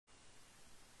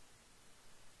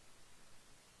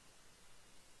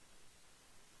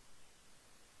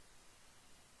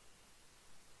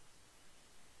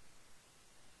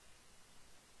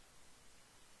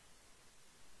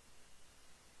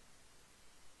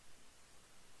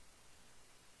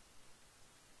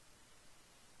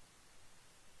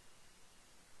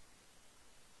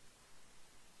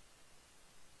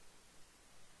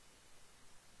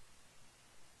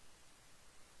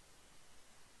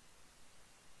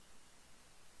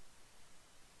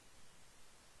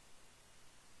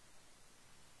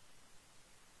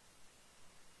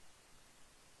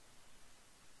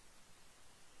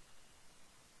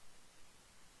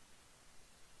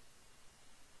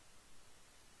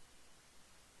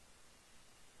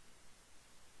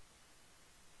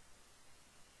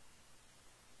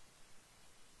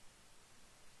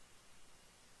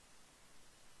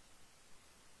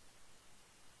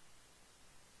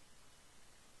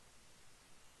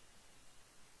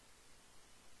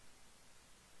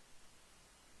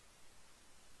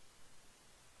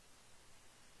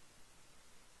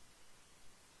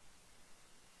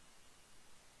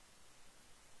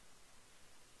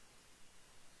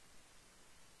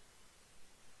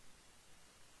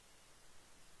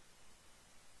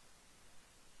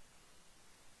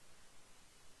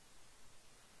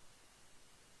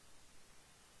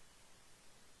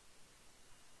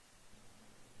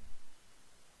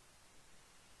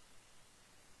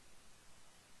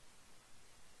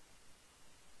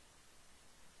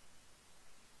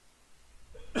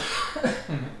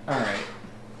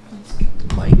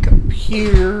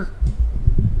here.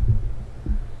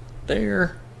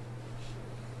 There.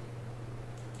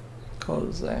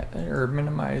 Close that or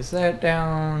minimize that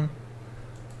down.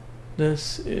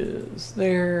 This is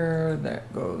there.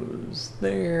 That goes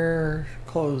there.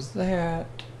 Close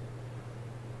that.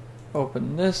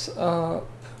 Open this up.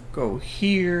 Go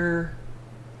here.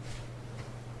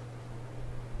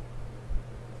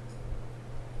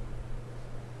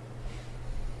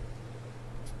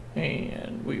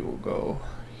 And we will go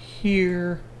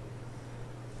here.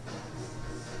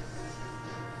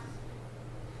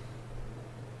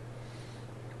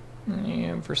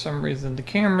 And for some reason the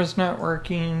camera's not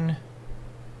working.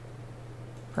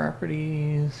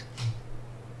 Properties.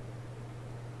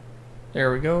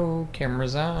 There we go.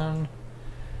 Camera's on.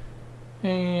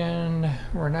 And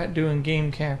we're not doing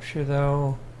game capture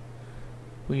though.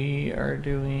 We are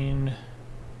doing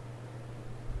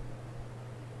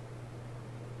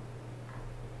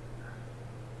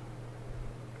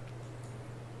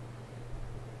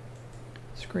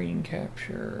screen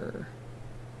capture.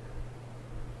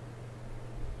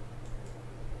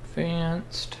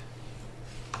 Advanced.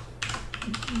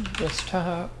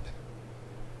 Desktop.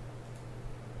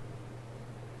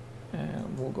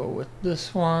 And we'll go with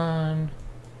this one.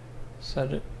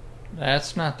 Set it.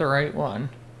 That's not the right one.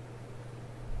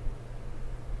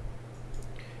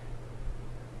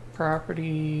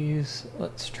 Properties.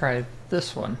 Let's try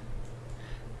this one.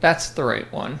 That's the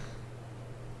right one.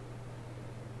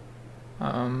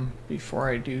 Before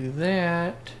I do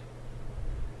that,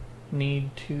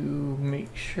 need to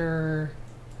make sure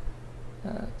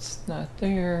that's not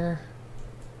there.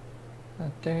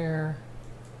 Not there.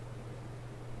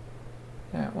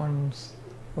 That one's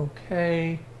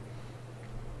okay.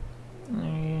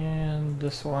 And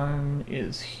this one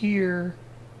is here.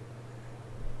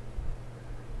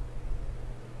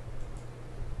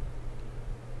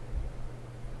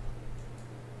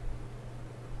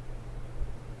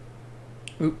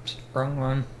 Oops, wrong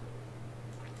one.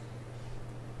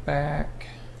 Back.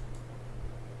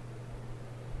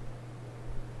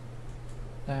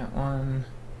 That one.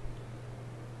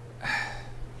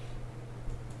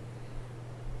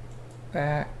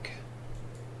 Back.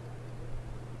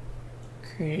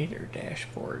 Creator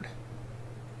dashboard.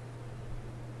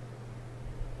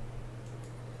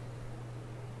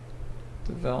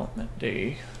 Development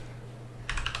day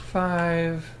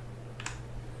 5.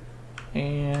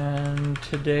 And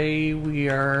today we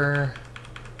are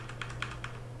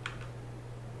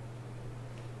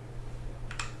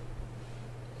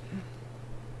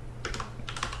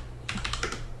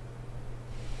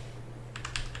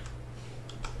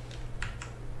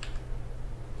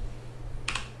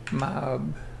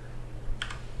mob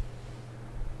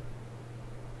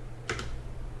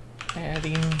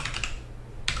adding.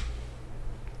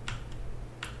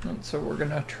 And so we're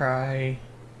gonna try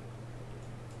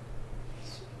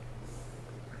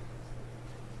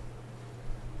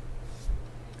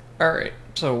alright,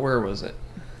 so where was it?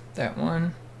 That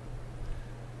one.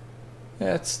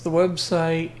 That's the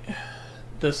website.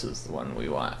 This is the one we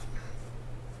want.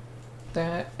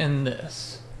 That and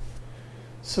this.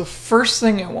 So first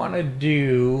thing I want to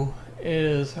do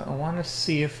is I want to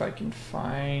see if I can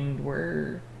find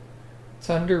where it's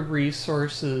under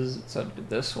resources. It's under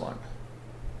this one.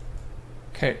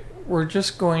 Okay, we're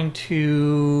just going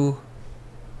to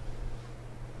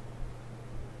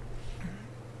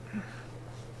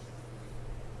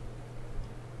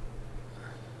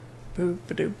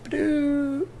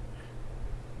boop-a-doop-a-doo.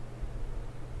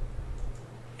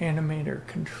 Animator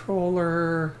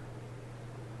controller.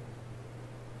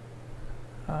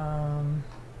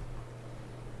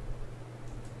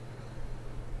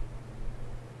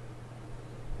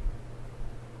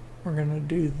 We're gonna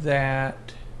do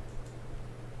that.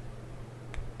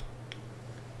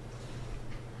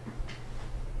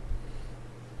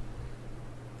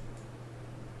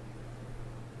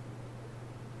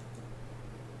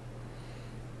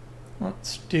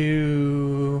 Let's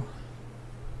do,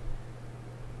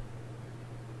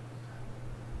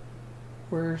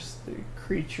 where's the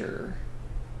creature?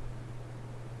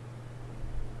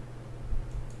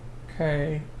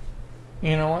 Okay,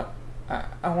 you know what?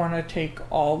 I want to take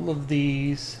all of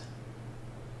these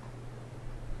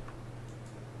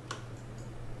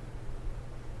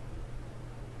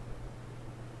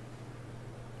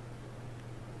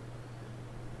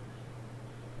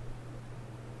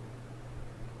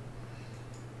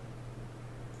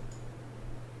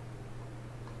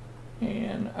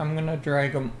and I'm gonna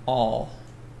drag them all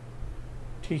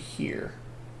to here.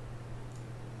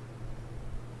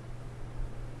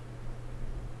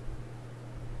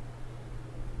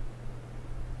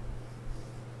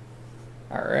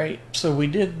 Alright, so we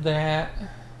did that.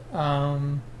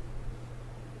 And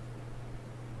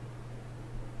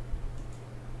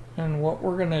what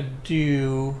we're gonna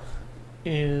do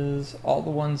is all the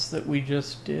ones that we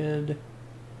just did.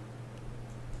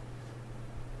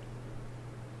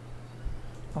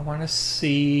 I want to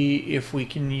see if we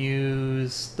can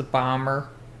use the bomber.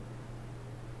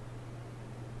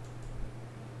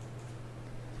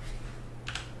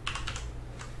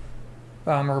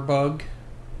 Bomber bug.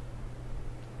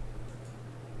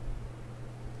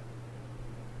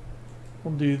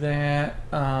 We'll do that.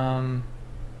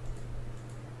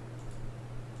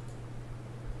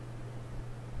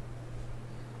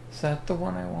 Is that the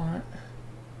one I want?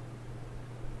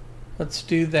 Let's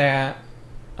do that.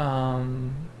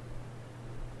 And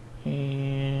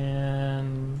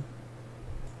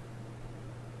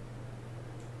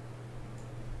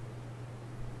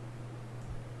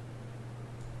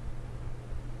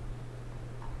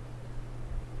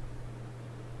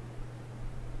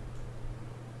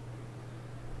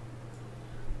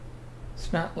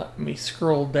it's not letting me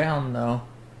scroll down though.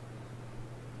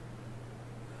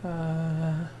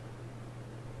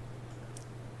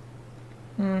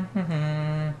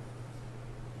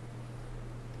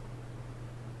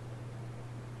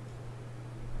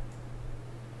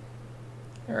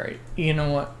 Alright, you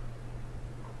know what?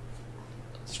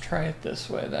 Let's try it this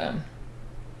way then.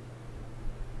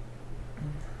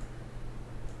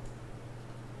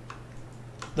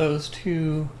 Those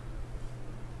two,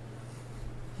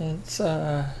 let's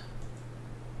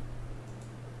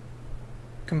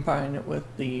combine it with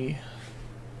the,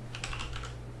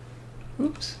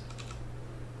 oops.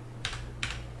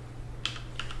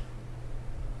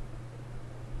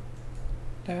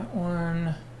 That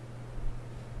one.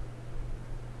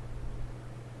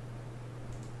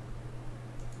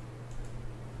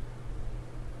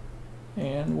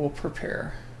 And we'll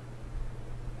prepare.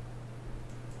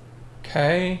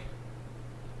 Okay.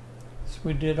 So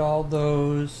we did all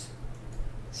those.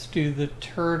 Let's do the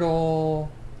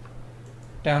turtle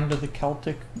down to the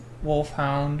Celtic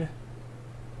wolfhound.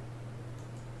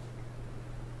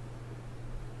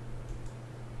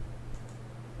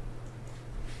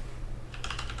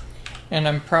 And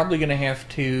I'm probably going to have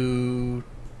to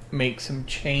make some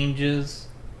changes.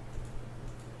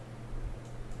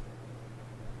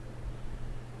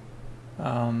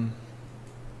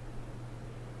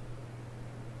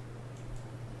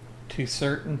 To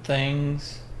certain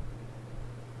things.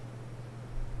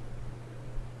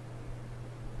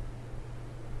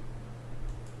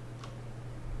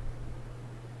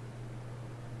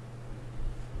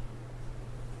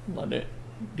 Let it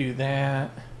do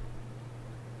that.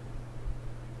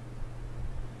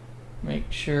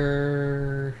 Make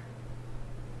sure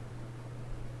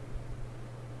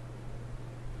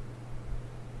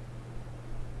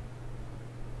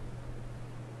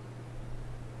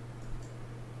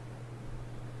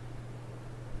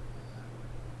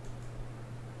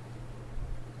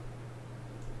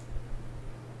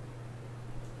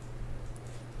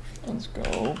let's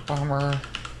go bomber.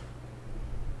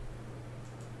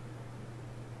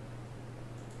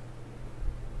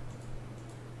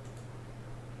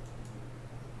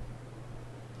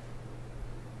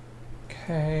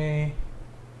 Okay.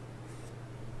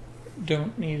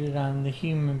 Don't need it on the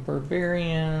human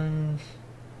barbarians.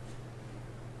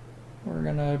 We're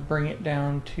gonna bring it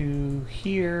down to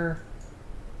here.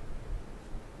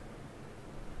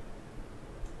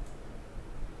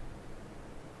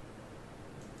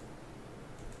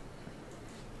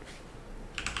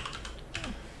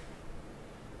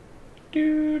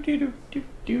 Do do do do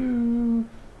do.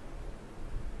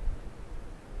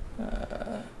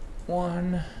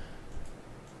 One.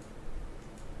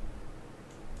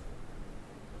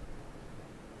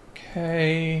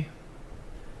 Okay.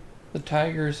 The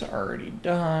tiger's already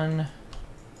done.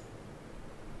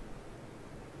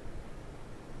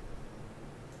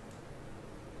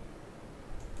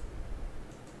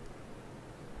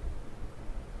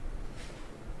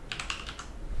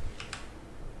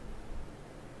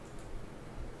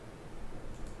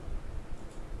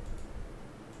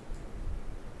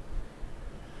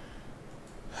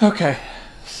 Okay,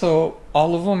 so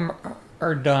all of them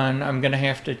are done. I'm gonna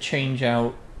have to change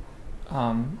out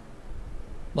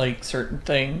like certain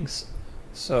things.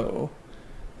 So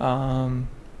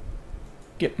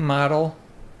get model.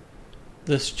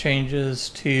 This changes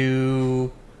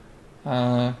to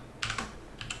African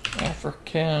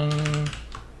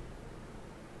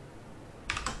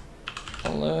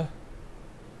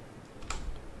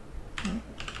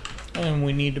and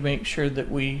we need to make sure that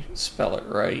we spell it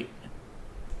right.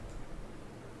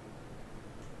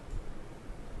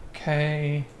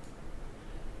 Okay.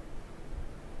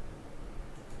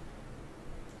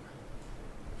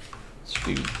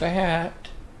 do that.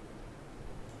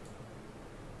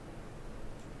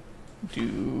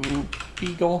 Do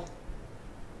Beagle.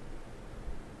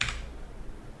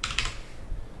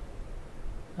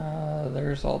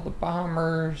 There's all the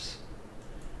bombers.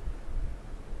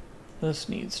 This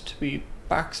needs to be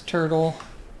Box Turtle.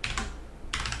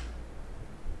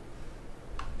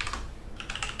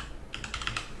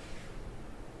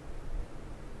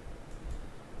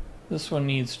 This one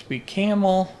needs to be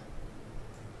Camel.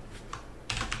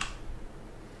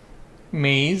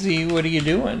 Maisie, what are you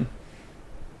doing?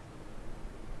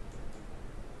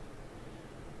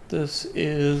 This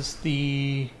is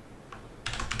the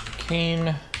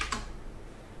Cane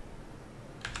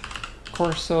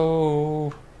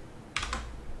Corso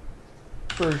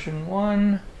version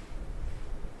 1.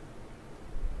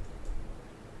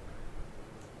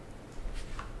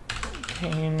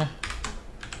 Cane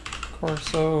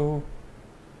Corso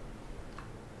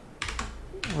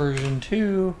version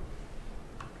 2.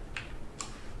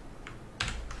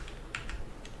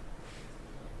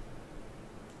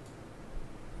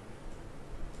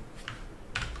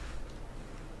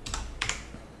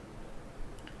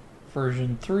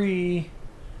 Version 3.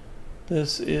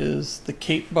 This is the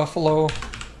Cape Buffalo.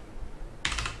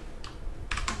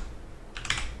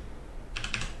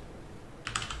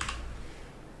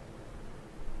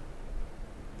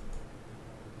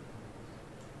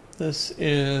 This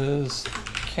is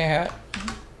Cat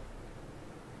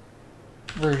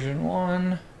version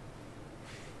 1.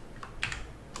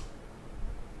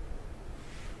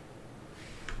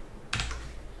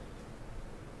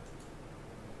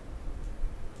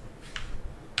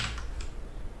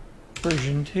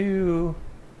 Version 2.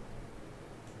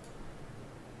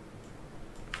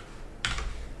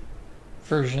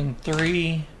 Version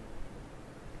 3.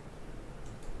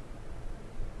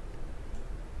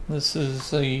 This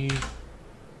is a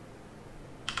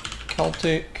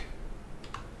Celtic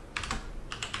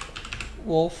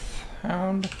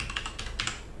Wolfhound.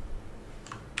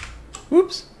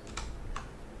 Oops.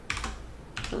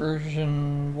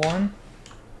 Version 1.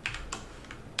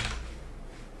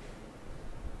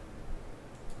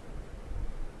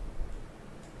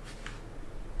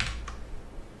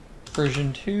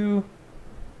 Version 2.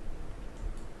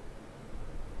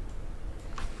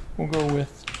 We'll go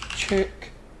with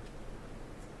Chick.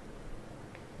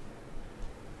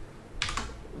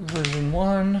 Version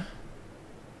 1.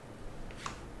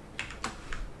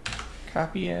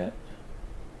 Copy it.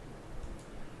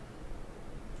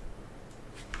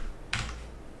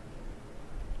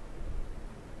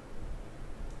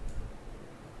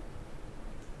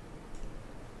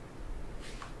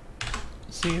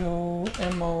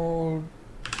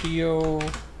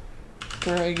 COMODO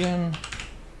Dragon.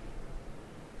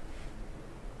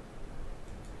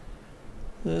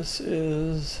 This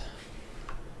is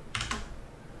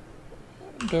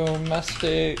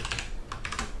Domestic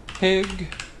Pig.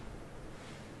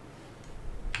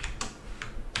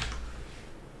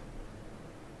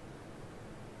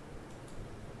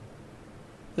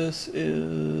 This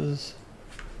is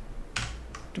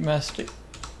Domestic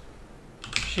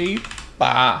Sheep.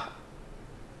 Bah.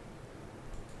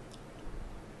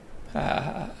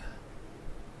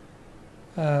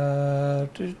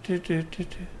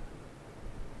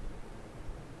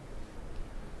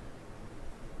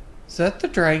 Is that the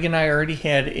dragon I already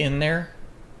had in there?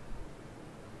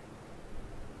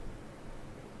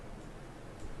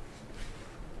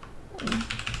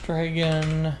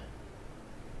 Dragon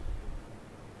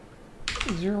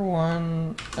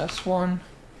 01 S1.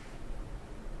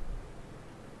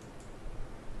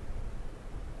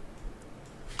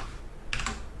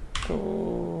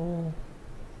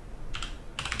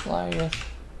 Goliath.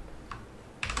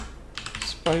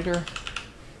 Spider.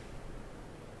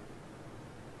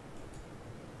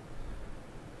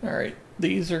 Alright,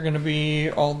 these are going to be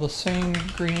all the same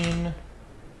green.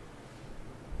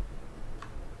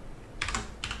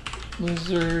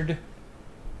 Lizard.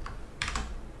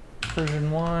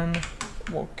 Version 1.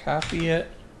 We'll copy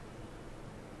it.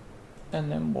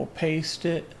 And then we'll paste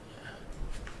it.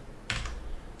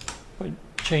 We'll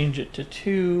change it to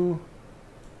 2.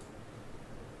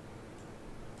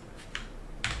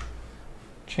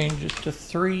 Change it to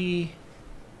 3.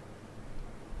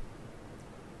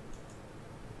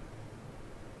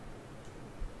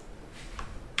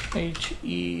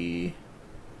 HELLENIC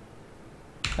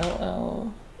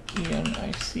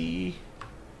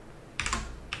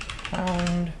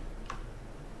Hound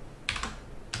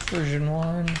version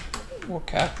 1. We'll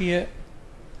copy it.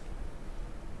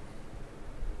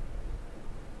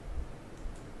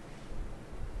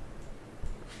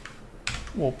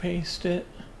 We'll paste it.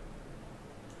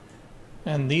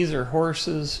 And these are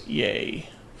horses, yay.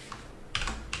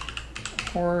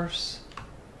 Horse,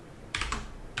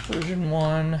 version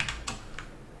 1,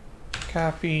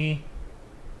 copy,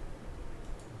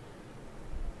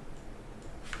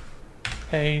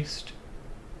 paste,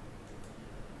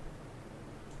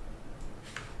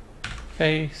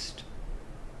 paste,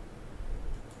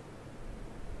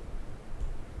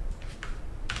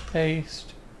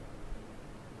 paste,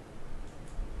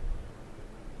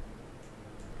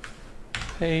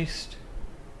 paste,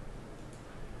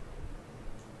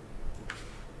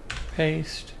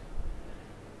 paste.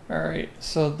 Alright,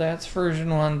 so that's version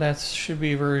 1, that should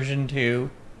be version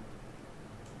 2.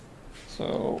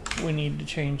 So we need to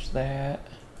change that.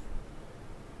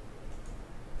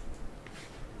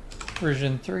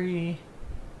 Version 3.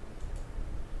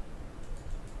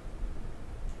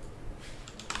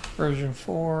 Version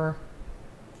 4.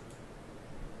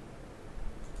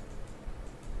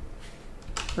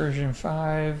 Version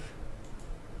 5.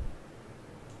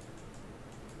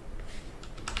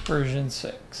 Version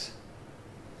 6.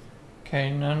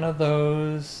 Okay, none of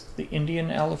those. The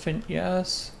Indian elephant,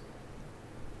 yes.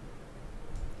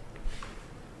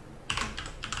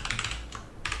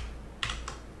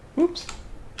 Oops.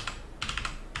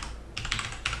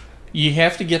 You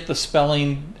have to get the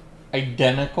spelling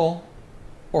identical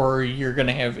or you're going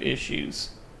to have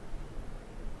issues.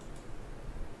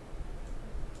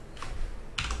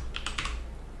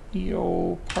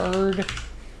 Leopard.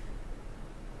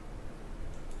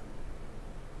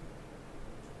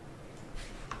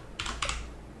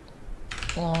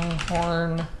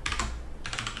 Longhorn.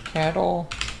 Cattle.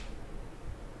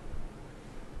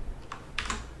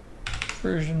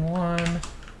 Version 1.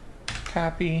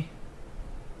 Copy.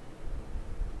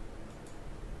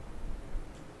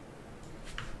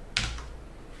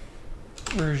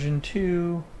 Version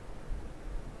 2.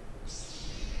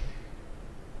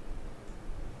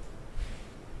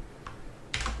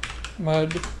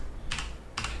 Mud.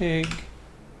 Pig.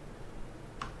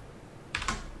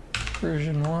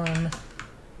 Version 1.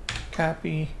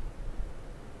 Copy.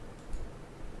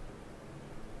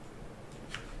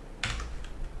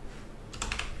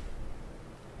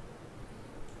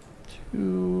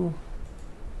 Two.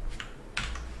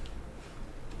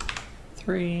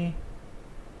 3.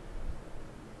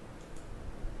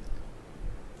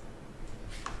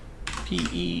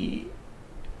 PE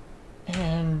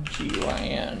and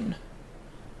GYN.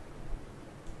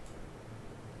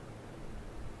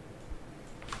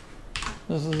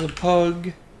 This is a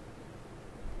pug.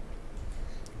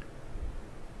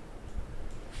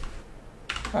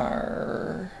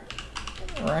 Our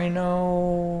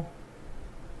rhino.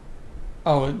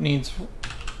 Oh, it needs.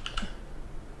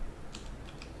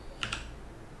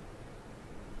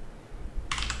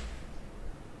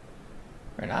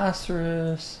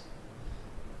 Rhinoceros.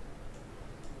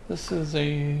 This is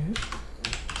a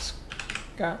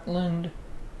Scotland.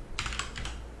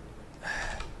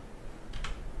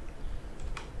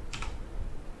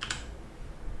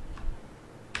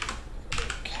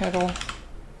 Cattle.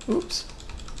 Oops.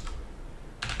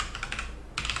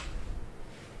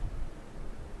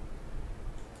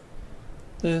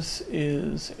 This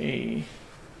is a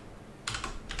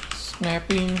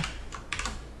snapping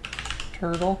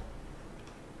turtle.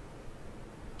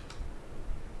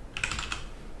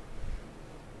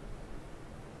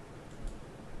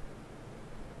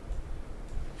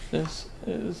 This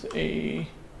is a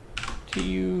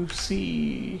TUCANO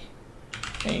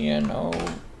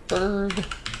bird,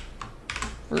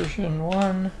 version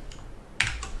 1,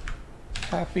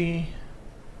 copy,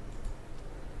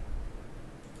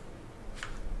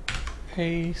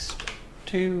 paste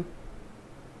 2,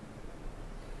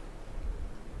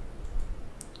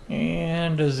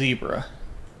 and a zebra.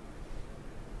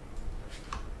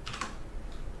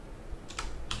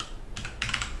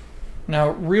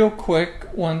 Now, real quick,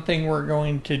 one thing we're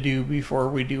going to do before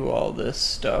we do all this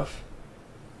stuff.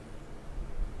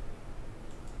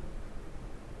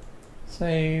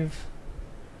 Save.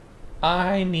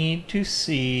 I need to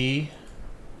see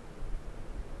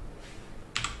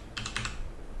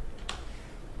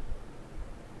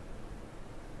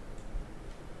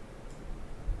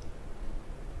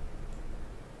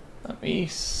let me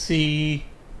see.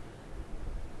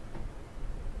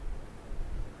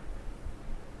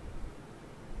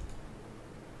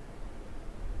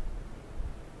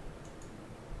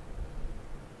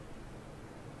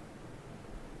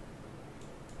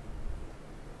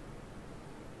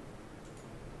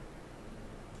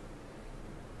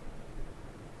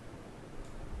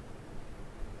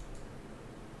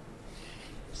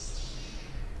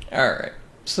 Alright,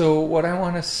 so what I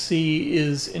want to see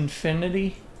is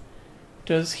Infinity.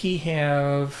 Does he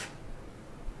have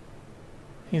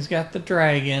He's got the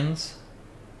dragons.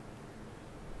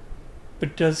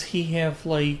 But does he have,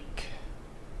 like,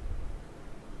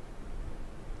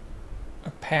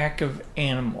 a pack of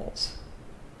animals?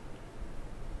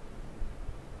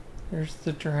 There's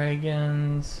the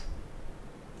dragons.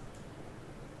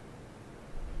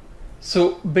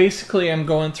 So basically I'm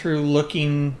going through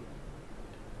looking,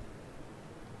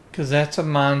 because that's a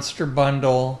monster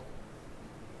bundle.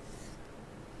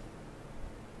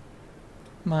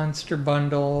 Monster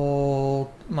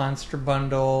bundle, monster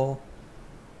bundle.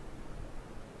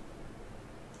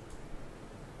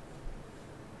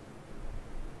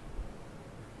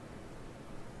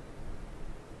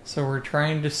 So we're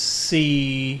trying to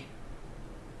see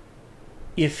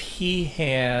if he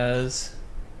has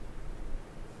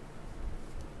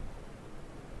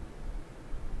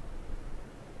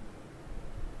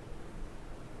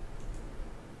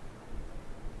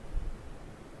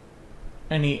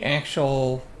any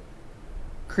actual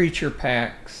creature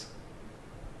packs.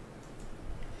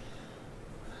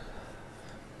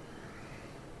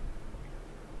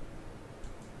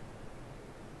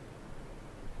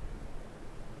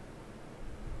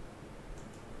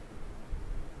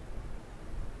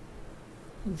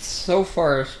 So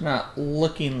far, it's not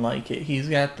looking like it. He's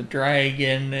got the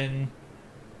dragon and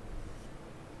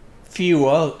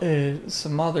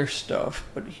some other stuff,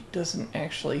 but he doesn't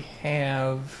actually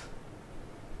have.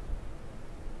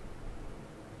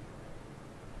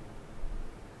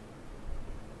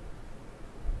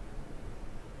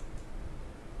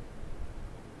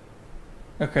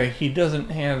 Okay, he doesn't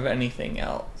have anything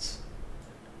else.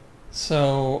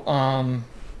 So,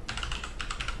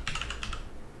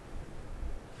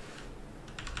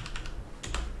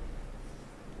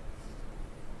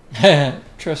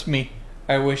 trust me,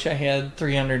 I wish I had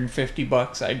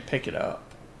 $350. I'd pick it up.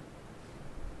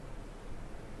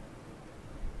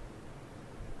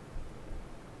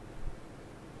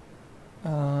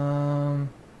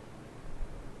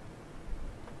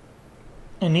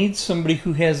 I need somebody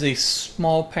who has a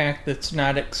small pack that's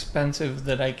not expensive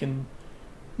that I can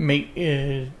make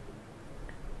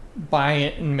buy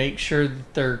it and make sure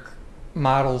that their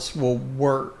models will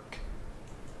work.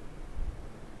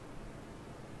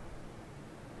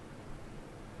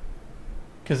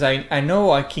 Because I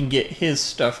know I can get his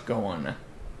stuff going.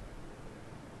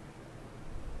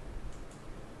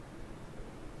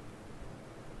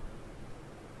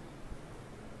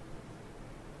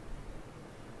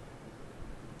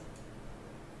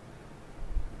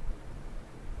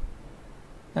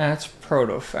 That's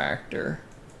Protofactor.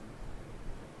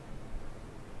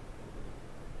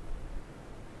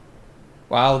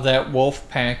 Wow, that wolf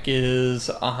pack is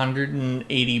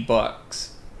 $180.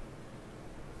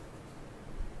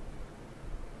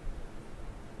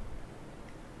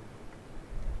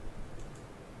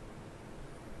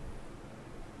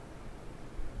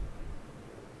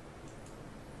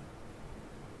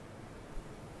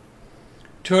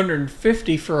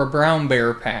 $250 for a brown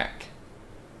bear pack.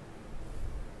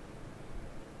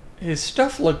 His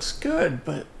stuff looks good,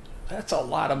 but that's a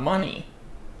lot of money.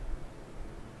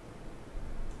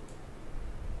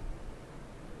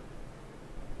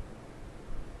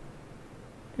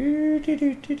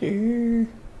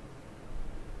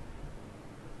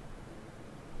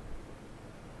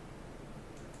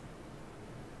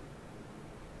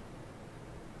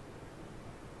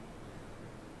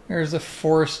 There's a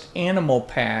forest animal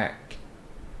pack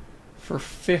for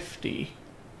 $50.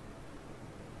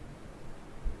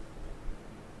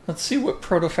 Let's see what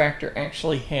Protofactor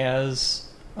actually has.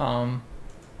 No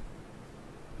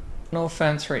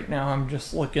offense right now, I'm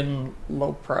just looking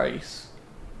low price.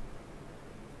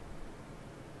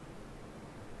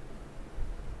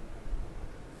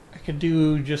 I could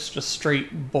do just a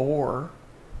straight boar.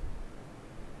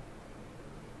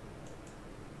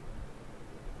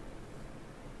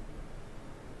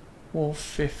 Wolf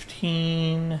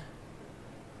 15.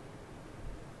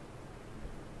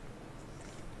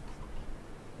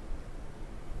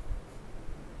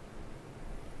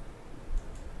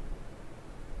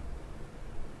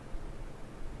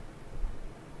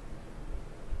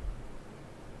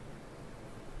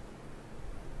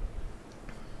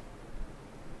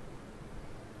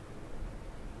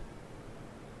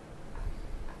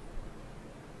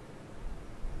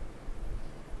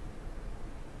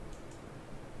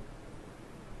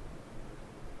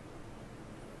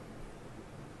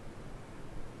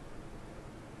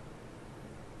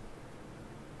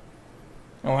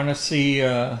 I want to see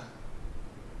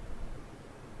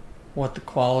what the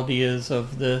quality is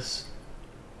of this.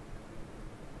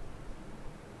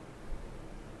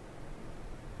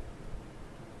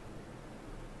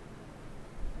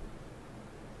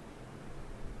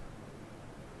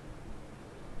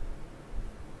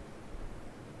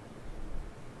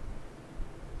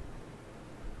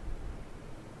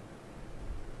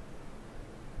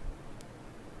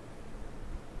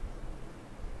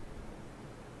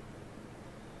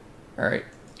 Alright,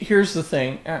 here's the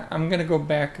thing. I'm going to go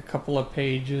back a couple of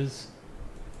pages.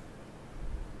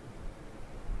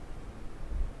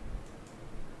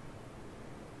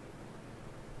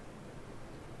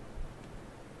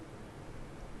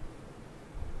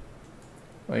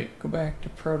 Wait, go back to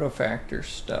Protofactor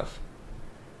stuff.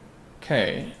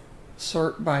 Okay,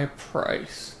 sort by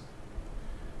price.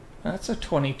 That's a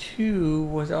 22.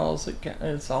 What else it got?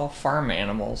 It's all farm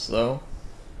animals though.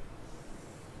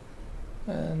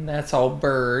 And that's all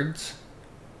birds.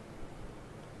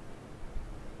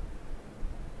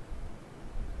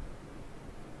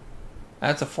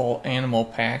 That's a full animal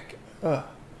pack. Ugh.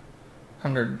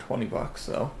 120 bucks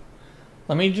though.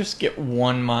 Let me just get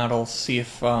one model, see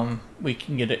if we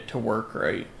can get it to work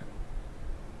right.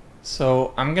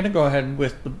 So I'm gonna go ahead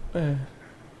with the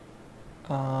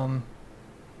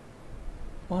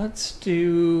let's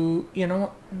do, you know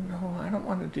what? No, I don't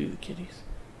want to do the kitties.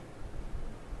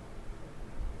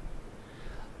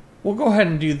 We'll go ahead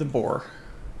and do the boar.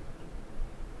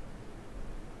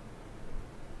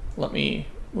 Let me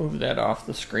move that off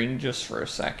the screen just for a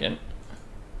second.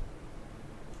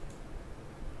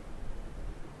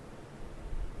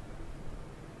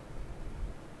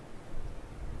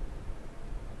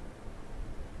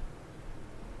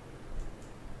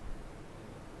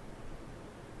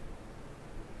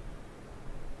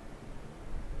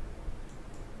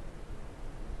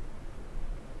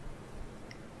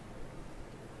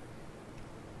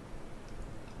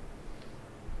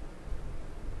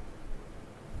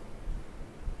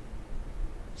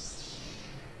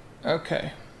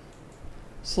 Okay,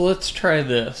 so let's try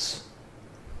this.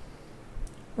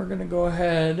 We're gonna go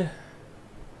ahead,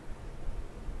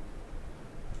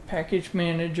 package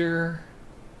manager,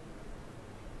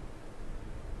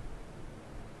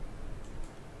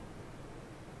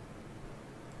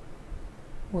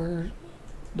 where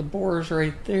the boar's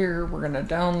right there. We're gonna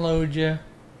download you.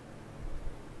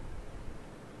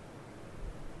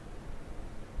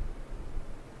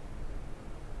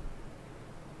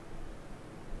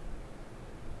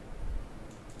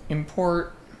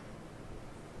 Import.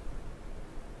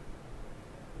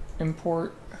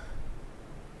 Import.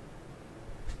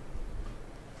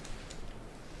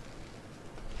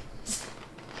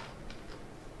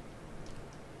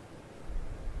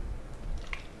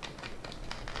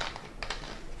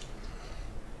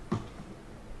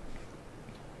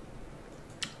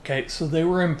 Okay, so they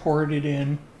were imported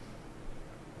in.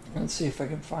 Let's see if I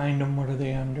can find them. What are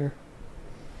they under?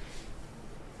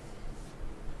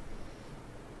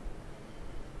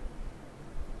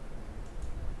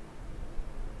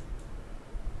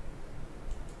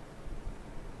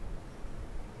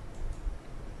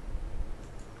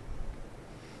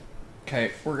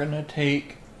 Okay, we're gonna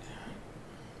take,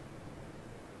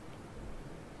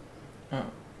 oh,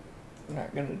 we're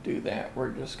not gonna do that. We're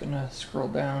just gonna scroll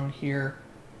down here.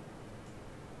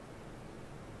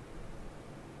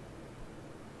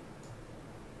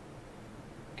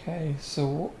 Okay,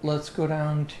 so let's go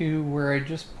down to where I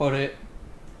just put it.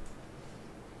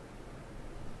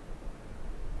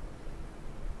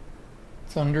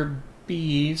 It's under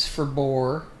bees for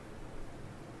boar.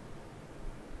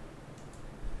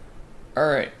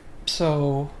 Alright,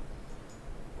 so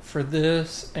for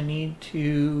this I need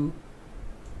to,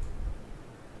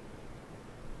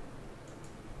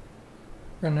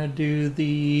 we're gonna do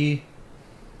the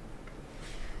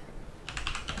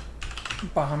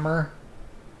bomber.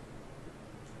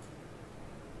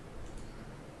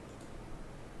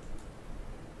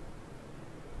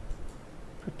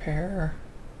 Prepare.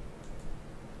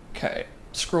 Okay,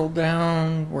 scroll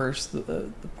down. Where's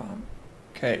the bomb?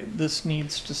 Okay, this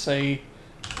needs to say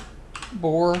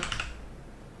boar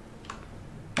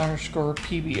underscore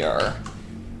PBR.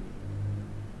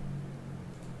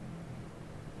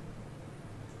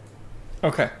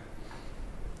 Okay,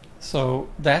 so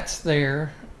that's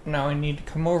there. Now I need to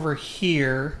come over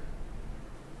here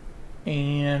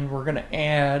and we're gonna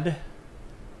add,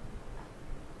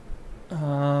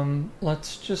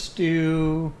 let's just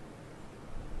do,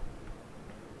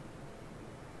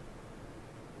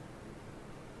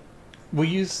 we'll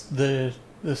use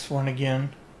this one again.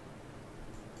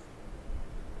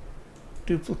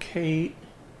 Duplicate.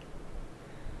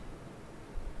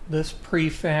 This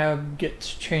prefab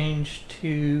gets changed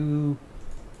to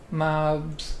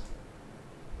mobs.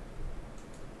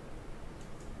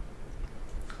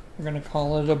 We're going to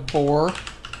call it a boar.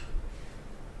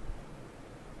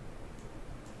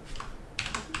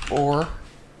 Boar.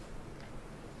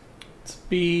 It's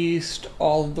beast.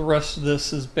 All of the rest of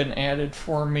this has been added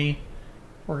for me.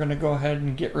 We're going to go ahead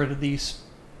and get rid of these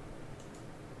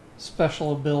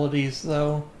special abilities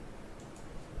though.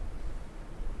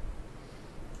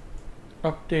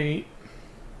 update.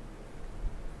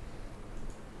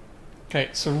 Okay,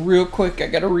 so real quick, I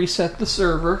gotta reset the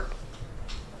server.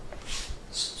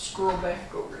 Scroll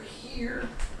back over here.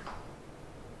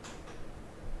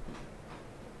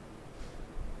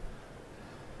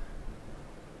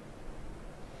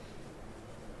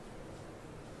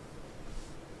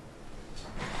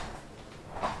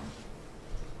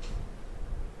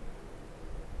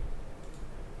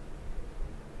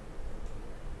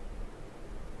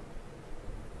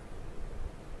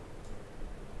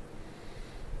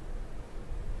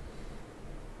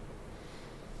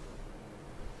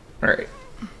 All right.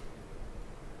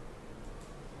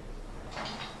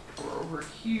 We're over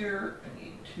here. I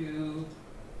need to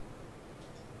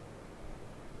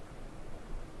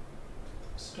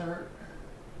start.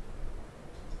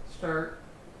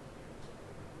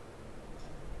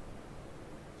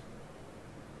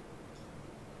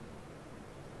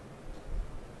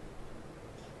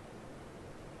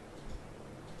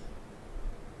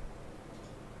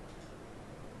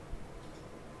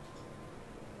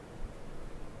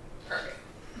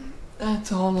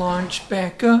 That's all launched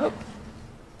back up.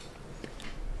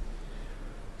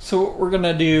 So what we're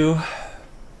gonna do,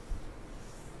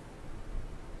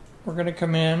 we're gonna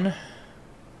come in.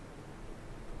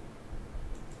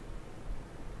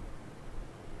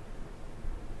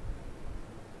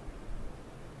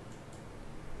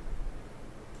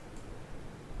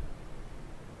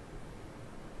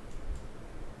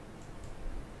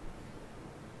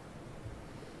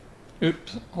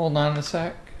 Oops, hold on a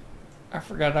sec. I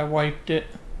forgot I wiped it.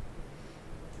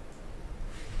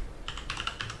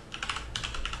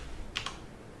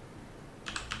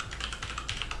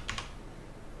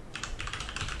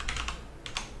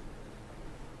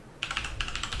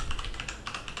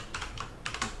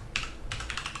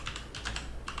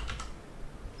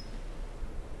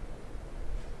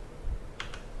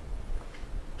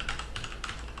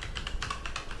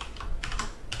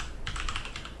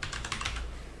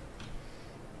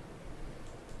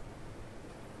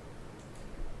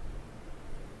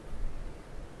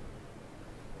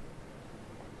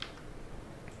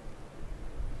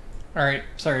 Alright,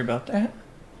 sorry about that.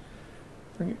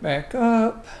 Bring it back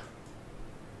up.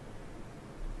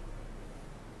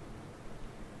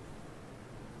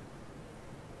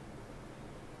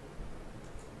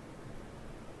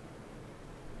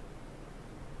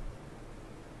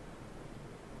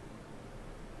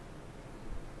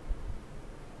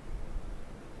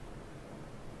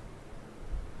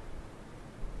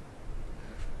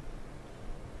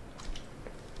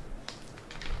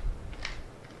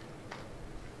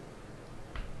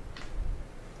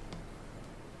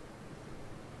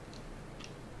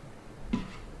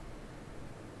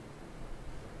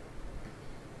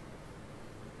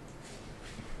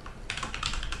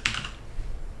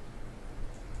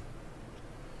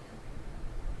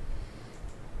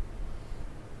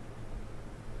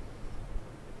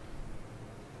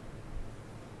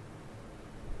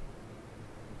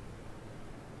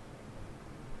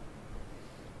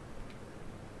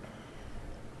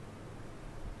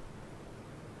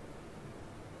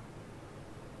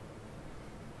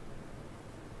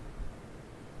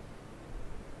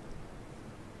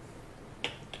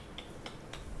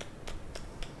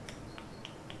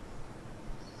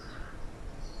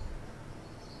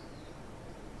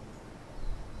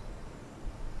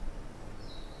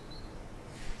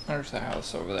 There's the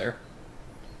house over there.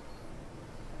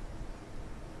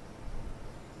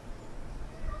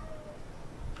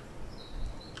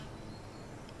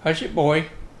 Hush it, boy.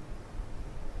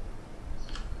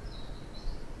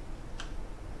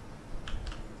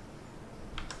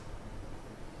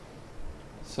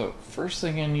 So first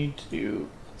thing I need to do,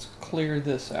 let's clear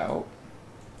this out.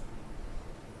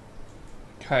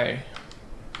 Okay.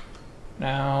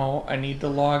 Now I need to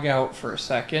log out for a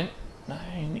second.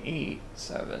 9, 8,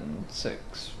 7,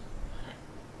 6,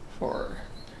 4.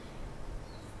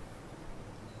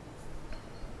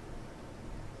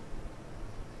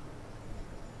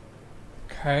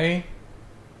 Okay.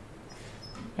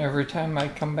 Every time I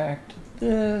come back to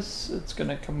this, it's going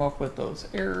to come up with those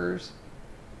errors.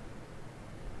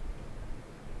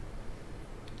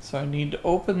 So I need to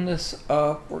open this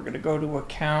up. We're going to go to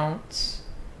accounts.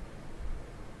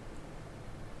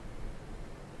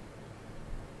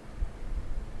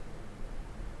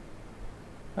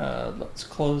 Let's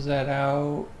close that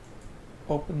out,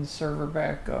 open the server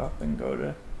back up, and go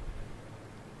to,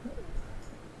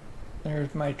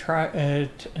 there's my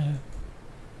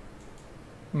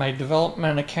my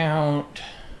development account.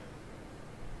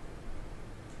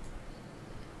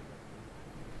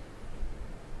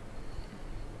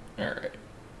 Alright,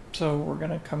 so we're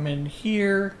going to come in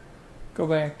here, go go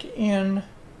back in.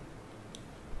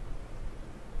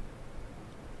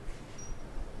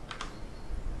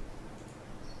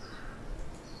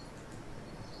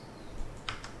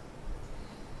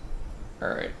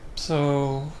 Alright,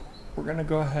 so we're gonna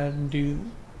go ahead and do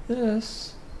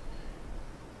this.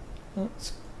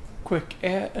 Let's quick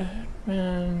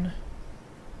admin.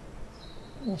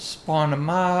 We'll spawn a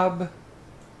mob.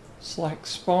 Select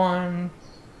spawn.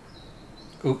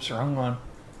 Oops, wrong one.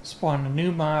 Spawn a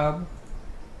new mob.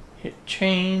 Hit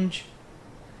change.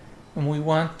 And we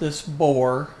want this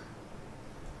boar.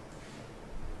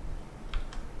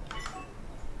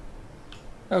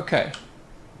 Okay.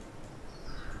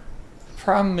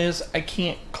 Problem is, I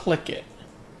can't click it.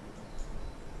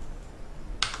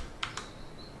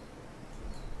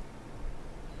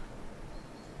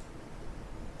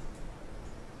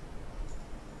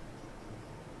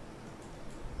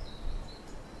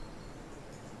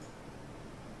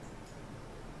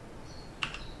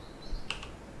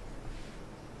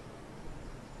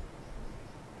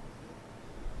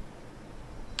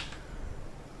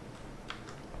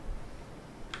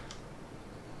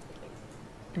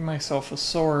 Give myself a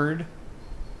sword.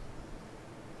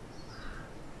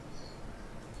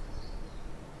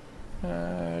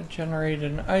 Generate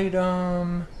an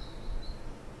item.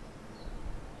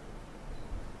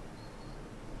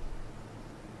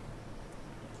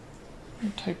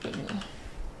 And type in the...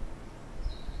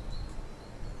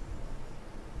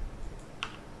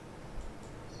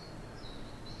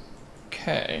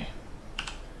 Okay.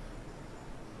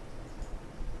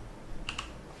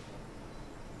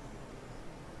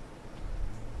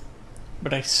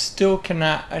 But I still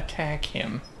cannot attack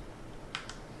him.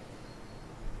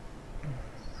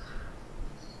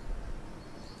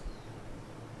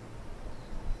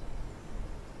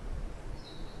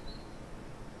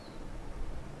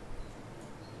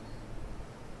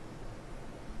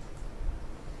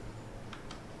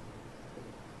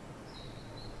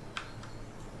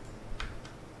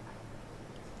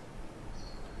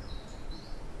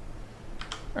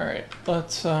 Alright,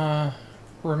 let's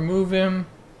remove him.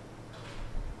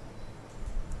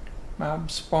 Mob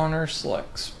spawner,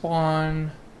 select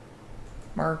spawn,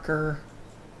 marker,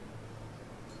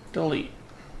 delete.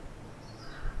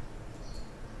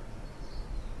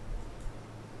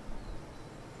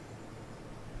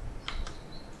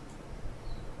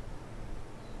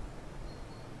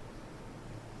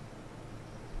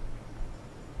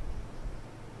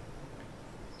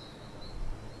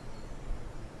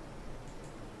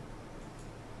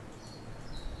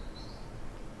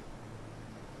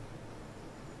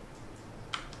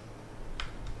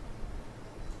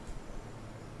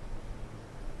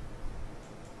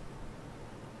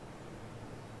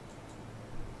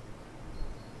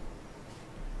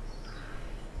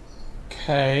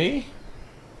 Okay.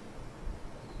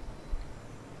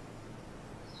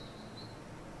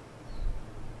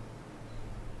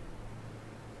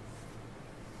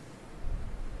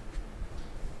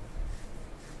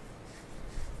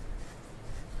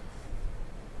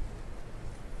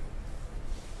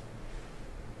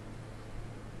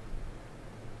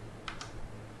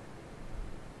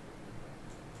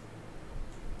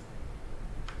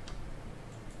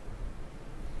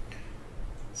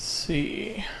 Let's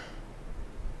see.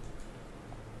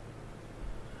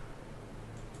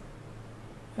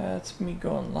 That's me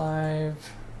going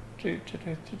live. Down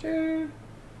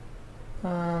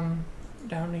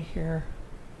to here.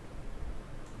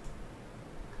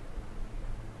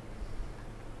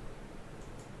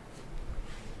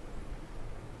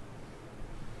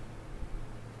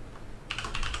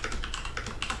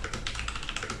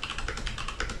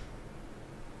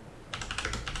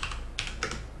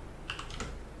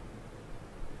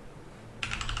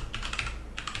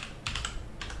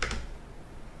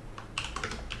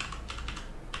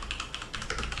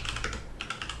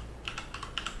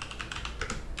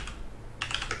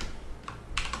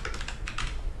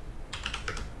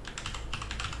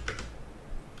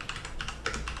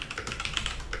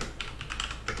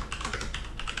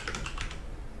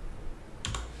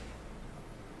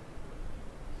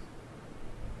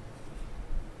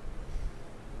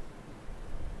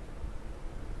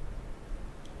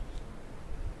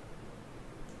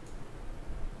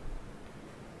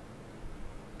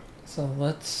 So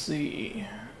let's see.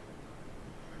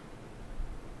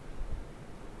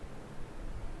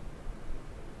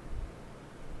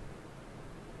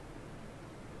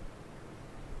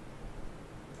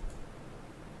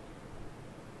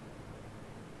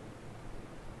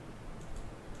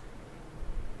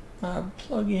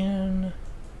 Plugin.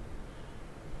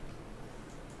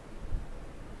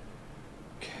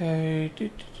 Okay.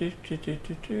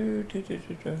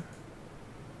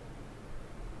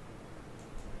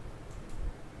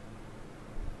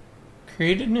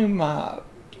 create a new mob.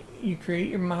 You create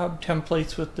your mob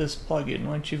templates with this plugin.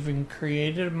 Once you've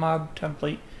created a mob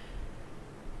template,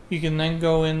 you can then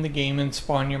go in the game and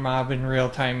spawn your mob in real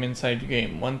time inside your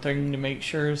game. One thing to make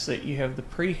sure is that you have the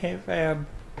prefab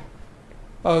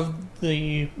of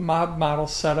the mob model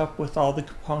set up with all the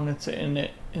components in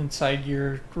it inside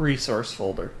your resource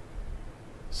folder,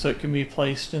 so it can be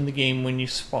placed in the game when you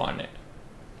spawn it.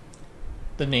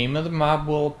 The name of the mob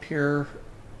will appear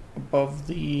above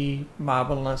the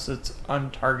mob unless it's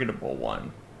untargetable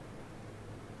one.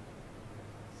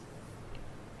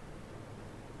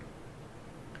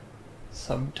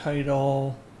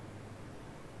 Subtitle.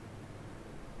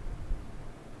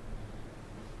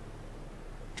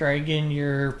 Drag in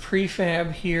your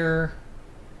prefab here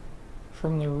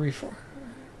from the reform.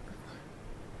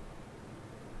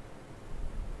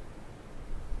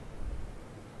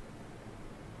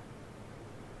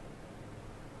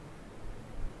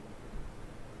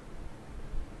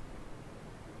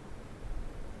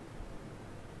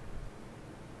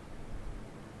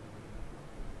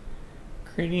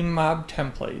 Creating mob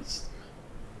templates.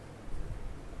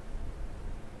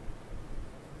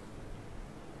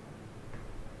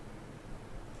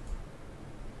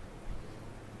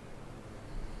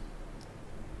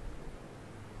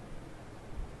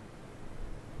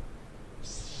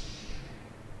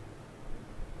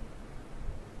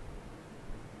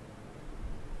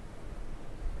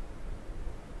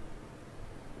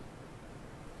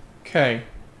 Okay,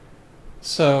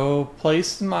 so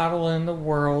place the model in the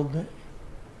world.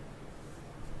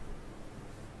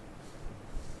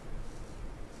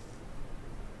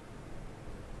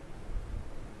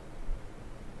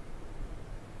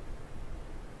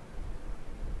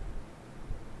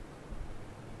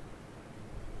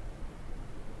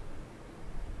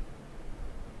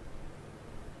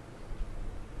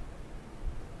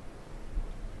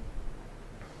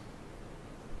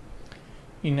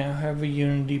 You now have a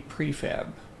Unity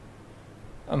prefab,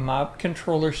 a mob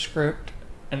controller script,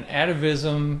 an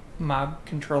atavism mob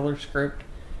controller script,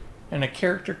 and a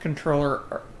character controller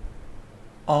are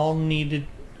all needed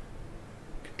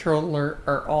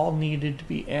to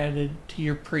be added to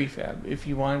your prefab if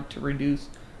you want to reduce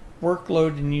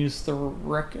workload and use the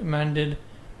recommended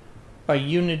by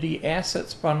Unity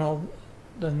assets bundle.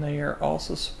 Then they are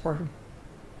also supported.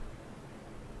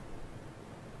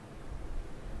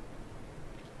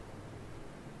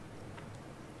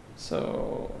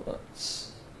 So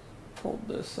let's pull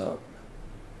this up.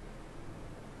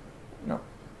 No.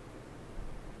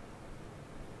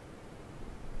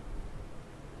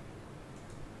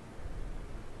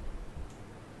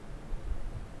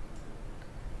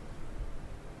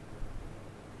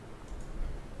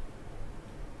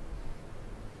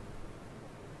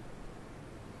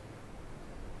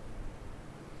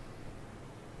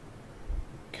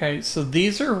 Okay, so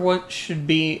these are what should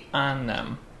be on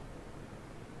them.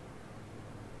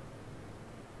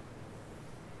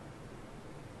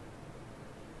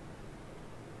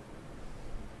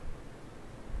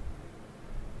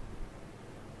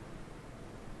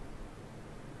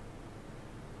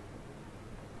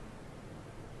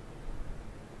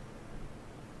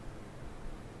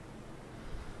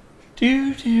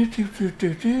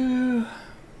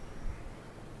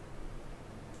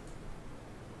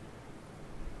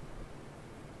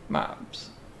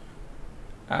 Mobs.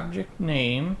 Object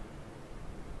name.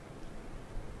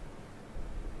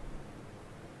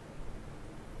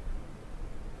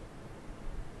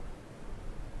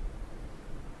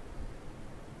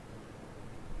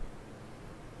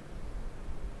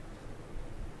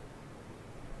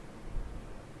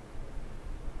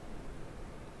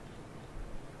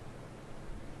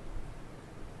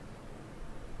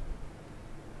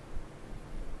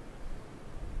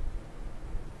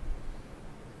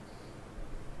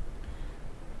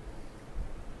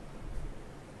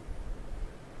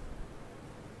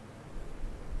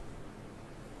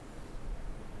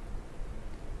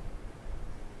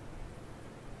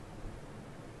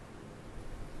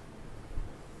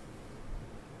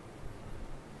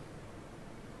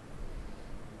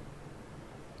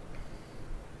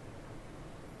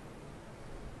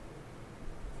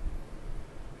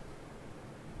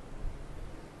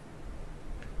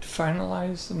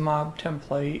 Finalize the mob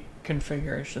template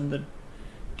configuration. The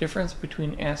difference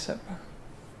between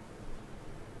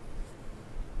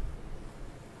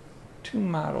two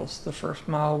models. The first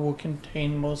model will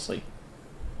contain mostly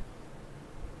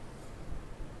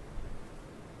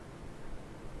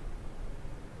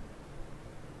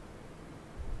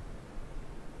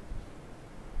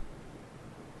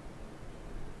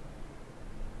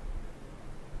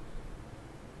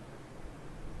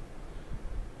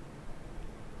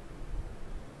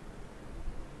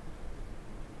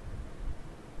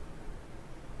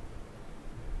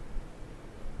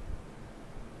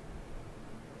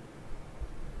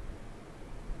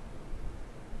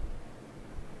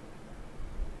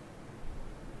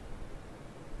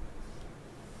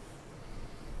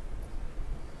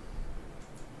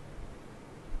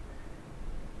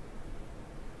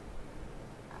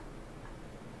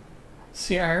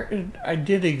See, I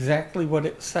did exactly what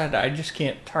it said. I just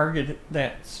can't target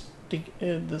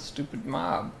the stupid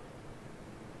mob.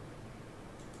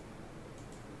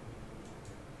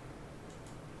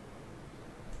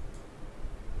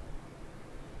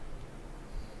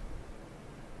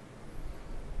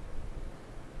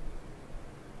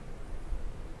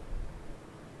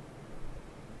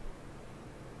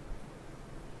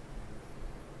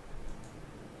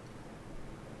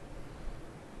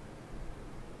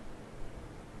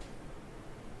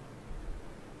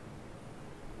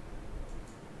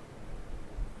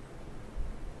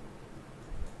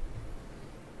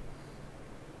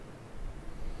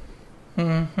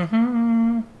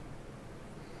 I'm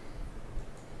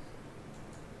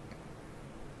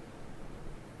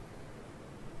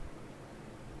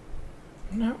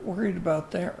not worried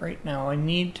about that right now. I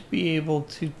need to be able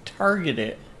to target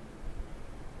it.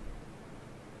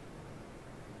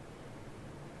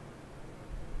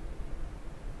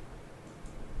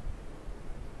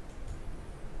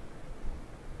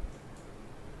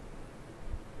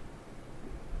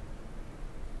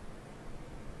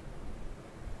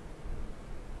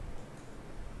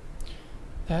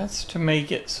 That's to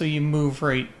make it so you move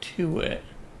right to it.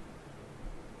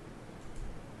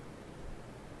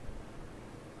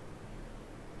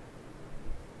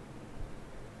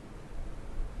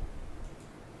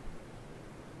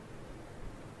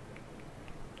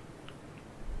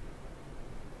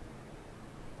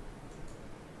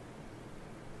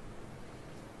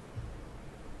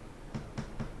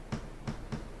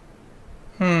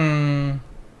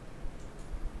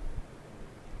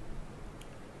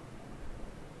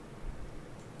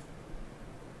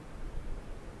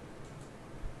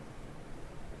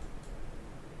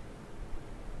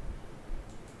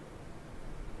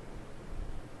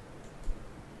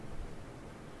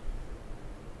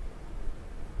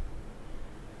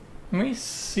 Let me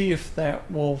see if that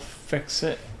will fix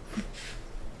it.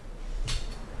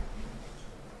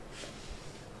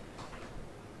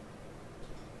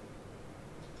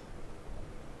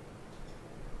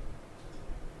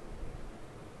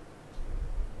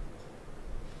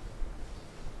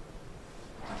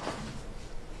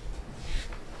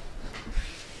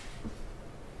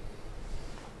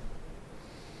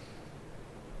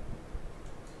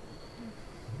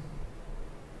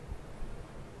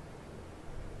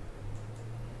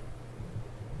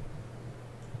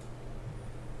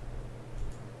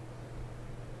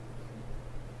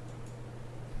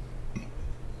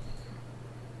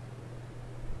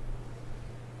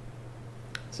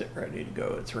 Is it ready to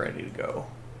go? It's ready to go.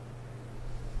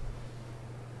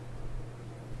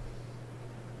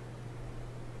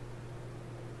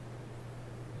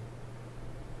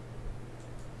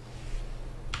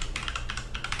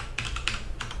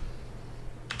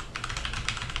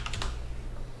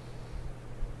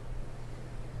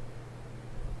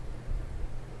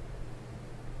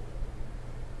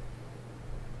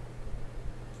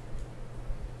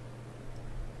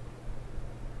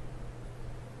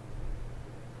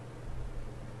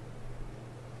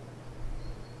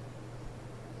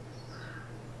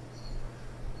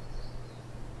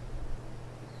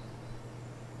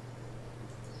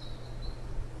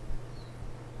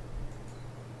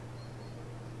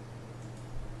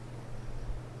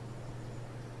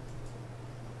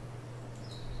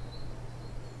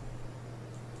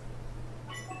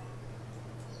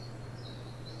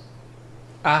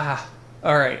 Ah,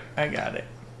 all right, I got it.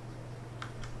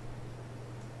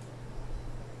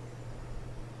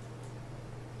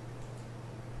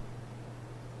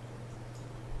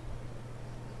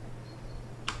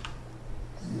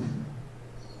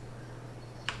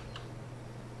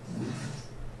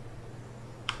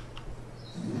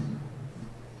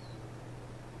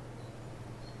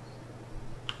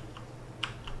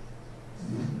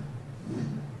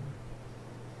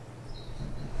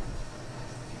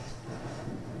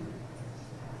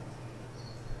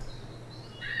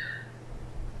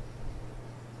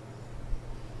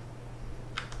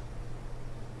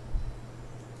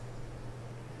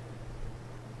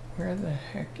 Where the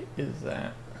heck is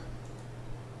that?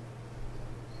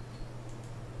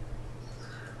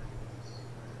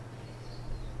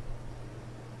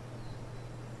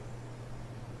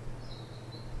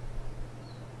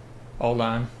 Hold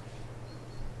on.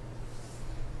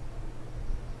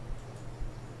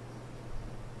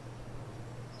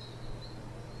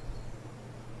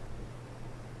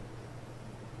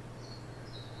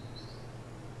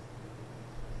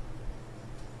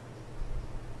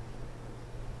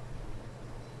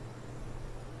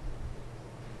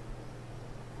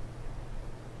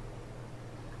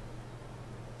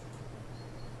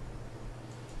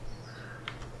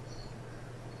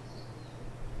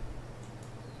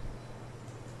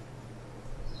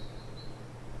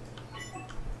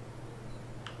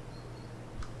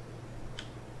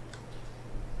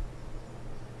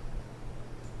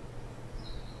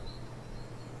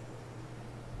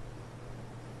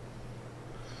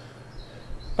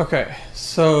 Okay,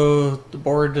 so the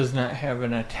board does not have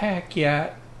an attack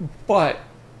yet, but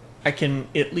I can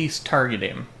at least target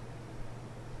him.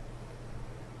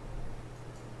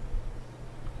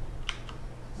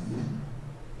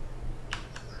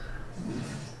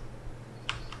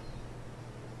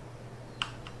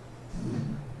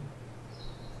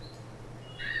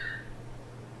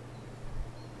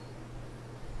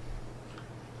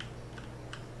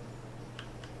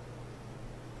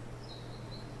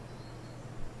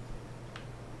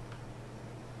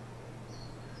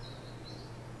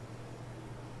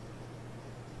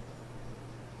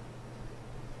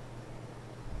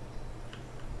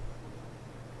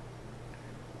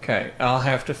 Okay, I'll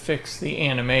have to fix the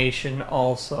animation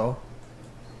also.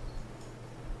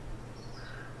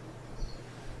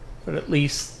 But at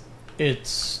least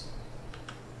it's...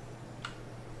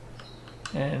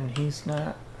 And he's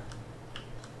not...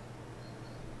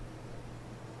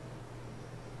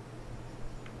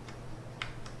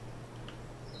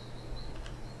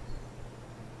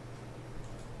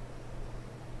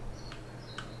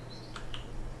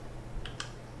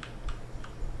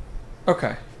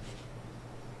 Okay.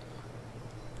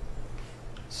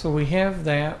 So we have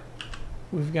that.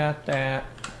 We've got that.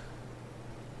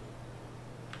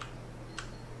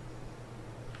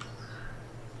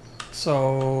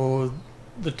 So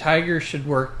the tiger should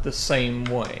work the same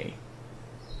way.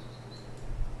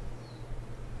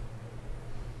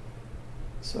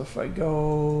 So if I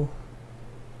go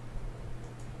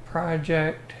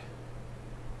project,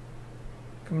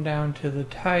 come down to the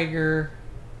tiger,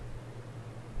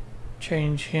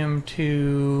 change him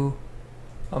to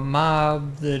a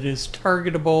mob that is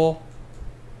targetable.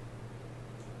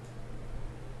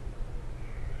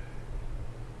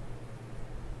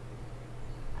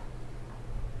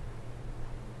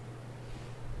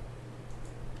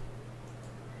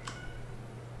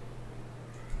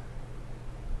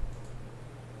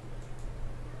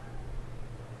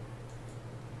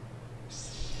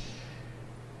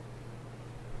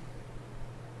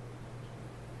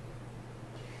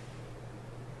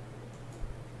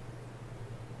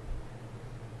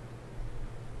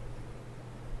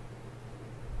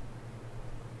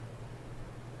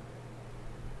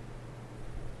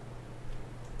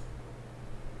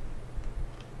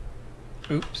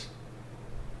 Oops.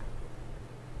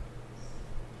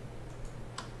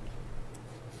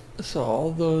 So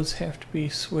all those have to be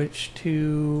switched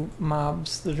to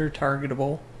mobs that are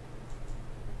targetable.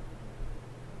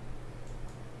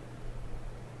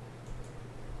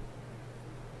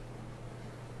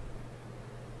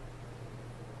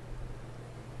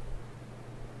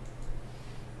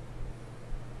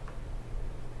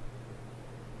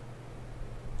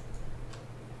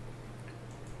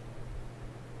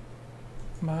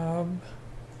 Mob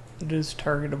that is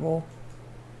targetable.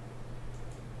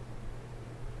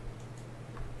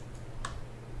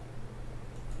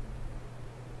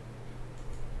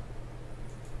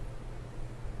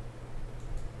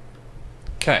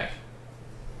 Okay.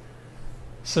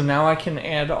 So now I can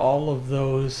add all of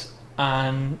those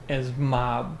on as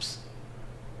mobs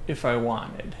if I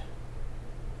wanted.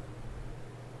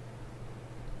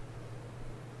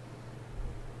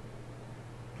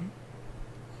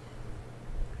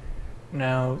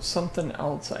 Now, something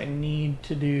else I need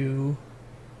to do.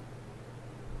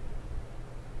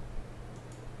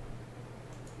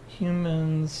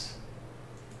 Humans,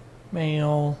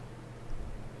 male.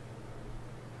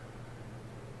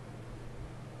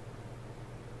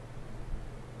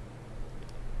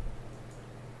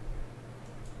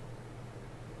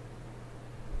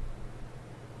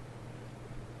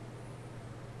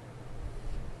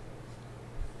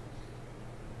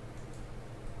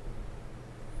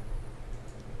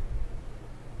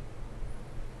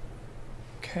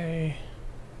 Okay.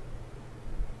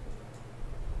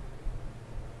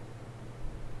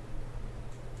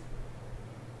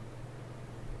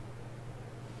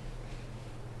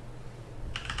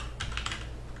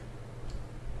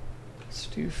 Let's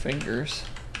do fingers.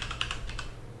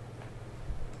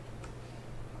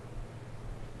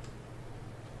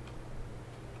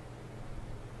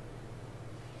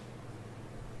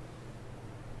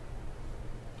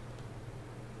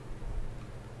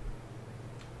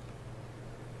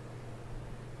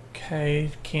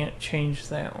 Okay, can't change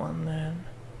that one then.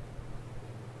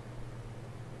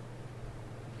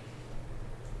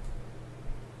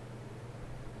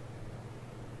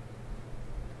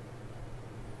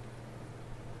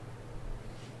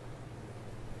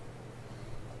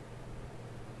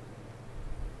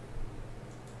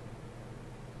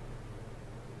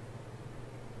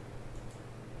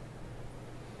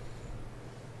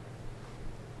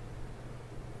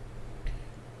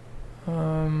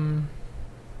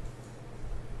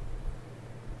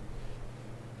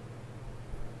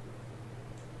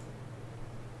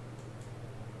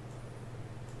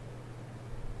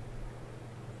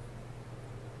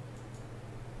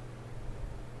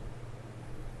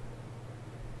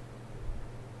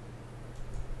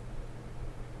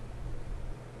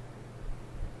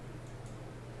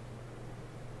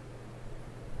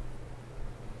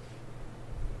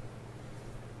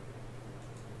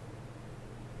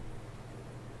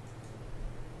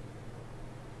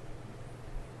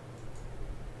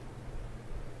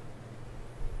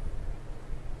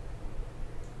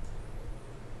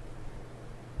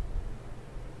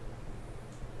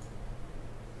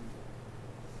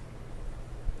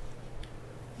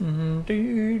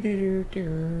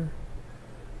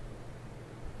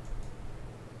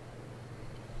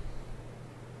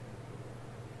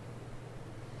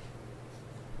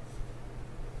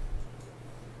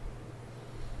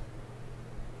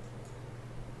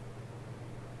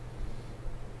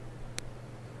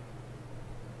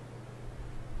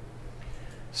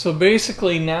 So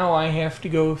basically now I have to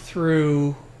go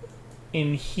through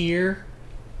in here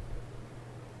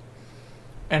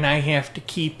and I have to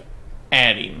keep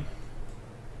adding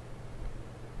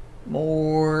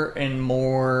more and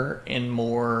more and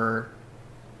more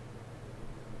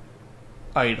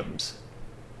items.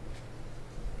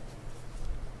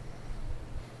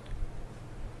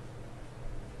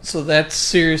 So that's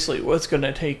seriously what's going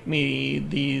to take me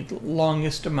the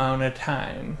longest amount of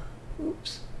time.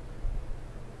 Oops.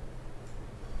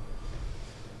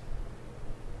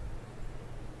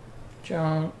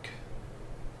 Junk.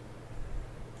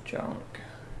 Junk.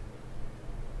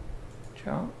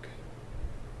 Junk.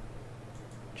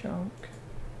 Junk.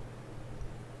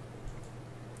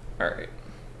 Alright.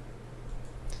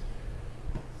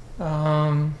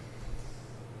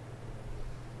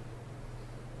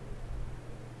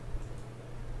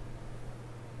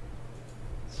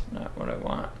 It's not what I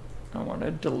want. I want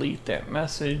to delete that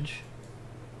message.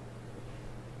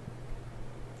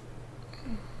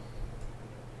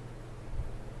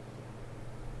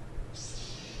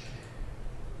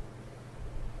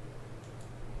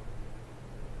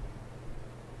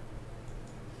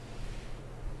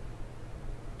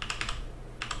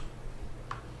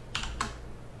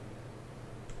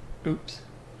 Oops.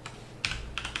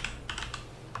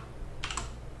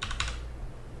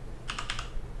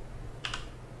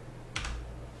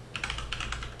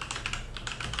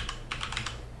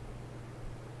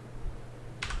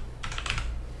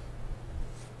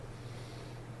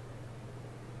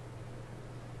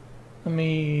 Let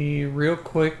me real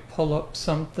quick pull up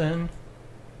something.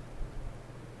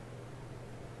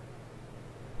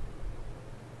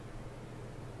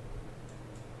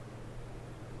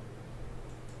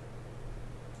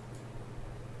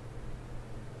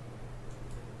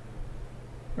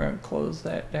 We're going to close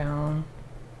that down.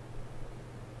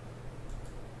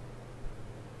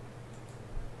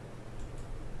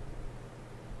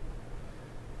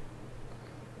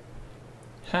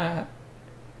 Ha!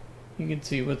 You can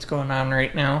see what's going on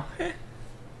right now.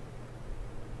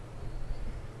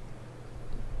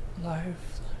 Live.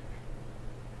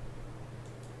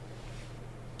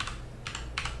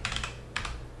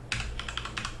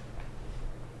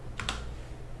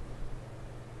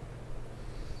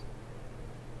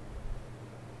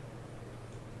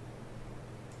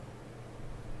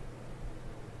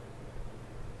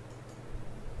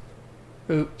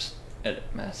 Oops. Edit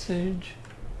message.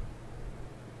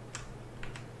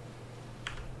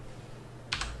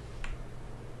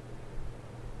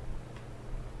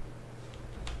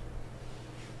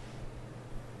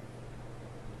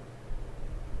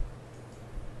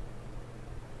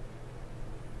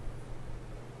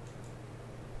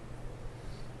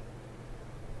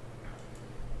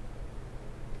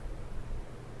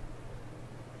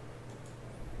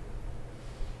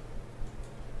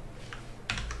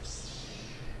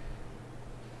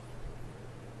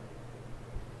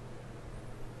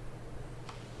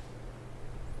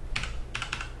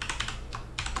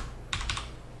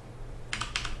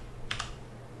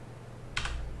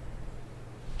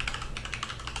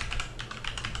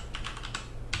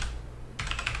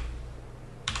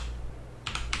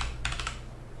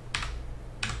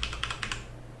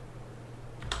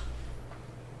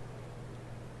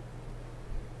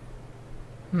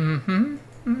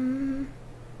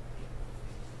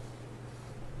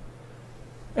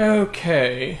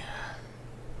 Okay.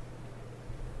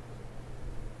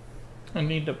 I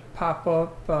need to pop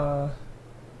up,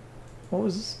 what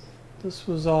was, this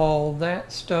was all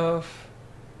that stuff.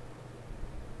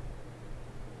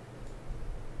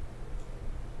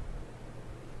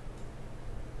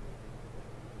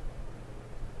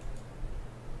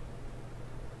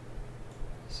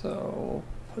 So,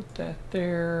 put that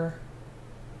there,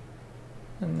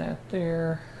 and that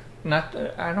there. Not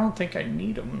that, I don't think I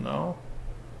need them though.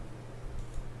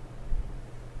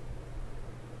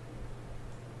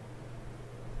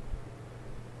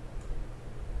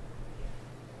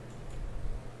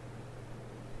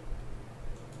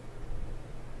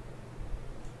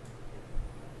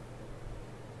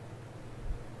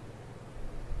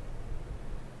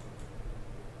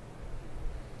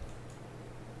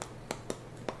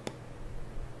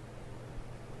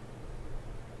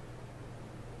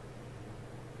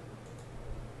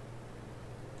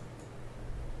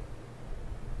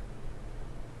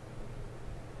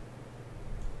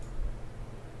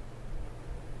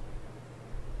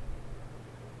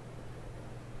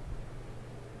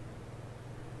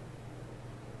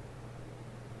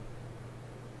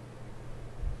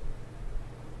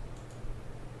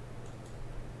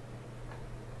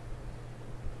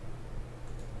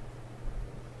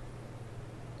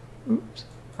 Oops,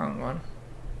 wrong one.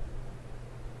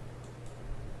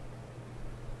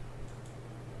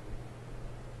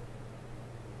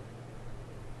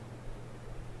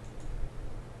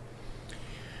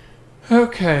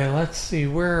 Okay, let's see,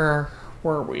 where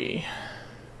were we?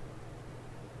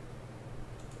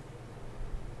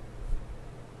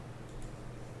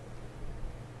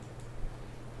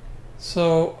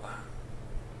 So,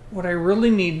 what I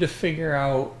really need to figure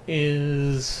out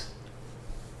is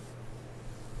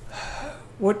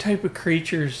what type of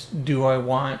creatures do I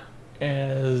want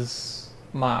as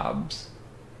mobs?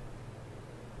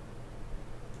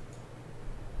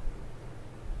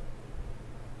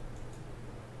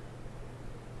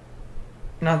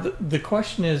 Now, the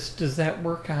question is, does that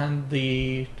work on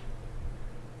the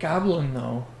goblin,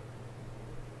 though?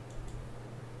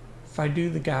 If I do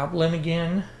the goblin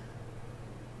again...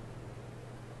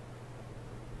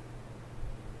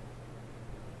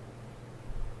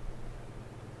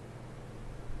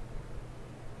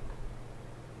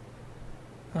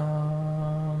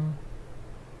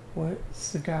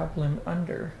 what's the goblin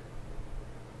under?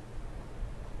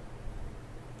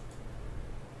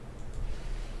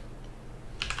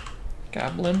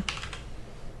 Goblin.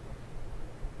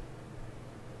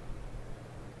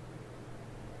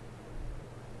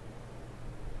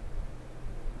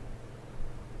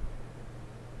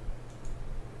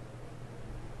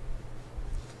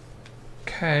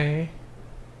 Okay.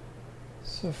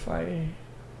 So if I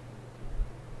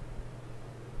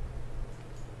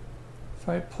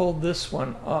pull this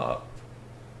one up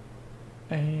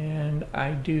and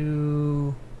I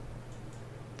do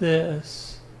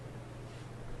this,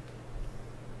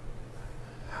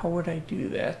 how would I do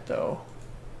that though?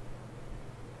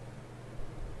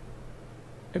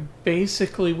 I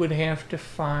basically would have to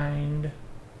find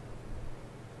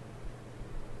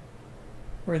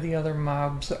where the other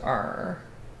mobs are.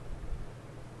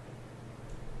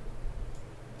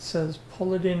 It says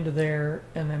pull it into there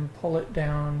and then pull it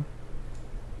down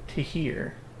to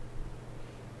here.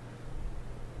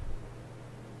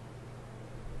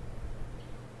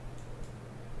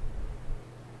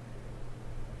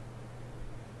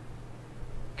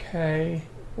 Okay,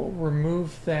 we'll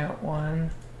remove that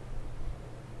one.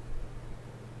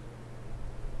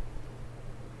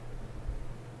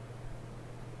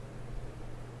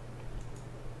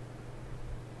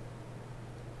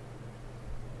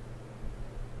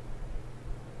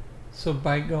 So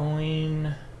by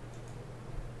going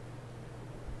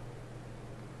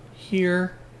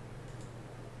here,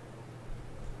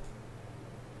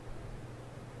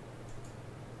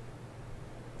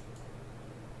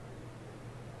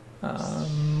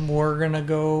 we're gonna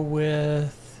go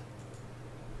with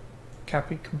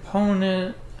copy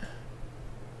component,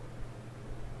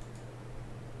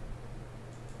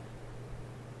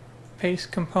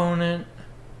 paste component,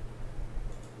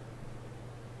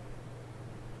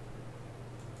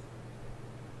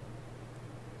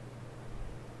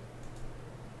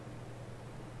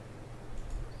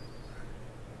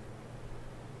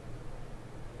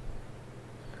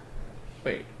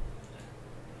 wait,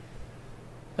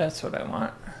 that's what I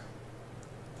want.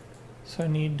 So I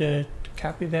need to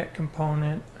copy that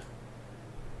component,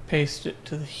 paste it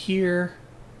to here,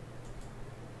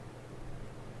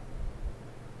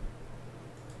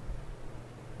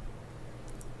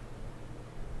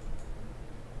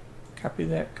 copy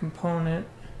that component,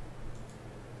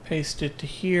 paste it to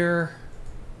here.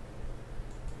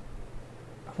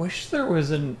 I wish there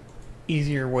was an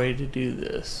easier way to do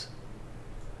this.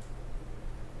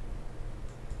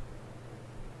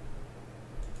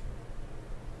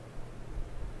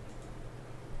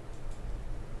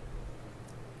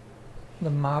 The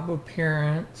mob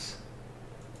appearance,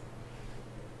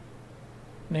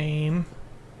 name,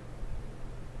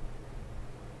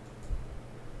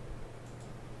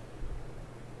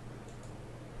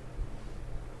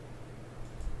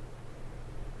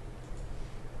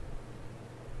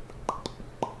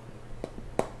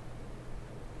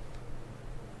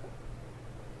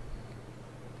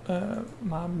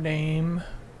 mob name,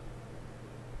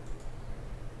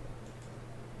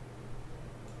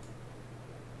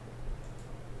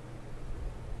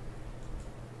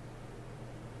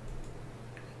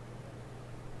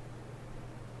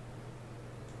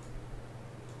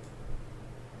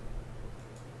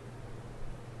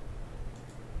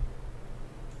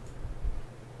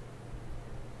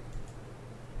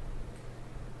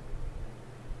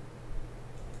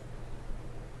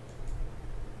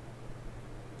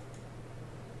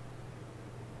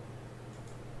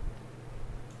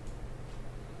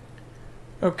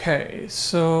 okay,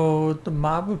 so the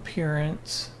mob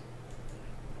appearance,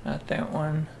 not that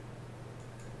one.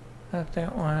 Not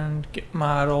that one. Get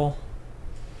model.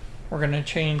 We're going to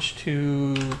change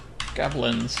to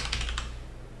goblins.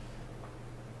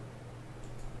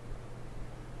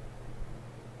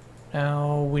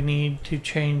 Now we need to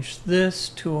change this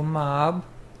to a mob.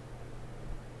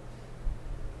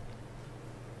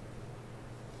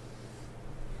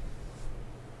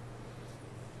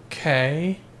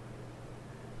 Okay.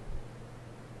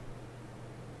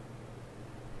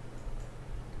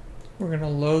 We're going to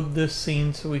load this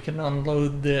scene so we can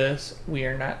unload this. We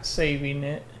are not saving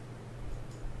it.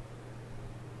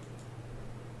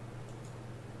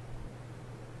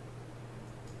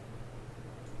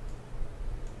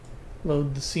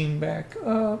 Load the scene back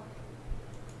up.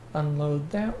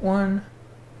 Unload that one.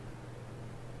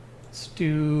 Let's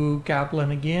do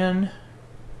Goblin again.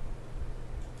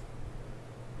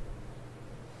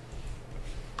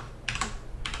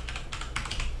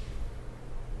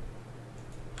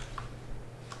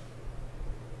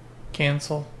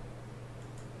 Cancel.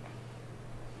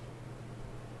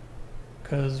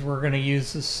 Because we're going to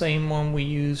use the same one we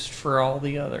used for all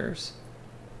the others.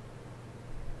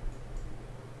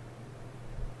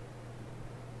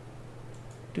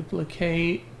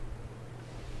 Duplicate.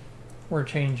 We're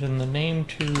changing the name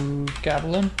to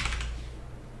Goblin.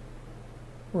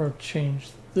 We'll change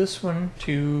this one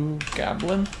to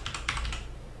Goblin.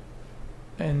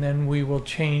 And then we will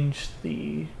change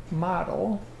the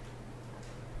model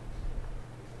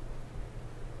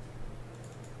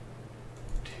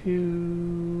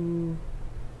to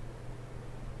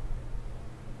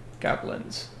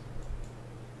goblins.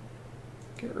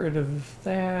 Get rid of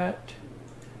that,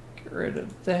 get rid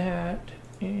of that,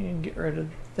 and get rid of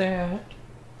that.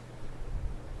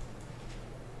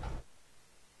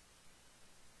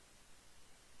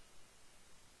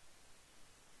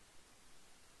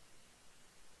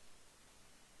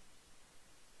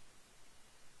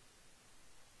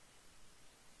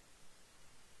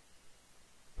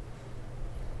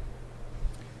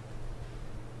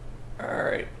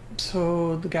 Alright,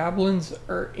 so the goblins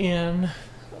are in.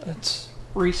 Let's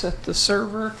reset the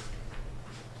server.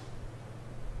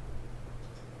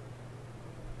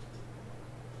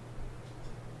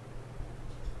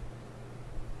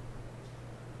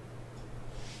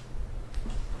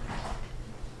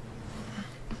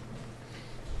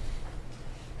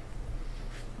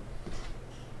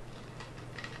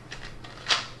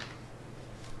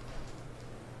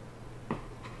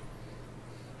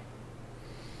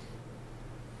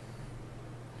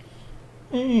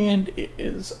 And it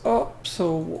is up,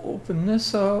 so we'll open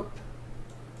this up,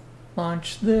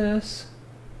 launch this.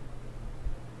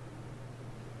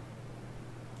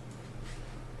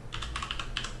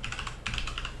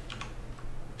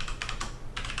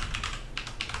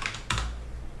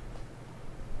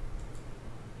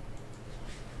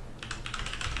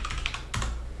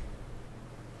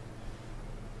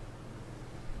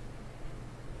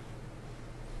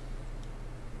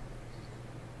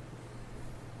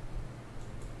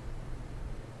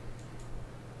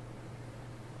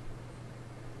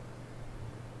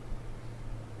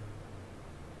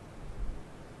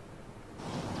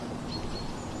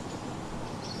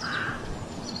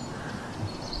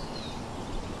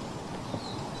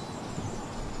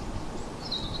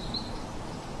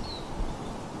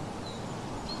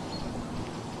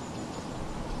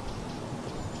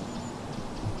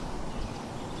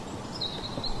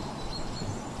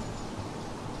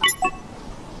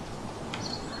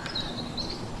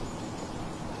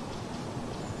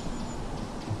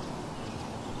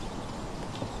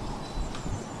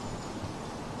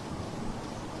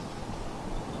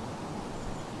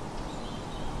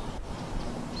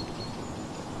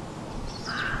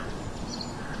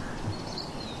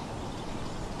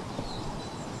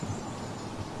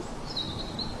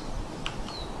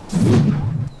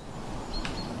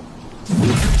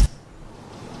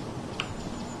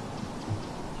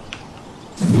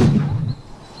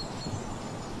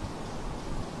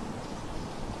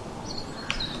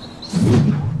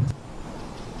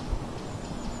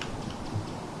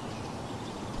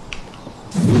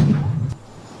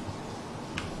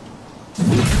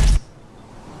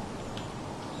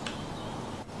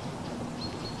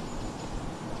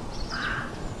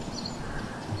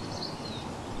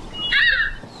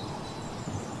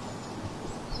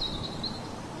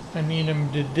 I need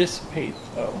him to dissipate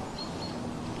though.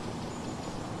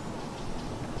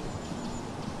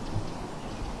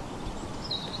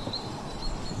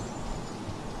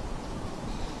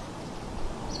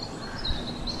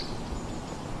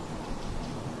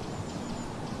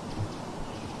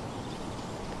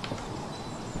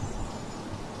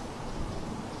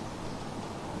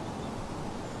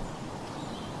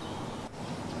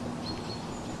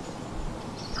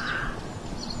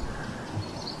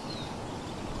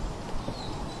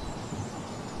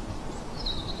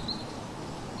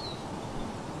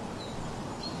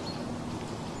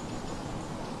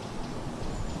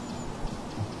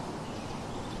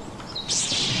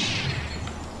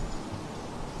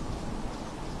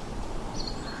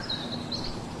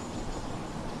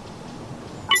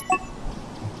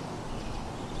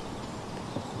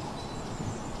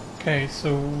 Okay,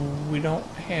 so we don't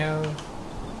have...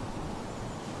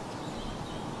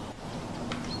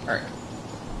 Alright.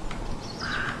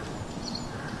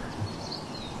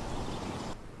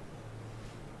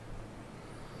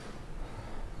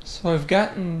 So I've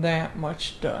gotten that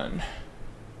much done.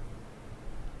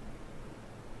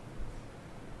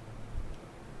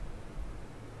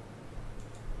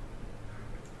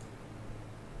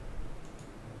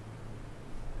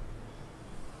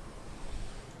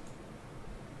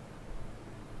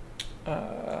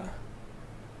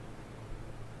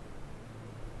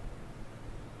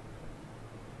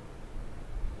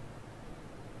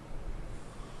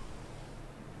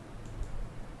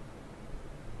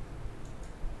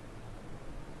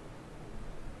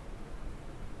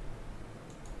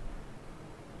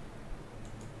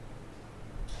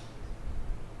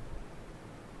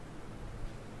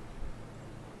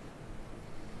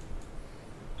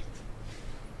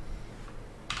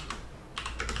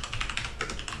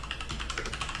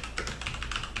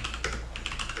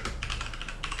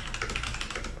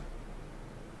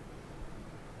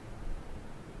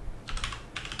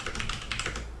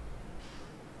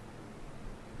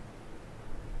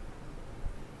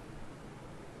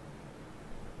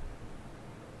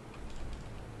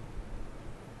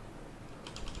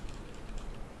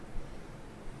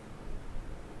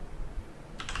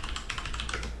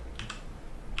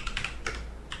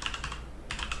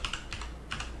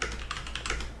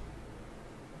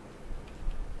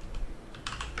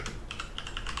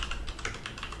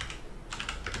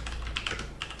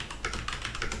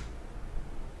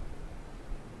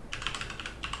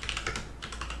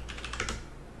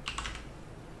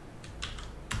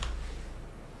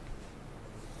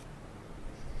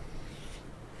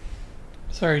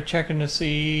 Sorry, checking to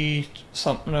see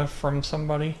something from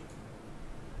somebody.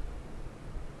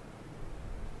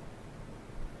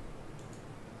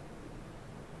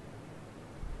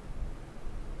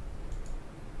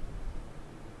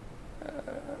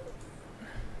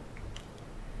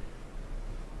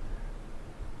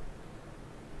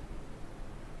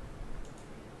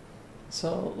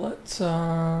 So let's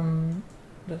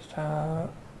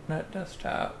desktop, not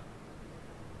desktop.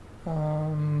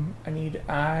 I need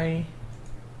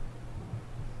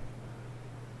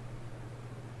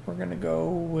we're gonna go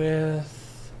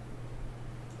with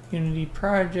Unity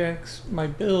projects, my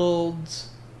builds,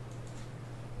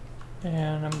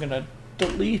 and I'm gonna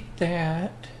delete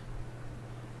that.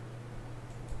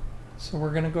 So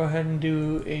we're gonna go ahead and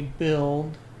do a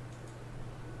build.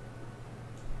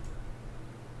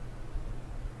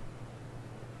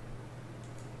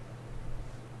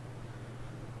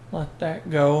 Let that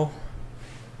go.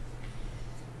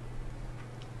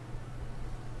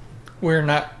 We're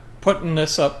not putting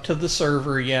this up to the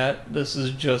server yet. This is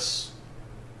just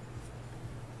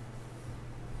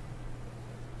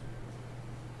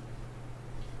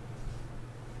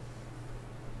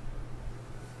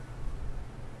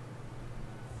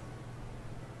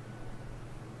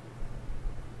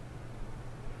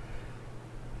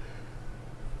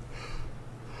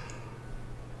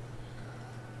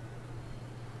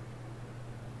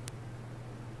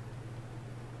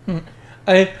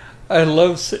I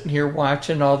love sitting here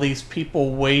watching all these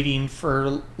people waiting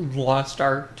for Lost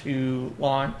Ark to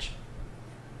launch.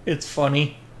 It's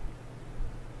funny.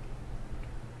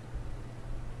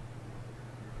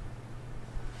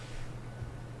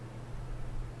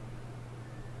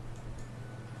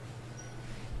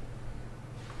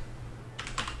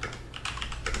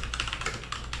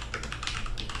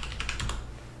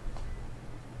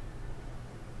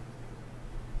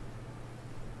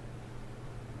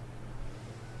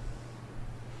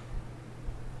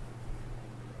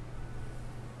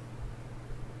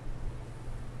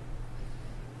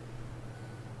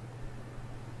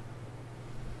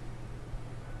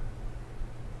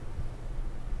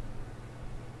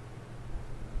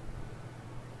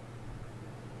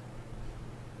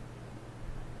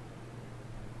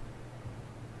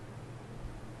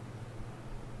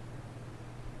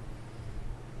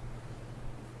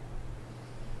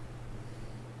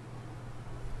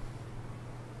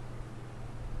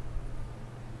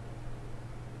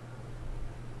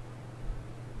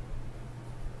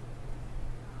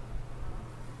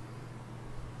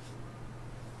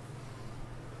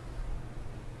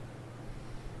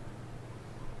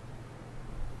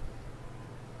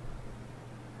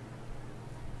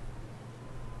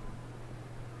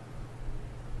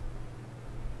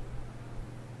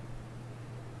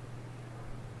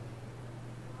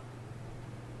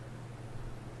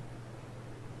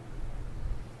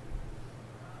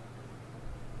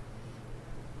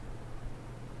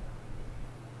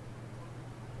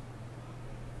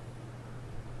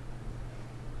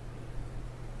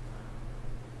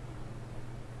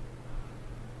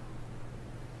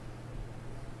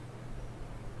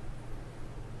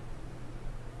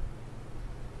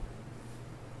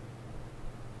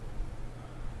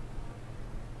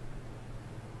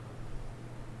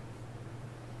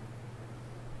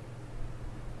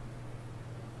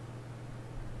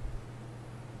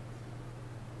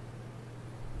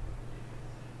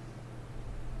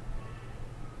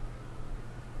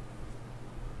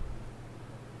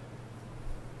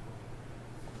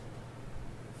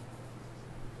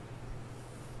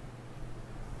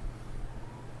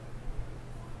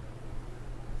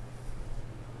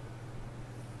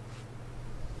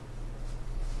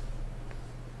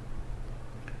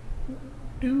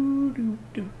 Do do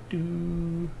do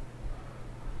do.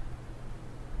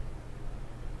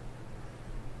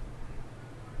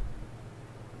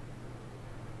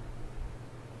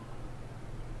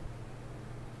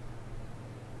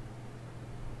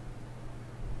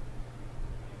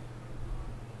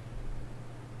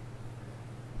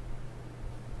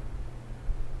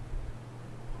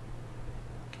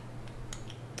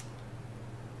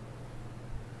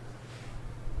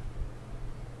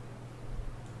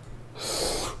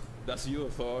 That's you,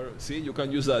 Thor. See, you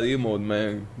can use that emote,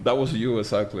 man. That was you,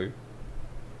 exactly.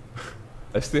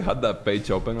 I still had that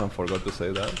page open and forgot to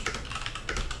say that.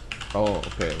 Oh,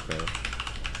 okay, okay.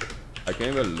 I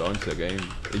can't even launch the game.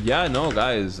 Yeah, no,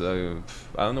 guys. I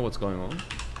don't know what's going on.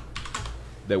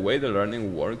 The way the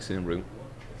learning works in Ring.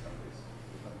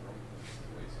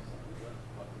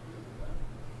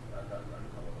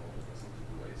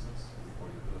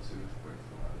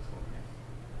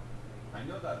 I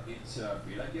know that each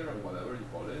villager or whatever you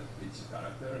call it, each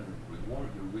character and reward,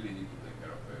 you really need to take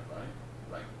care of it, right?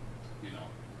 Like, you know,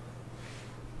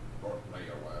 or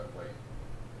player, whatever way.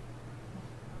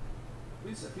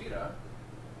 With Zafira,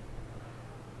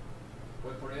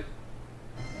 wait for it.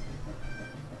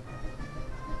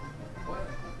 What?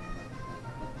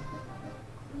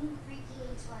 Queen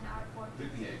 3PH1 R4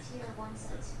 3PH. tier 1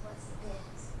 cents plus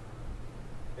bits.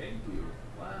 Thank you.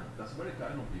 Wow, that's very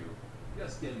kind of you.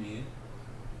 Just tell me.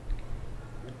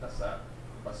 Pasar,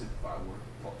 pass it forward,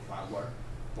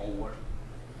 forward,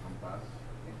 and pass.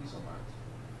 Thank you so much.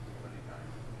 Very kind.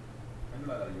 I'm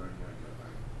glad that you're enjoying your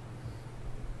time.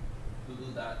 To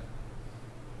do that,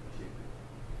 appreciate it.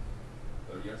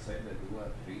 So you're saying that you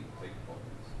have 3 fake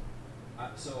photos.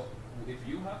 So if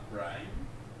you have Prime,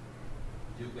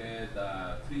 you get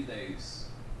 3 days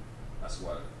as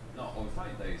well. No, or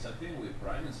 5 days. I think with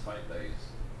Prime it's 5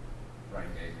 days.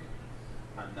 Prime Gaming.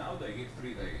 And now they give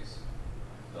 3 days.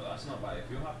 So that's not bad.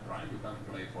 If you have Prime, you can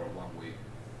play for 1 week.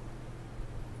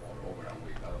 Or over a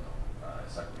week, I don't know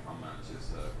exactly how much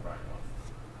is the Prime one.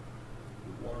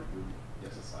 Reward, you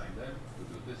just assign them to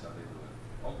do this and they do it.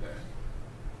 Okay.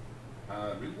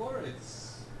 Reward,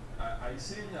 it's... I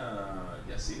seen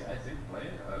Yassi, I think, play.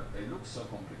 It looks so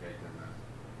complicated, man.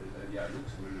 Yeah, it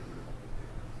looks really, really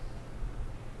complicated.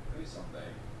 Maybe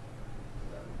someday.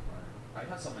 I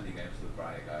had so many games to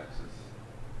try, guys.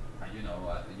 And you know,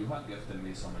 you have gifted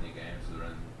me so many games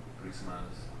during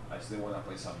Christmas. I still want to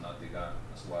play Subnautica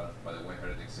as well. By the way,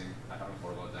 Heretic Sim, I haven't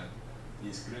forgotten.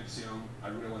 Inscription, I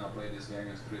really want to play this game,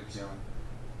 Inscription.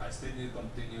 I still need to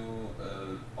continue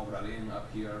Obra Dinn up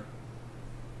here.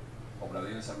 Obra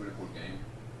Dinn is a really cool game.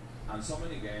 And so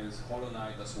many games, Hollow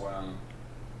Knight as well.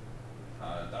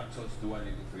 Dark Souls 2 I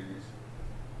need to finish.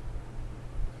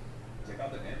 Check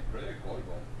out the game, Project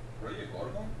Gorgon. Project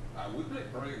Gorgon? We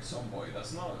played Project Zomboid,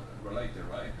 that's not related,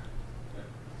 right?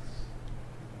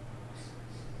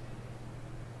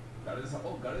 Guardians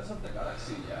of the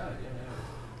Galaxy, yeah.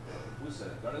 Who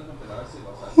said Guardians of the Galaxy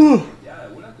was actually, yeah, I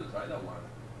would like to try that one.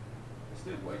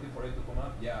 Still waiting for it to come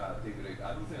up? Yeah, Tigric,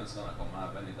 I don't think it's gonna come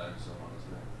up anytime soon,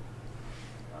 honestly.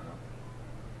 I don't know.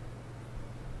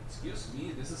 Excuse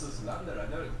me, this is a slander, I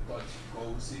never touched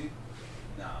cozy.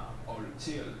 Nah, or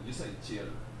chill, you say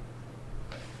chill.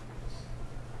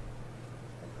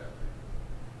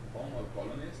 Home or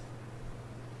colonist,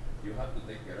 you have to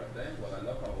take care of them. What I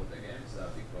love about the game is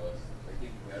that because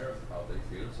taking care of how they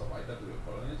feel so vital to your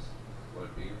colonists,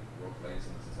 well-being, role-playing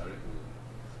is necessary to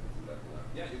let them.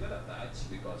 Yeah, you get attached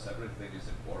because everything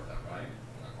is important, right?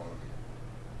 In a colony.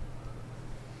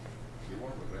 You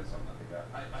won't regret something.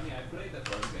 I mean, I played the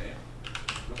first game.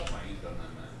 Look at my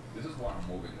internet, man. This is why I'm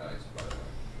moving, guys, by the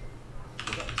way.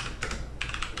 Look at this internet.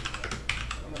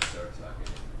 I'm gonna search that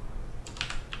game.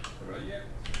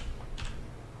 Project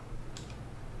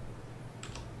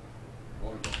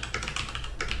Gorgon.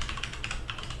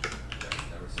 Yeah, I've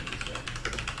never seen this game.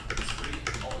 It's free.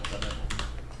 Oh, it's a demo.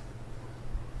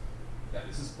 Yeah,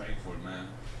 this is painful, man.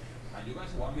 And you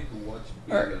guys want me to watch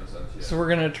videos and shit. So we're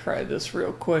gonna try this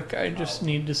real quick. I just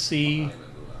need to see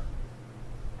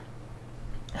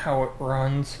how it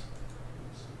runs.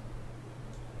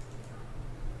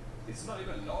 It's not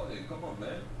even loading. Come on,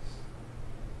 man.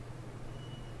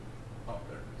 Oh,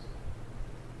 there it is.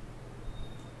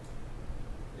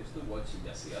 I used to watch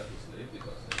Yasia to sleep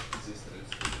because his sister is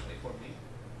really late for me.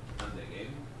 And the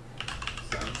game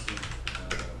sounds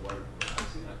were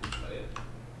relaxing. I could play it.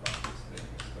 But this thing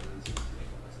is better than sleeping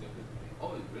when I sleep with me.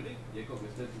 Oh, really? Jacob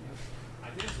is dead to you? I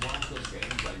think it's one of those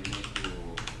games that you need to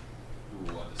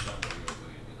understand what you're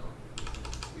doing, you know,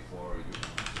 before you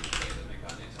can actually play the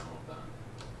mechanics and all that.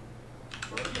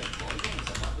 Project Gorgon is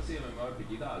a fantasy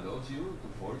MMORPG that allows you to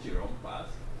forge your own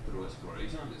path through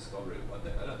exploration and discovery. What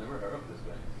the hell? I've never heard of this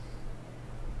game.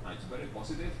 And it's very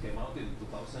positive. Came out in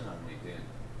 2018.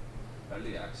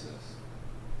 Early access.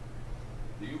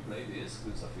 Do you play this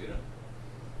with Zafira?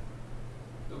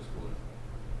 Looks cool.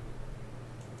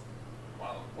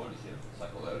 Wow, holy shit,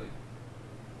 psychedelic.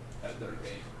 Elder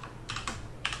game.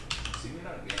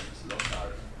 Similar games, Lost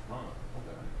Ark. Huh,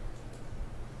 okay.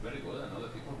 Very good, and other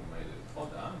people who made it. Oh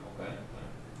damn, okay.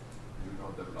 You know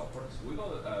developers. We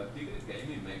got, Tigrid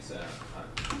Gaming makes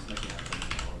he's making a thing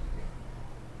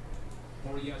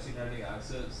now. 4 years in early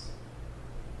access.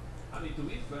 I mean, to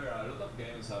be fair, a lot of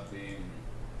games have been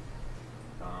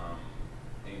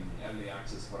in early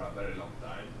access for a very long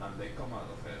time, and they come out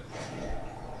of it.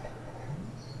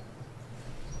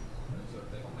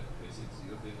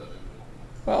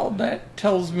 Well, that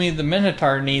tells me the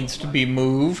Minotaur needs to be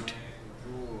moved.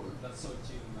 Dude, that's so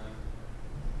chill, man.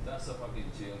 That's so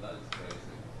fucking chill. That is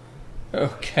crazy.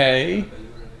 Okay.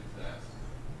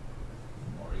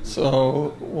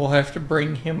 So we'll have to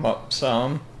bring him up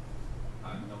some.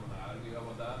 I'm not gonna argue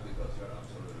about that because you're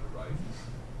absolutely right.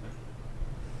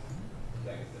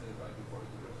 Yeah, it's right before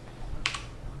it goes.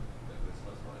 The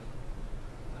Christmas one.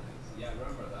 Nice. Yeah, I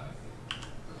remember that.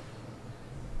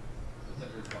 The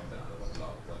temporary content that was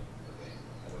locked on the game.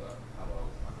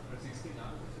 About 160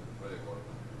 now, which is pretty good.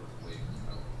 It was quick.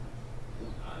 2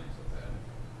 times of it.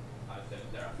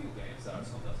 There are a few games that are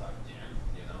sometimes are jammed,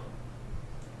 you know?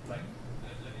 Like,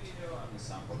 let me give you an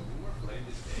example. We were playing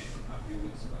this game a few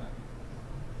weeks back.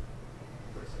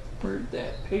 Where'd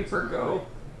that paper go?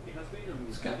 It has been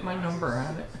It's got my number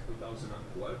on it.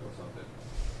 2012 or something.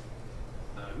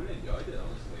 And I really enjoyed it,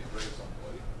 honestly. It's very some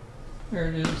point. There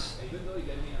it is. Even though it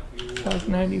gave me a few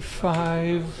 595,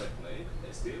 I played,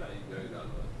 still I enjoyed it a lot.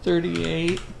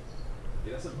 38.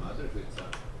 It doesn't matter if it's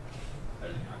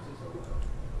early access or what.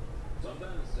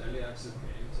 Sometimes early access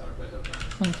games are better than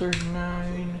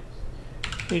 139,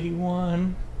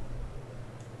 81,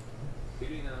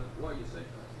 hitting what you say.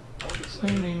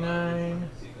 79,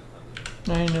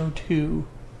 902.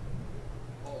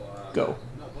 Go.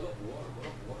 No, God of War. God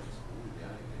of War is cool.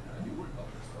 Yeah, you will love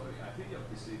the story. I think your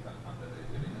PC can handle it.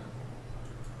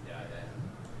 Yeah.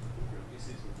 Your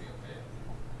PCs will be okay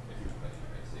if you play in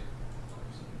PC.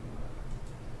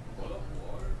 God of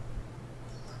War.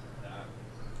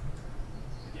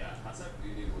 Yeah, has a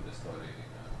really good story.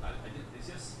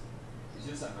 It's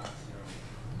just an action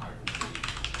RPG.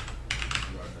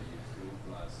 You are the U2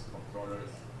 plus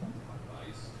controllers,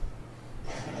 advice. I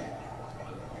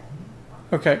don't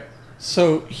know. Okay,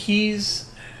 so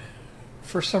he's,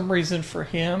 for some reason for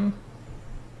him,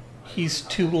 he's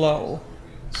too low.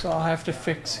 So I'll have to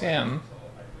fix him.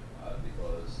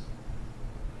 Because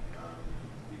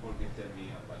people can tell me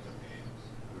a bunch of games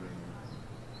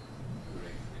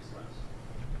during Christmas.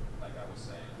 Like I was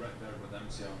saying, Red Dead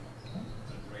Redemption,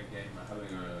 it's a great game. I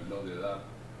haven't loaded it up.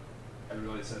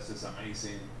 Everybody says it's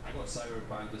amazing. I got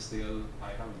Cyberpunk still.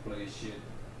 I haven't played shit.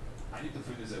 I need to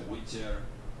finish The Witcher.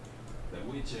 The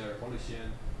Witcher, holy shit.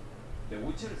 The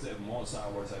Witcher is the most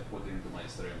hours I put into my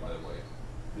stream, by the way.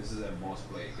 This is the most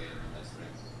played game in my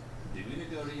stream.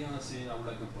 Divinity Original Sin I would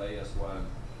like to play as well.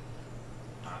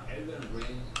 Elden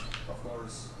Ring, of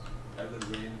course. Elden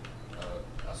Ring,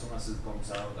 as soon as it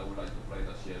comes out, I would like to play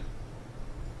that shit.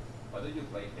 Why don't you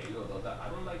play Halo, Dota? I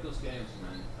don't like those games,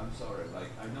 man. I'm sorry. Like,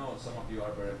 I know some of you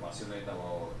are very passionate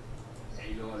about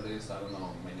Halo, at least. I don't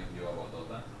know many of you about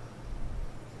Dota.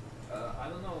 I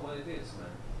don't know what it is,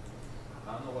 man.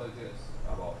 I don't know what it is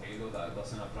about Halo that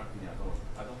doesn't attract me at all.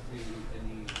 I don't feel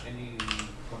any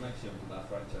connection to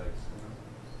that franchise, you know?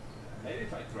 Maybe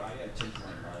if I try, I change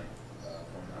my mind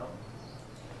from now.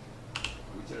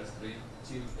 Witcher Stream,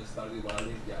 chill, Stardew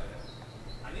Valley, yeah.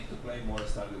 I need to play more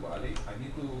Stardew Valley. I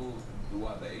need to do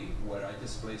a day where I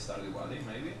just play Stardew Valley,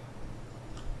 maybe.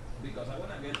 Because I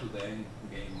want to get to the end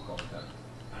game content.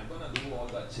 I'm going to do all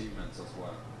the achievements as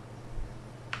well.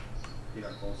 Here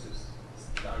are poses.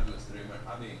 Stardew Streamer.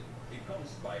 I mean, it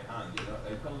comes by hand, you know?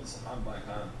 It comes hand by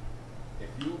hand. If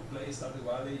you play Stardew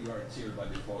Valley, you are chill by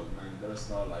default, man. There's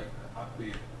no like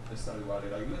happy Stardew Valley.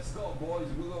 Like, let's go, boys,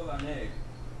 we got an egg.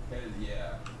 Hell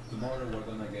yeah. Tomorrow we're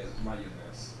gonna get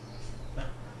mayonnaise.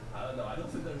 I don't know. I don't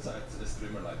think there's a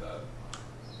streamer like that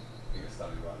in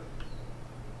Stardew Valley.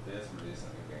 They just released a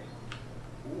new game.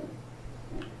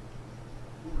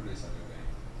 Who released a new game?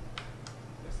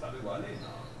 Stardew Valley?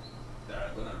 No.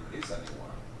 They're gonna release a new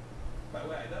one. By the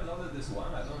way, I downloaded this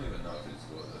one. I don't even know if it's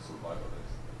good. The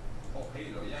survivalist. Oh,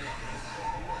 Halo. Yeah.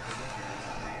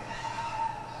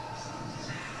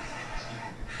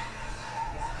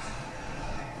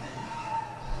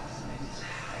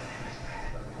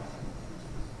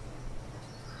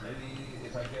 Maybe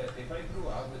if I if I grew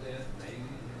up with it, maybe, you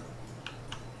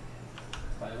know.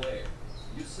 By the way,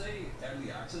 you say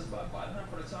early access, but Batman,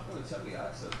 for example, it's early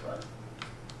access, right?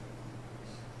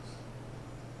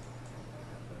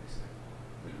 Let me see.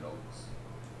 Reloads.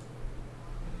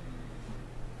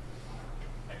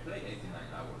 I played 89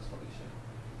 hours, holy shit.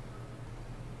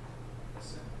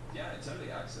 That's it. Yeah, it's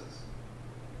early access.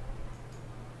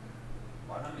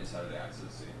 Batman is early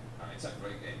access, see? It's a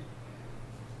great game.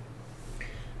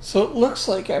 So it looks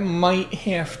like I might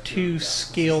have to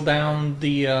scale down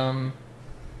the I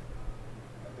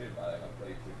did, but I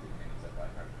played 15 minutes of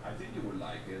Batman. I think you would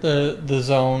like it. the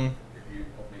zone. If you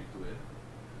commit to it.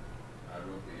 I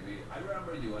wrote baby. I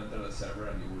remember you entered the server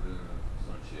and you were doing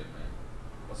some shit, man.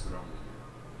 What's wrong with you?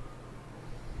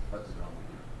 What's wrong with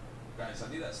you? Guys,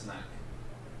 I need a snack.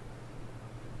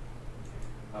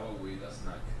 How about we eat a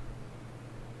snack?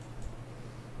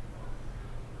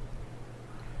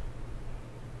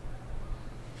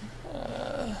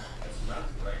 It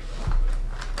smells great.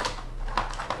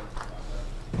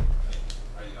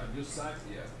 I just sacked,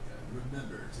 yeah.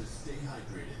 Remember to stay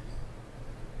hydrated.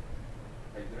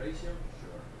 Hydration?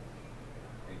 Sure.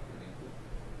 Thank you.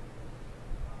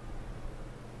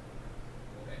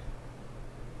 Okay.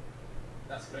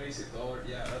 That's crazy, Thor.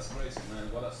 Yeah, that's crazy,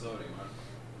 man. What a story, man.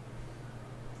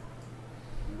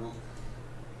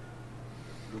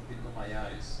 Look into my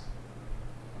eyes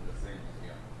on the thing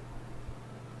here.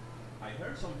 I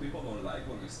heard some people don't like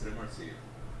when streamers eat.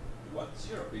 What's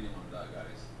your opinion on that,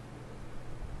 guys?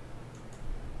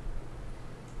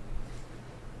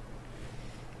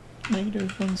 Negative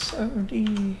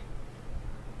 170,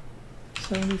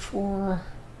 74,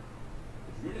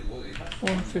 It's really good. It has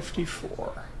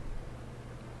 154.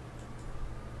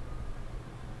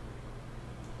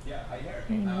 Yeah, I heard.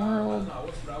 In world. I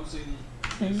was browsing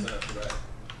this thread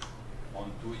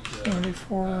on Twitch.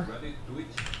 74. Reddit, Twitch,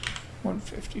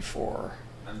 154.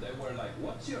 and they were like,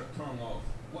 "What's your turn off?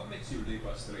 What makes you leave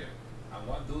a stream?" And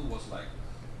one dude was like,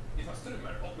 "If a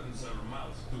streamer opens their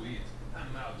mouth to eat,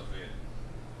 I'm out of it.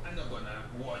 I'm not gonna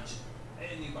watch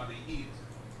anybody eat.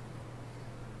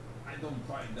 I don't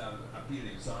find that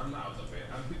appealing, so I'm out of it."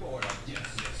 And people were like, "Yes,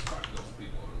 fuck those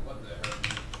people. What the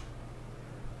hell?"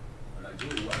 I'm like,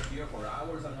 dude, work here for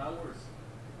hours and hours.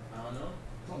 I don't know.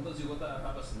 Sometimes you gotta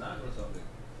have a snack or something.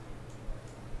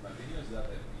 My opinion is that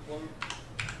the people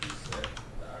who said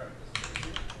that are just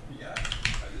crazy. Yeah,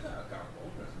 I did have account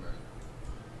owners, man.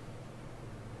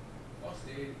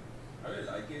 Busted. I really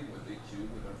like it when they chew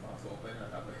with their mouth open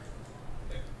and have it.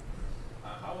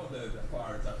 How are the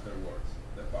parts afterwards?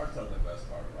 The parts are the best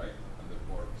part, right? And the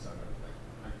corpse and everything.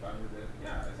 I'm fine with it.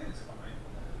 Yeah, I think it's fine.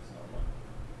 It's normal.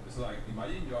 It's like,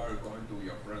 imagine you are going to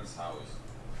your friend's house.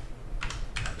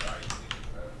 And they're eating.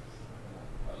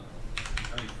 I don't know.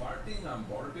 I mean, farting and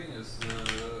burping is,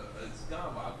 it's kind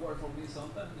of awkward for me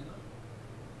sometimes, you know?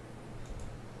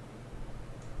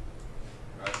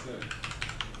 That's good.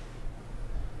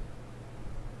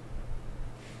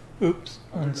 Oops,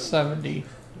 170.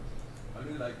 I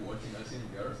really like watching Asian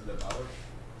girls devour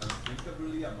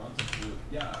unthinkably amounts of food.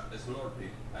 Yeah,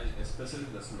 slurping. Especially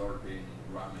the slurping,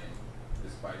 ramen, the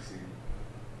spicy.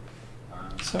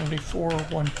 74,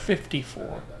 154. I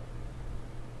like that.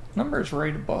 Number's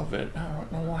right above it. I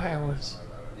don't know why I was.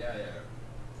 Yeah.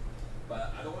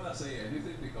 But I don't want to say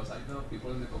anything because I know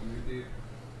people in the community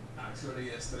actually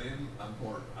stream and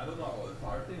burp. I don't know about the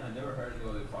farting. I never heard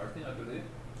anybody farting actually.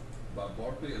 But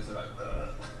burping is like,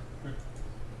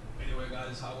 Anyway,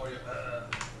 guys, how are you?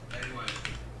 Anyway,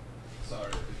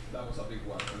 sorry, that was a big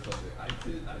one or something.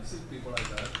 I've seen people like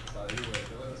that, but anyway, I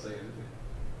don't want to say anything.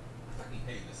 I fucking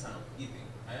hate the sound of eating.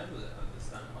 I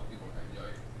understand how people can enjoy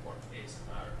it, or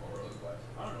ASMR, or otherwise.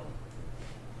 I don't know.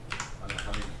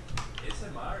 I mean,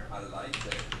 ASMR, I like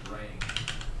the rain.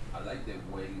 I like the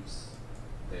waves,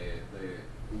 the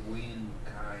wind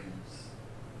kinds,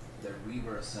 the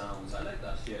river sounds. I like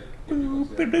that shit. If you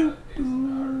consider that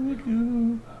ASMR, you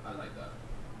know, I like that.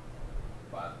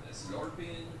 But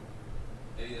slurping,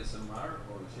 ASMR,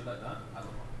 or shit like that, I don't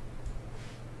know.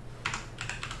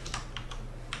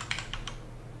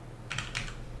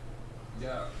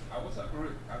 Yeah, I was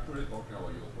actually talking about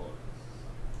you, Paul.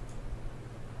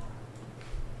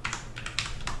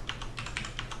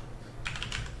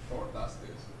 Thor does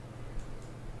this.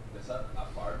 There's a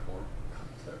part for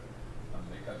counter and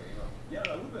make a game of. Yeah,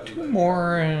 that would be a good Two idea.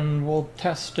 more and we'll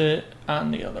test it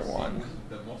on the other See one.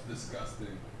 who's the most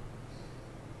disgusting.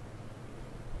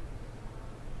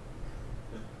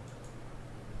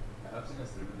 I have seen a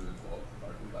streamer doing both,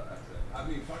 farting by accident. I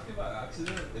mean, farting by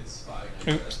accident, it's fine,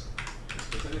 I Oops. guess.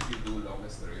 Especially if you do long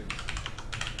streams.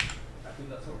 I think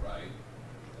that's alright.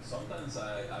 sometimes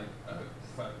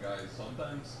fat guys,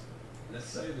 sometimes, let's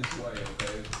say it this way,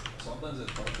 okay? Sometimes the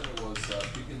person was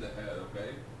kicking the head,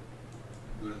 okay?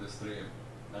 During the stream.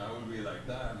 And I would be like,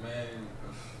 damn, man,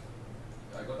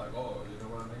 I gotta go, you know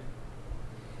what I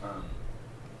mean?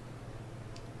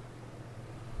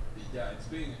 Yeah,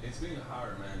 it's been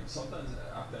hard, man. Sometimes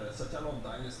after such a long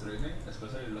time streaming,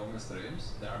 especially long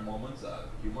streams, there are moments that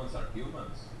humans are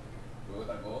humans. We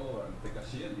gotta go and take a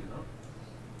shit, you know?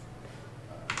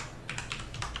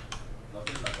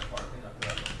 Nothing like a parking after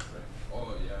a long stream.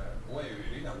 Oh yeah. Wait,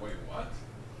 Irina, wait, what?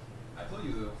 I thought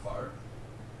you didn't fart.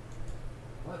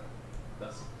 What?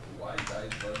 That's why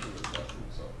guys go to the washroom.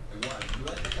 So, why? Do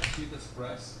I take a shit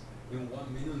express in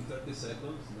 1 minute and 30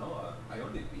 seconds? No, I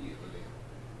only pee, really.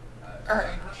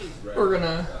 Alright, we're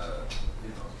gonna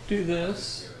do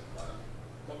this.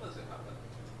 What does it happen?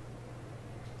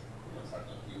 Humans are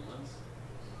not humans.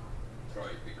 Troy,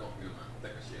 become human.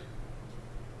 Take a shit.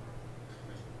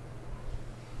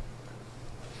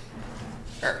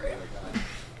 Alright.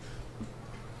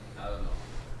 I don't know.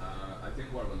 I think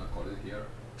we're gonna call it here.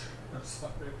 I'm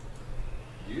sorry.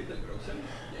 You eat the grocery?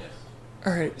 Yes.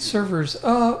 Alright, server's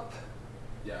up.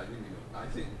 Yeah, I didn't even.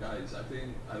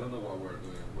 I don't know what we're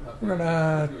doing. We're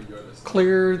gonna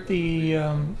clear the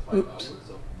oops,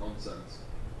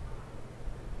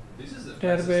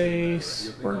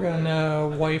 database. We're gonna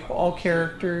wipe all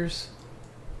characters.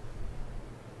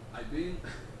 I've been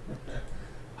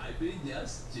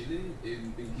just chilling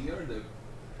in here,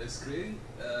 the screen,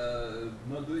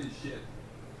 not doing shit.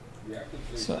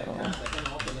 So I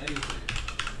can't open anything.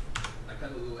 I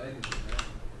can't do anything, man.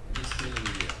 I'm just chilling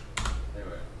here.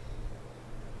 Anyway.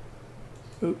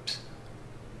 oops.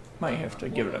 Might have to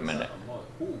give it a minute.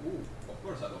 Of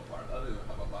course I don't fart. I don't even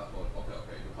have a butthole.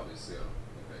 Okay, you have it still.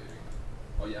 Okay.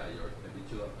 Oh yeah, you're a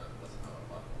bicho doesn't have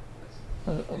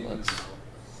a butthole. Let's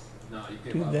No, you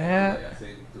do came up that. today, I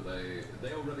think today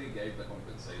they already gave the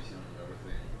compensation and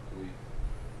everything. We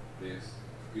this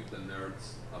keep the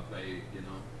nerds at bay, you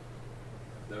know.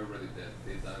 They already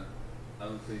did that. I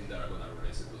don't think they're gonna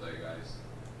release it today, guys.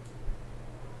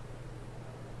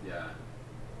 Yeah.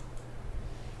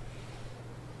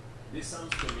 This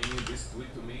sounds to me, this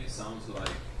tweet to me sounds like,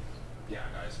 yeah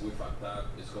guys, we fucked up,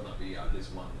 it's gonna be at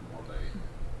least one more day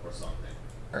or something.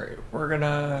 Alright, we're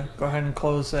gonna go ahead and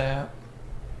close that.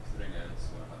 String ends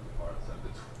when I have the part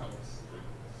 72 hours stream.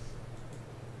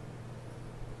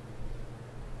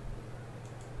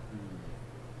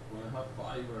 When I have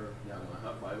Fiverr,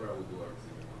 I will do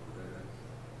everything you want today, guys.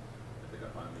 I take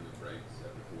a 5-minute breaks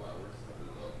every 2 hours, after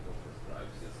the doctor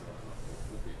stripes, just so I'm not so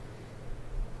poopy.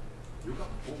 You can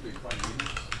poop in 5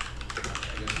 minutes.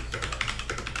 I guess it's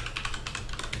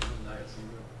nice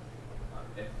single.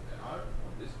 FR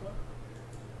on Discord?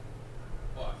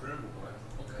 Oh, a friend request.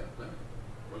 Okay.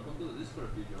 Welcome to the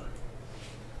Discord if you join.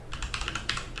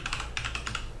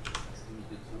 Nice to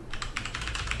meet you too.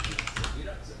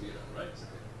 Severa, right?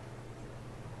 Severa.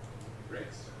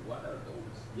 Breaks? What are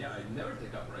those? Yeah, I never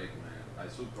take a break, man. I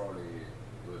should probably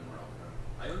do it more often.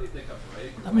 I only take a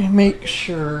break. Let me make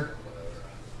sure.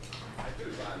 I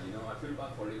feel bad, you know. I feel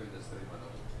bad for leaving the stream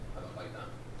alone. I don't like that.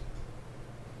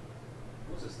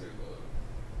 What's the stream good?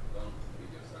 Don't be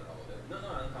yourself about it. No,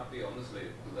 I'm happy. Honestly,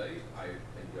 today I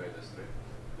enjoyed the stream.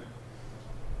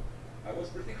 I was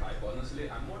pretty hyped, honestly.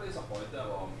 I'm more disappointed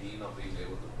about me not being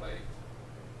able to play.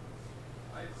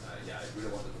 I really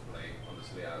wanted to play.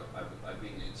 Honestly, I've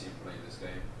been itching playing this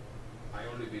game. I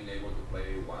only been able to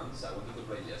play once. I wanted to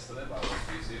play yesterday, but I was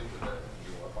busy with the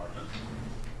new apartment.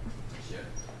 Shit.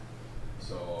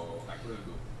 So I couldn't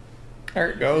do. There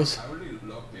it goes. I only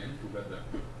logged in to get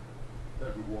the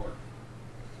reward.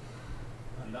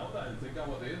 And now that I think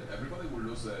about it, everybody will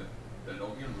lose the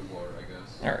login reward, I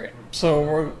guess. Alright,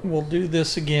 so we'll do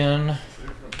this again.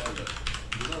 Straight from toilet.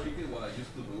 You know, Ricky, what I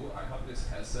used to do, I have this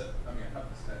headset,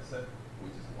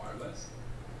 which is wireless,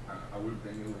 and I will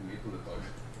bring it with me to the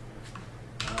toilet.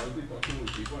 And I will be talking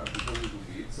with people, and people will do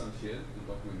beats and shit to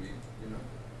talk with me, you know?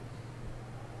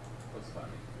 That's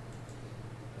funny.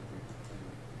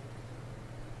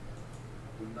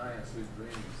 Good night and sweet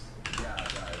dreams. Yeah,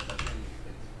 guys, I think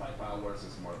 5 hours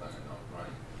is more than enough,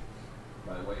 right?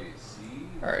 By the way, see?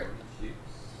 Alright.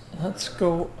 Ships. Let's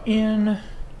go in.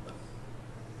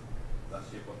 That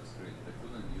shape of the screen, they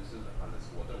couldn't use it unless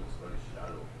water was very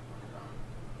shallow.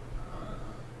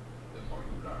 The more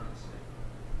you learn, see?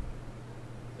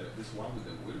 This one with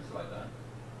the wheels like that.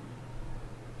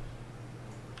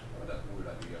 What a cool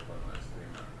idea for my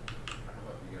streamer. I have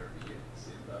a bigger video,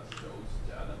 see that shows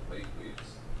chat and play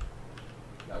clips.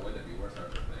 That way the viewers are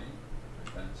entertained and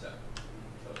can chat.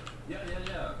 So, yeah.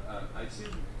 I've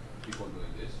seen people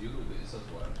doing this. You do this as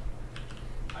well.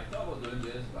 I thought about doing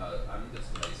this, but I'm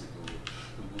just lazy to do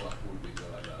a full video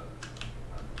like that.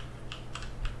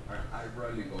 I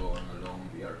rarely go on a long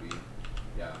BRB.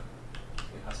 Yeah,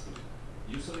 it has to be.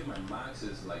 Usually my max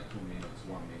is like 2 minutes,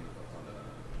 1 minute or something like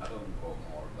that. I don't go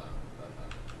more than that.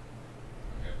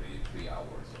 Every 3 hours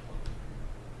or something.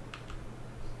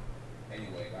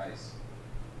 Anyway, guys.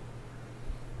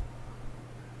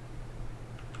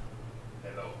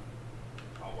 Hello.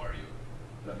 How are you?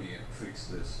 Let me fix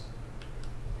this.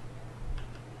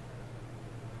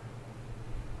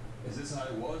 Is this how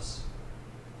it was?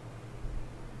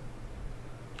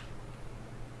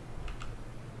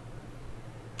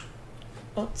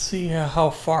 Let's see how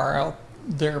far out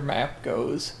their map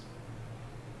goes.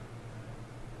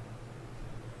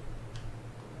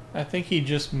 I think he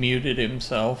just muted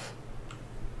himself.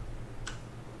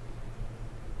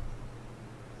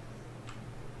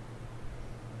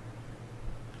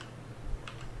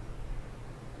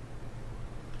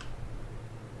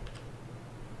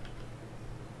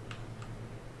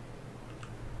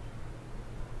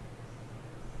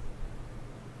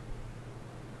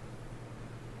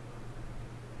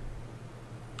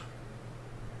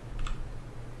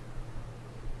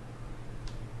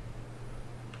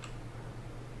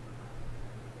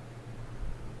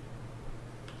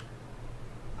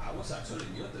 I was actually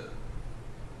muted.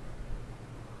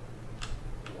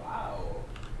 Wow.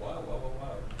 Wow.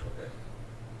 Okay.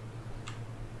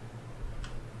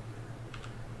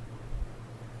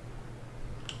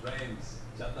 Rains,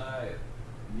 Chatai,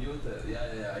 muted.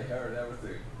 Yeah, I heard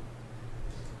everything.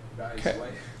 Guys, 'Kay.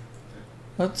 wait.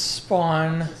 Let's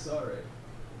spawn. I'm so sorry.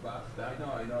 But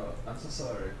I know. I'm so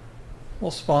sorry. We'll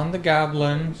spawn the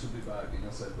goblin. We should be back in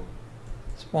a second.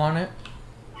 Spawn it.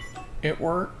 It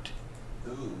worked.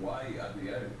 Dude, why at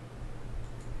the end?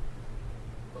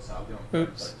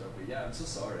 Oops. Yeah, I'm so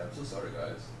sorry,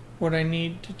 guys. What I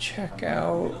need to check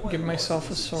out, give myself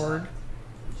a sword.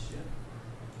 Shit.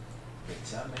 The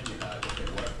chat made me lag. Okay,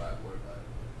 we're back.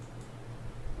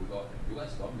 We got him. You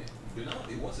guys got me. You know,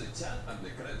 it was the chat and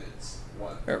the credits.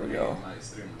 What? There we made go. My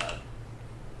stream lag.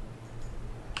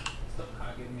 Stop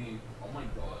hacking me. Oh my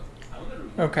god. I want to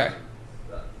remember Okay.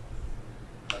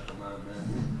 that command,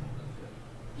 man.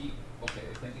 Keep. Okay,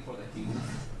 thank you for the key.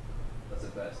 That's the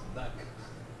best. Duck.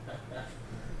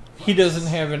 He doesn't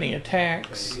have any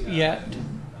attacks yet,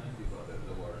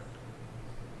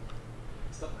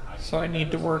 so I need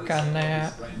to work on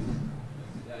that.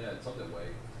 Yeah, it's on the way.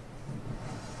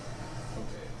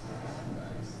 Okay,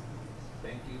 guys.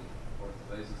 Thank you for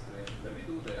today's stream. Let me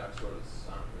do the actual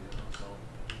sound, song.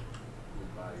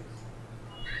 Goodbye.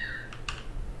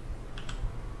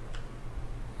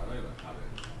 I don't even have it.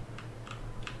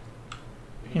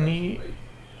 You need- Can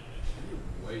you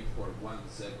wait for 1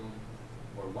 second?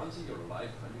 For once in your life,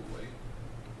 can you wait?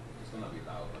 It's gonna be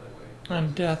loud, by the way.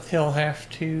 On death, he'll have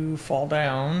to fall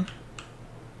down.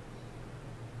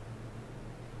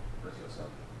 Press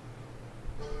yourself.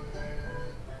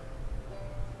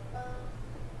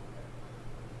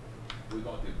 We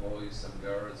got the boys and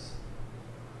girls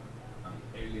and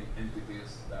alien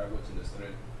entities that are watching the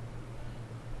stream.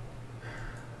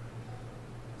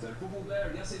 The football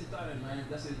there, just in time, man,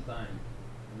 just in time.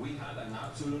 We had an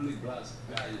absolutely blast,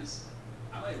 guys.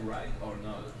 Am I right or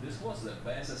not? This was the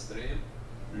best stream,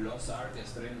 Lost Ark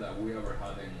stream that we ever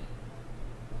had in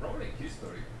probably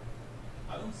history.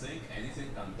 I don't think anything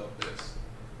can top this.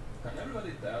 Can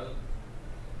everybody tell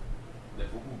the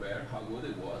Fufu Bear how good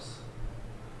it was?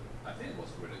 I think it was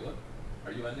pretty good.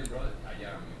 Are you ending, brother? I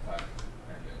am, in fact,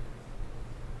 ending.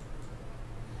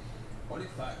 Holy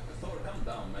fact, Thor, calm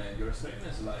down, man. Your stream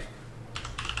is like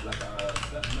a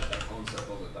death metal concert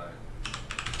all the time.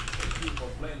 Thank you for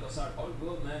playing Lost Ark. All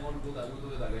good, man, all good. I will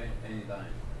do it again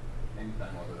anytime.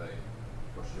 Anytime of the day,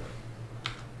 for sure.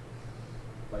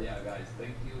 But yeah, guys,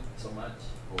 thank you so much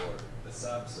for the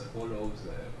subs, the follows,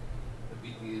 the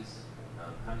BTs,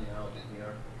 and hanging out in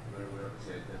here. Very, very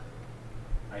appreciated.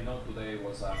 I know today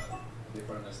was a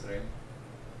different stream,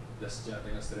 just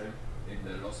chatting stream in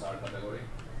the Lost Ark category.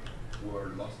 We were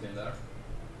lost in there,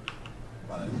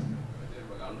 but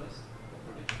regardless,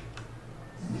 hopefully.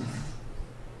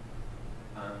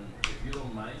 And if you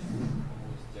don't mind,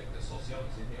 always check the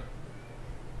socials in here.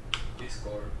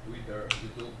 Discord, Twitter,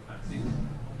 YouTube, and TikTok.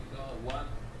 Oh my god, what?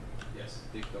 Yes,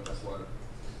 TikTok as well.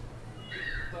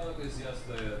 TikTok is just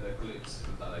the clips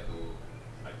that I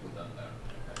put them there.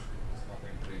 Okay. It's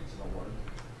nothing cringe, no worry.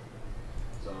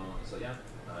 So yeah,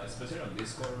 especially on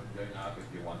Discord, join up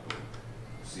if you want to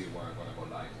see when I'm gonna go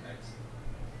live next.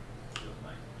 Don't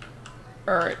mind.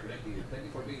 Alright, Thank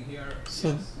you for being here. so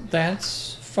Yes.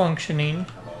 that's functioning.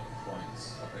 About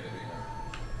points. Okay,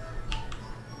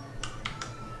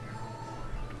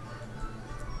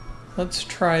 Let's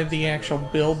try the actual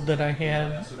build that I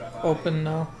had open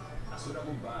though. Asura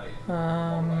goodbye.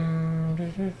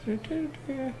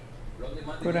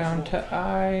 Go down to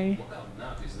I, What kind of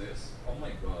nap is this? Oh my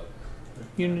god.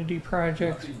 Unity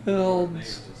Project Nothing builds.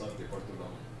 neighbors or something for too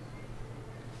long.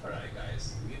 Alright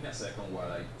guys, give me a second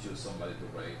while I choose somebody to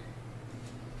raid.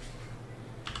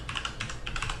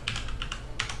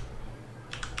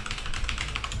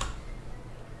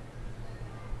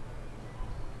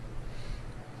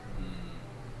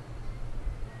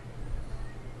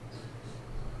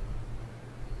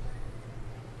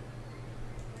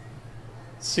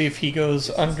 See if he goes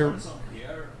under.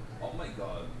 Here? Oh my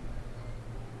god.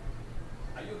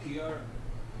 Are you here?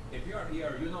 If you are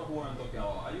here, you know who I'm talking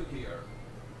about. Are you here?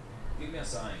 Give me a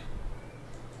sign.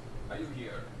 Are you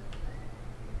here?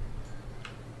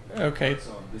 Okay.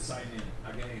 So, designing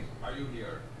again. Are you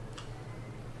here?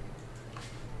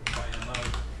 Fine, I'm out.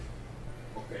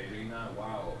 Okay, Rina,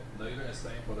 wow. Not even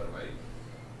staying for the raid.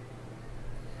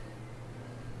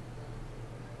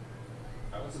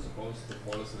 I was supposed to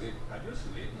fall asleep. Have you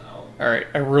sleep now? Alright,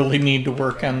 I really need to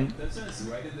work on. Tencent's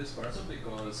raided this person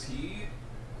because he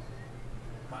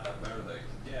had a birthday.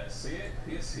 Yeah, see it?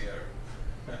 He's here.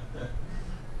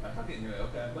 I fucking knew it.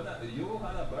 Okay, but you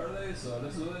had a birthday, so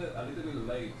let's do it a little bit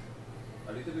late.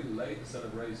 A little bit late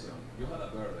celebration. You had a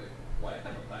birthday. Why I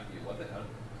cannot thank you? What the hell?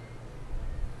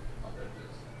 Okay,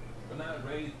 this. But now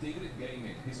raid Tigrid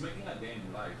Gaming. He's making a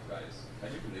game live, guys.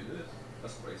 Can you believe this?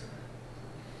 That's crazy, man.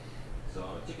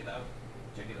 So check it out.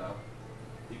 Check it out.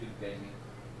 Tigrid Gaming.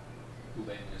 2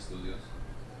 Gaming Studios.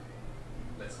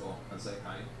 Let's go and say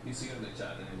hi. He's here in the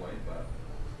chat anyway, but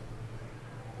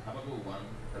have a good one,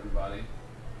 everybody.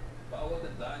 Power the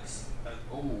ducks.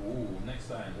 Next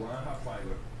time, 1.5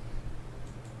 fiber.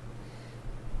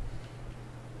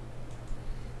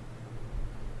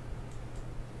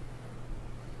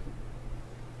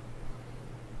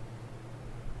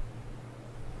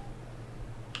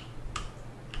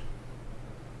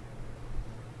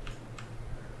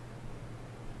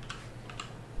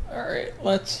 Alright,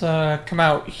 let's come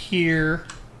out here.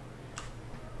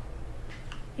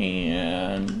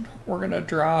 And we're gonna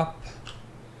drop.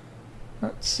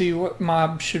 Let's see, what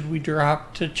mob should we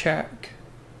drop to check?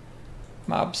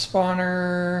 Mob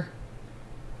spawner.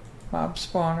 Mob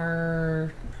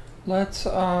spawner. Let's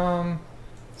go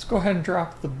ahead and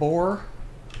drop the boar.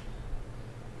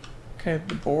 Okay,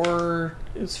 the boar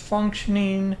is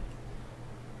functioning.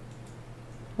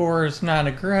 Boar is not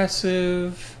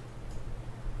aggressive,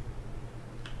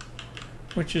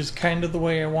 which is kind of the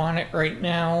way I want it right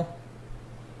now.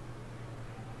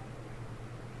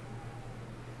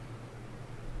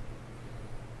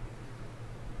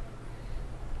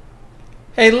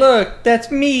 Hey look, that's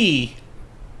me!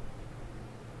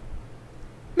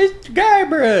 Mr.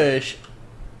 Guybrush!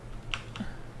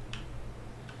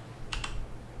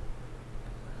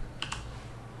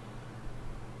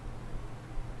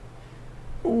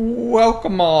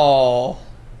 Welcome all!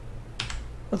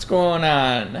 What's going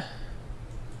on? Let's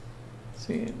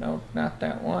see, no, not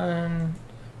that one.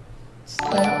 It's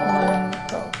that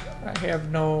one. Oh, I have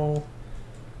no...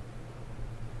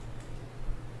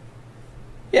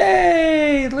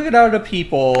 Yay! Look at all the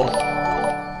people.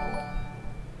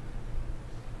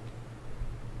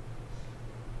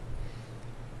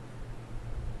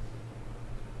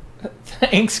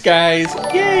 Thanks, guys.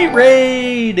 Yay,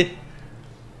 raid!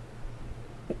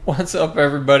 What's up,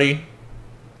 everybody?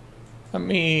 Let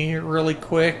me really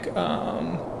quick. Let's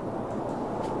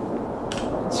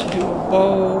do a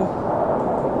bow.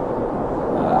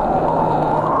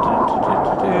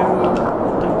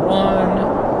 We'll do one.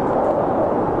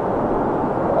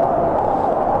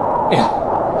 Yeah.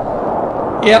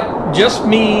 Yep, just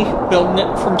me building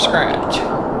it from scratch.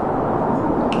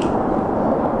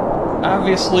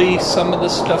 Obviously, some of the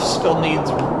stuff still needs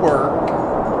work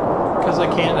because I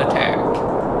can't attack.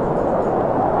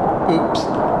 Oops.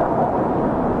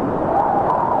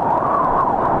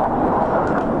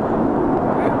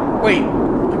 Wait,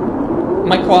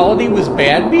 my quality was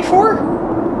bad before?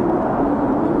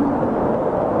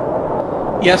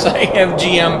 Yes, I have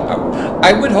GM power.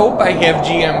 I would hope I have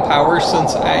GM power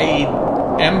since I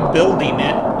am building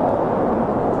it.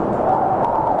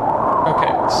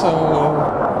 Okay,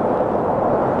 so...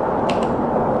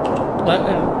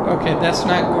 okay, that's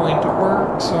not going to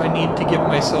work, so I need to give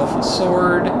myself a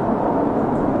sword.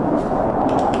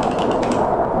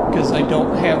 Because I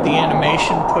don't have the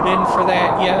animation put in for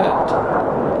that yet.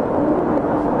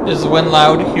 Is the wind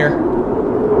loud? Here.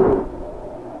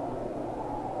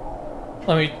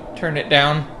 Let me turn it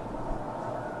down.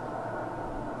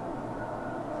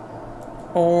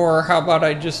 Or how about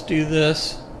I just do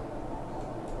this?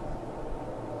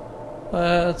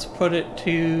 Let's put it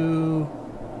to...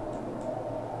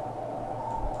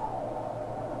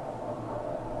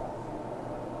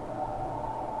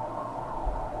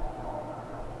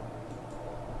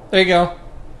 There you go.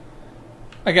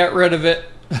 I got rid of it.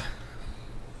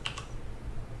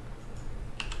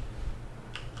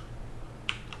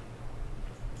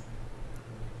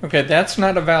 Okay, that's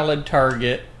not a valid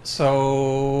target,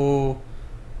 so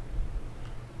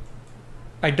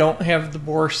I don't have the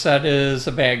boar set as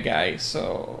a bad guy,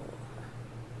 so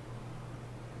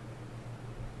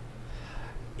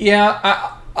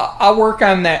yeah, I'll work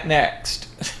on that next.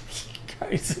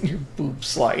 Guys, in your boob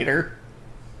slider.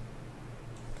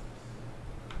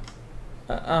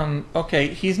 Okay,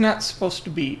 he's not supposed to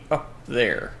be up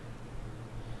there.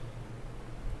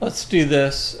 Let's do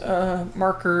this.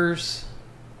 Markers.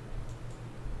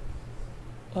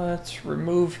 Let's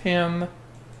remove him.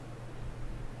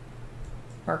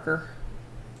 Marker.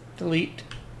 Delete.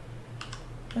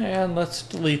 And let's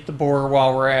delete the boar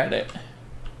while we're at it.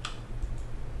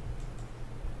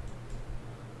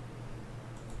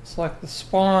 Select the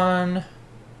spawn.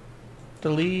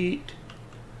 Delete.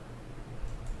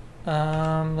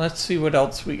 Let's see what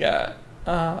else we got.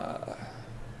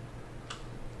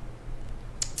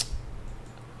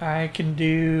 I can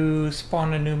do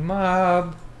spawn a new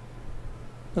mob.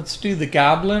 Let's do the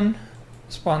goblin.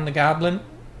 Spawn the goblin.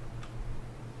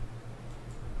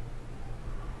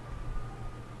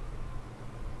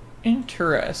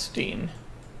 Interesting.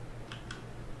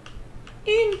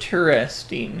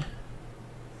 Interesting.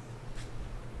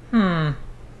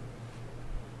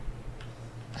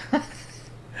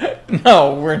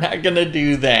 No, we're not gonna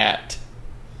do that.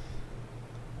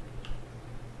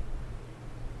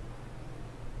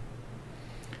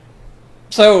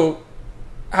 So,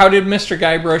 how did Mr.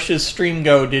 Guybrush's stream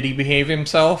go? Did he behave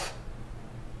himself?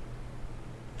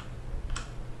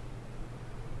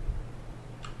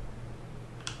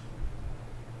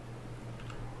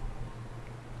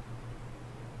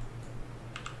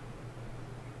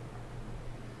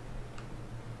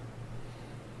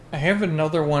 I have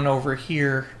another one over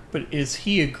here, but is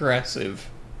he aggressive?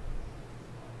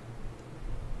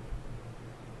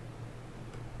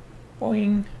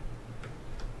 Boing.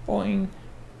 Boing.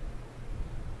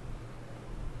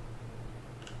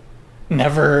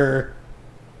 Never.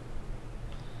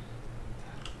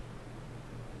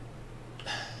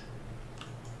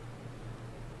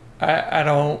 I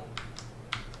don't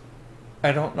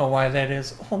know why that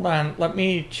is. Hold on, let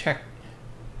me check.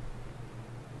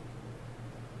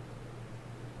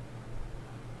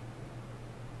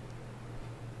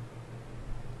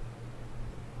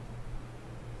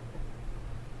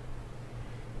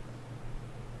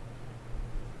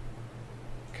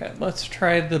 Okay, let's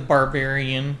try the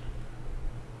barbarian.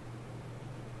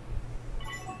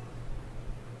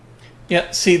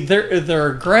 Yeah, see, they're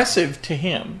aggressive to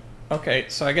him. Okay,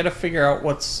 so I gotta figure out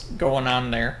what's going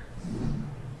on there.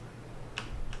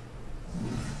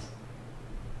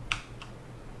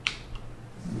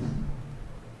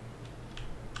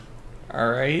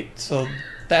 Alright, so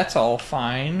that's all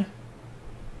fine.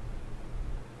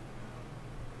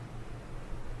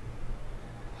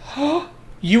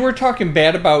 You were talking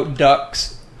bad about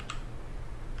ducks.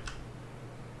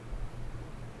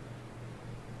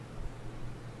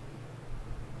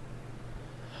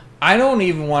 I don't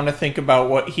even want to think about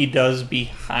what he does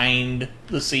behind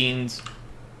the scenes.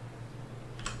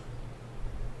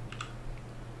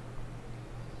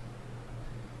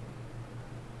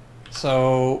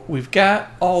 So, we've got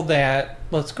all that.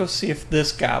 Let's go see if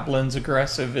this goblin's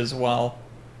aggressive as well.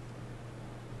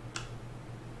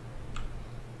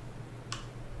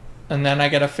 And then I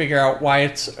gotta figure out why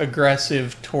it's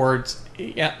aggressive towards...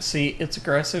 Yeah, see, it's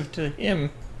aggressive to him,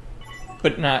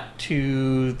 but not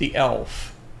to the elf.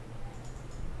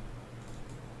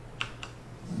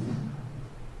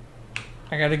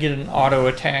 I gotta get an auto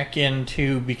attack in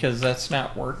too, because that's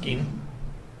not working.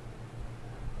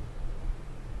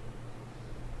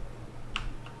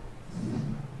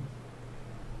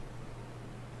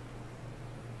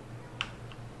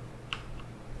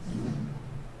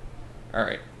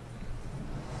 Alright.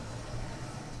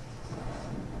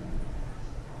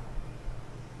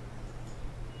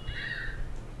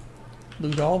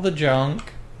 Loot all the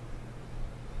junk.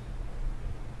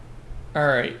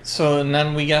 Alright, so and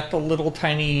then we got the little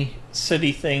tiny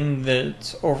city thing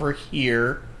that's over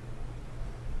here.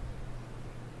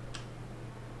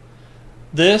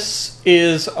 This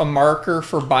is a marker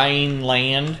for buying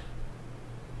land.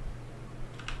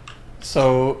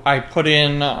 So I put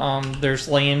in, there's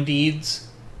land deeds.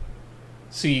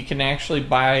 So you can actually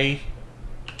buy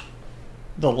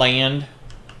the land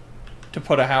to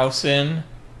put a house in.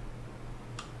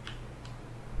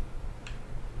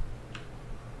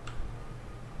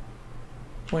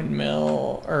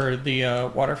 windmill, or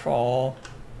the waterfall.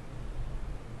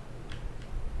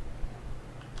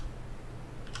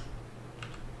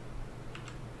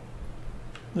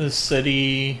 The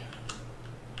city.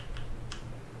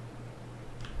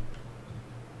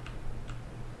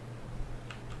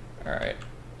 Alright.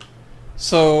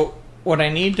 So, what I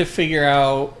need to figure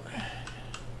out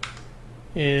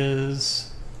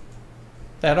is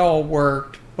that all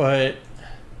worked, but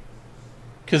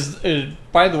because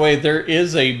by the way, there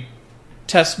is a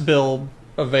test build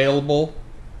available.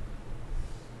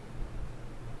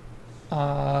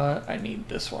 I need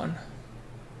this one.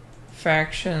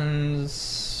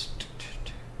 Factions.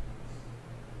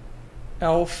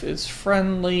 Elf is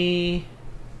friendly.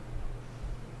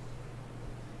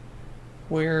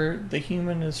 Where the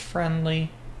human is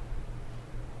friendly.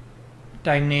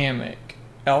 Dynamic.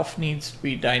 Elf needs to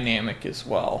be dynamic as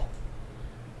well.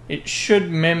 It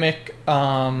should mimic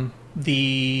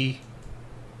the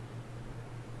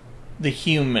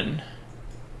human.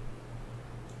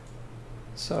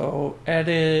 So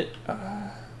edit.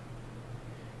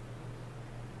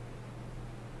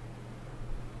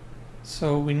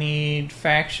 So we need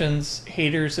factions,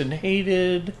 haters and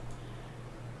hated.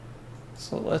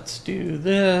 So let's do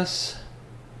this.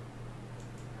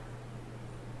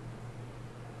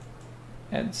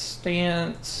 Add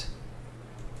stance.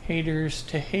 Haters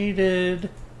to hated.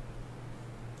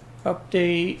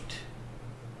 Update.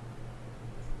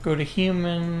 Go to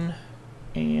human.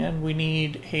 And we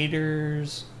need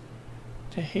haters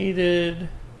to hated.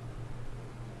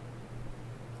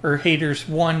 Or haters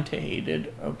 1 to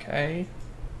hated. Okay.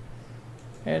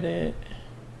 Edit.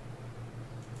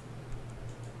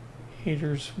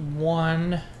 Haters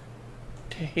 1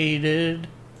 to hated.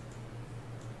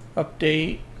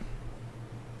 Update.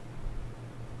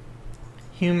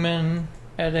 Human.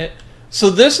 Edit. So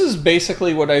this is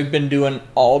basically what I've been doing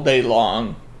all day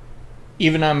long.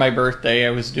 Even on my birthday,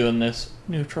 I was doing this.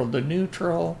 Neutral to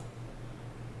neutral.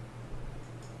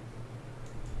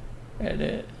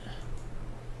 Edit.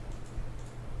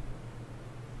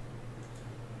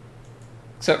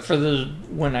 Except for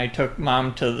when I took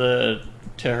Mom to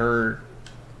her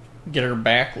get her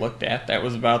back looked at, that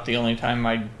was about the only time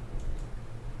I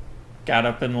got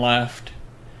up and left.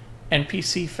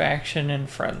 NPC faction and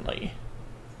friendly.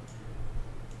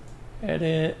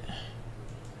 Edit.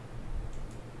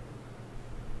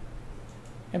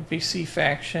 NPC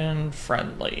faction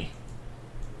friendly.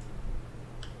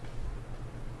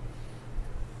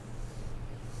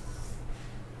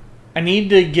 I need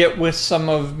to get with some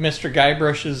of Mr.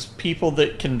 Guybrush's people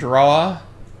that can draw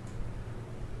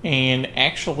and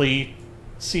actually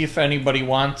see if anybody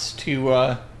wants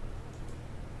to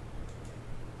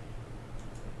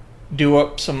do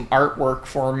up some artwork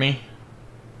for me.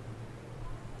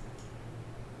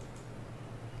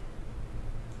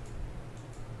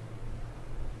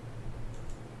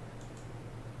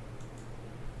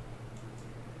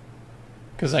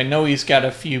 Because I know he's got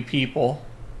a few people.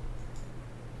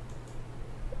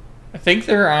 I think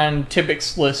they're on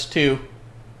Tibic's list too.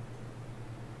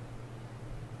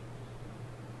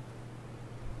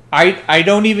 I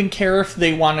don't even care if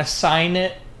they want to sign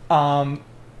it.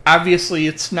 Obviously,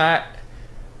 it's not.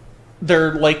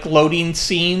 They're like loading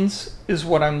scenes is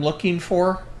what I'm looking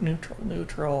for.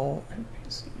 Neutral,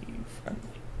 NPC friendly.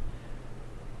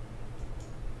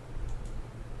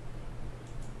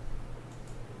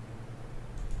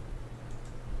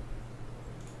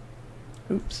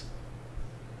 Oops.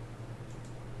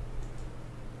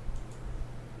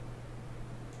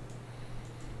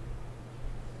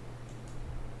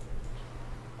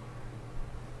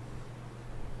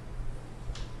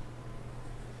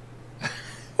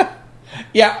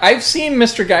 Yeah, I've seen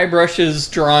Mr. Guybrush's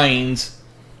drawings.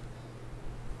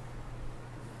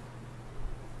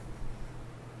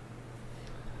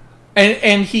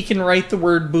 And he can write the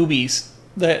word boobies.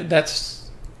 That's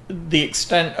the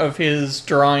extent of his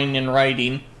drawing and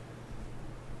writing.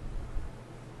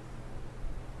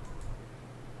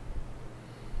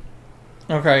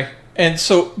 Okay, and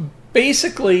so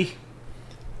basically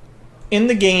in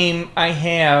the game I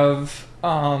have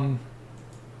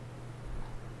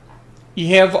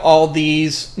you have all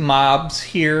these mobs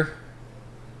here,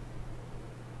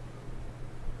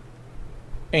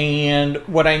 and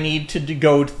what I need to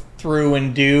go through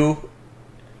and do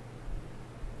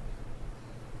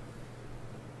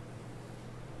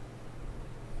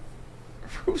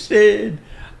roasted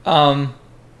what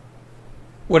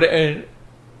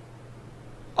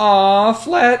aw,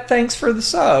 Flat, thanks for the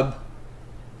sub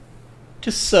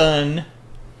to Sun.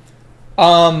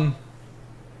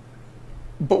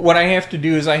 But what I have to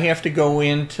do is I have to go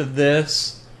into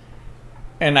this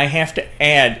and I have to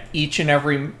add each and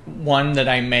every one that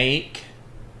I make.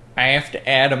 I have to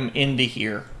add them into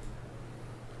here.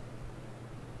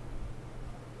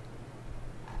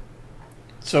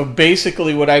 So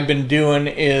basically what I've been doing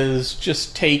is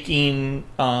just taking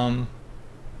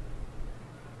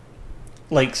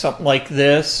like something like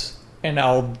this, and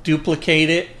I'll duplicate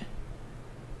it,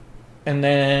 and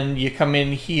then you come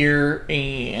in here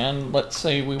and let's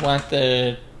say we want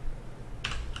the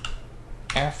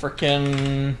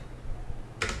African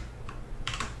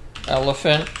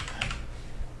elephant.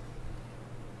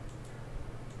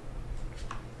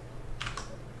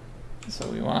 So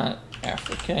we want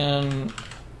African,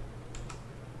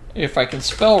 if I can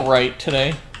spell right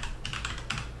today.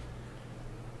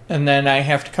 And then I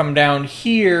have to come down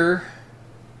here,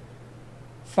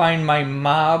 find my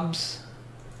mobs,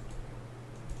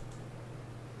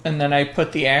 and then I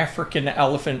put the African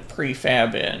elephant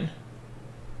prefab in.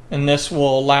 And this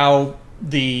will allow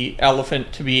the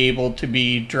elephant to be able to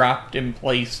be dropped and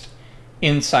placed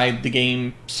inside the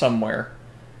game somewhere.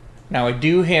 Now I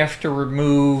do have to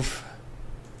remove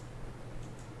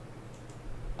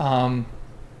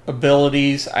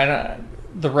abilities.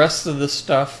 The rest of the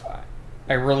stuff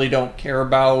I really don't care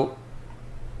about,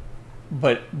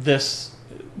 but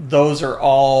those are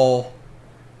all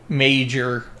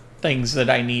major things that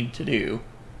I need to do.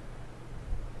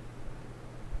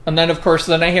 And then of course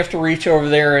I have to reach over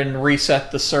there and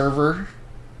reset the server.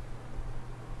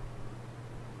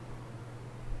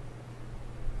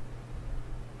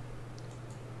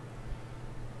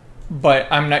 But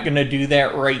I'm not going to do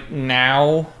that right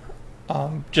now,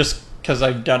 just because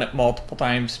I've done it multiple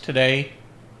times today.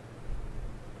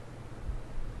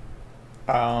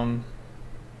 Trying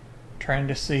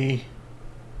to see.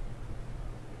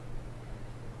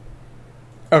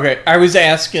 Okay, I was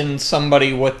asking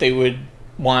somebody what they would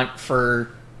want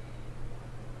for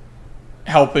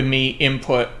helping me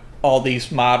input all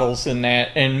these models in that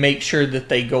and make sure that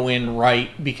they go in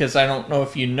right, because I don't know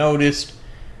if you noticed,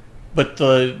 but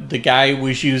the guy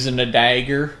was using a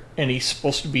dagger and he's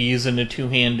supposed to be using a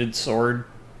two-handed sword.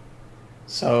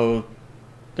 So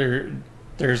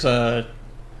there's a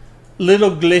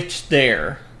little glitch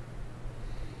there.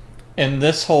 And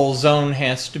this whole zone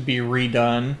has to be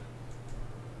redone.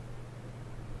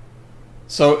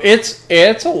 So it's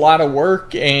a lot of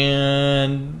work,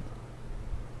 and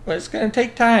it's going to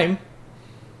take time.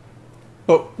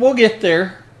 But we'll get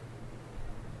there.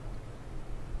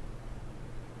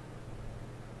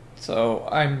 So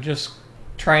I'm just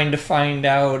trying to find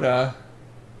out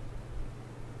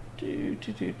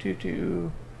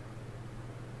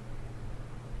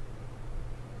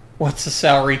what's the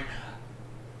salary?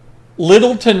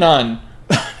 Little to none.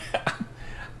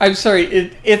 I'm sorry,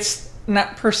 it's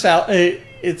not per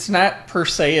it's not per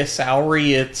se a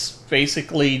salary. It's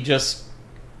basically just,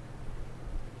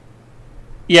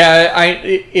 yeah,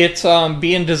 it's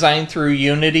being designed through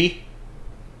Unity.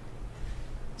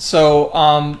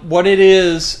 So what it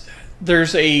is,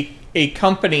 there's a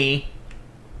company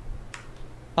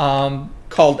called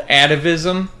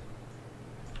Atavism,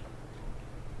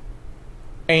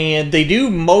 and they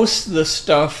do most of the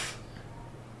stuff.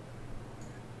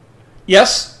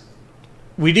 Yes,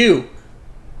 we do,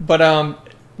 but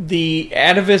the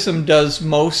Atavism does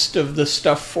most of the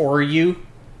stuff for you,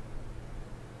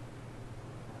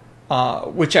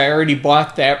 which I already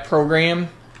bought that program.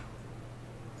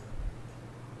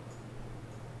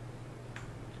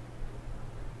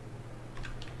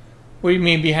 What do you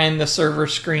mean behind the server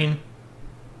screen?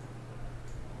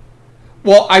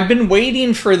 Well, I've been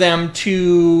waiting for them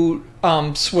to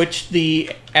switch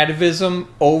the Atavism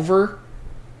over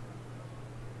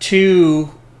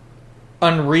to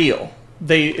Unreal.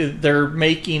 They're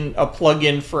making a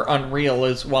plugin for Unreal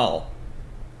as well.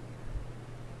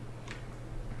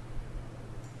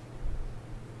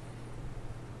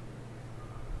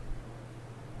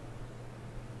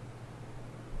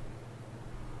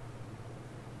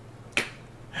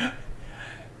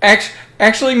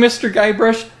 Actually, Mr.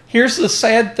 Guybrush, here's the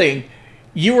sad thing.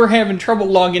 You were having trouble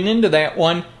logging into that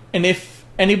one, and if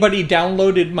anybody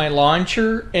downloaded my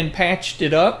launcher and patched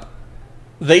it up,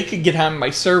 they could get on my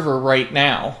server right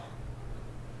now.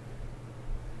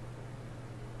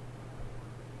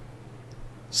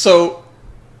 So,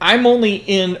 I'm only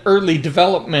in early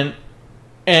development,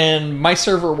 and my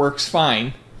server works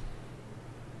fine.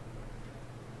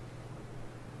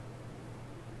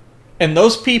 And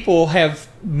those people have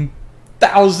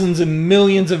thousands and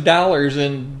millions of dollars,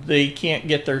 and they can't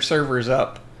get their servers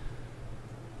up.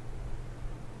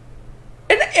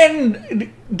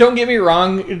 And don't get me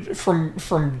wrong,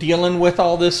 from dealing with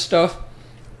all this stuff,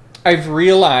 I've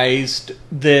realized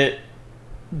that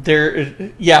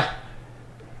there, yeah,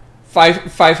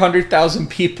 500,000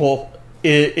 people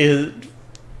is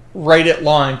right at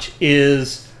launch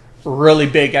is really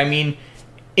big. I mean,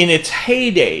 in its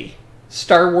heyday,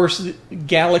 Star Wars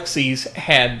Galaxies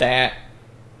had that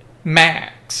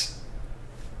max.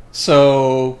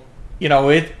 So, you know,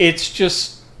 it's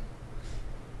just...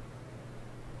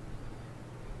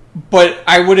 But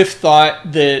I would have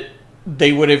thought that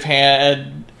they would have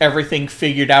had everything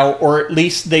figured out, or at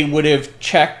least they would have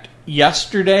checked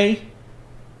yesterday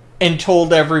and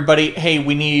told everybody, hey,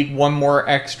 we need one more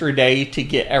extra day to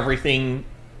get everything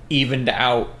evened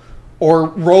out. Or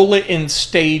roll it in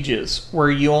stages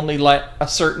where you only let a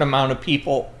certain amount of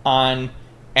people on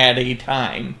at a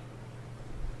time.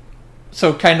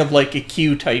 So kind of like a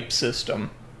queue type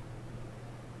system.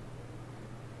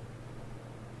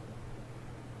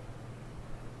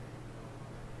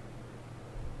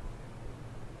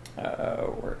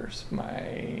 Where's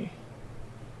my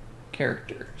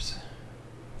characters?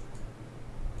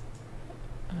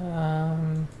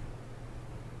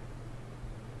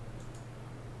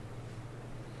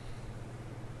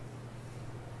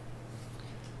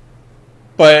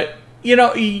 But you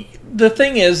know, the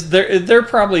thing is, they're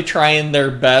probably trying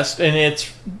their best, and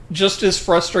it's just as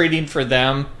frustrating for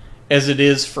them as it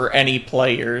is for any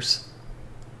players.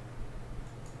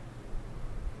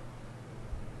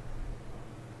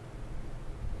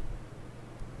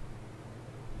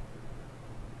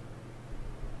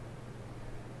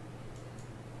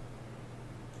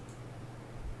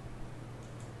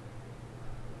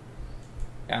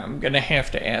 I'm gonna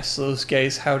have to ask those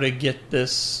guys how to get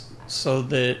this so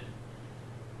that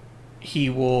he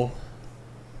will...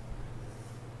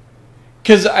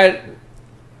 Because I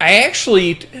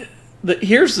actually...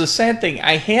 Here's the sad thing.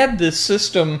 I had this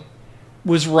system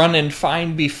was running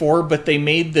fine before, but they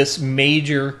made this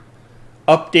major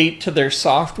update to their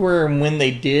software, and when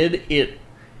they did, it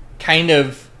kind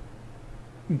of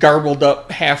garbled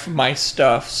up half of my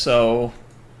stuff, so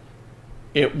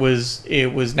it was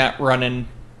not running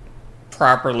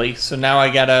properly. So now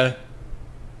I gotta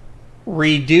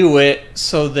redo it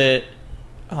so that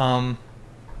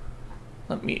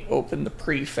let me open the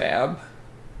prefab,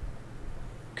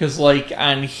 because like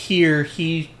on here,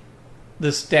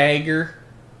 this dagger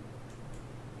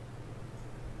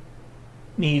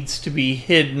needs to be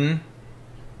hidden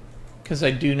because I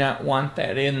do not want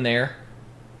that in there.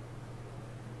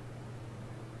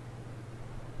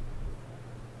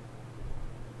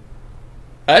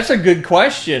 That's a good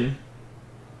question.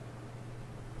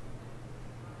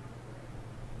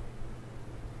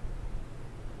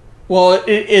 Well,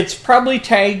 it's probably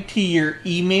tagged to your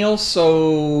email,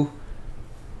 so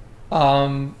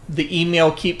the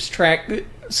email keeps track.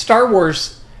 Star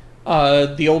Wars,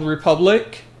 The Old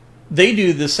Republic, they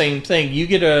do the same thing. You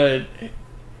get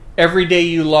every day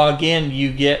you log in,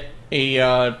 you get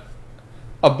a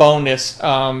bonus.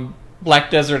 Black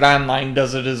Desert Online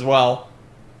does it as well.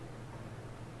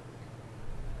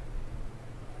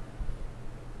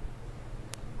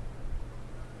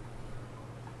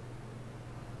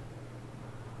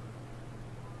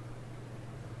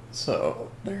 So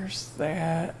there's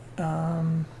that.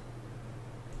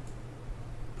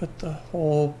 Put the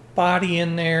whole body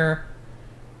in there.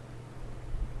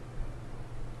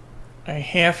 I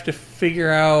have to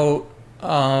figure out.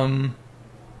 I'm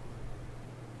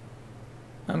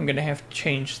gonna have to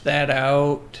change that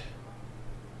out.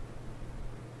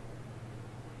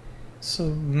 So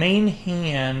main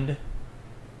hand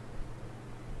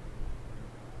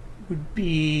would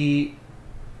be.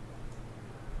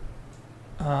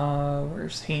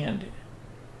 Where's hand?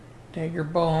 Dagger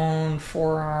bone,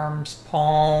 forearms,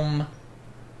 palm,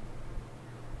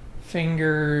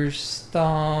 fingers,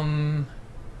 thumb,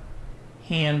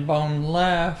 hand bone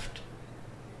left.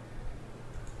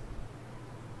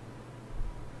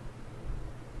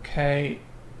 Okay,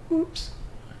 oops.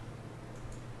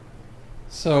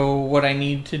 So what I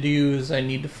need to do is I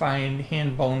need to find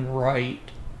hand bone right.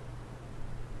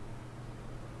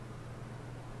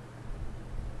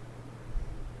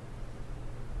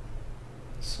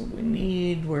 So we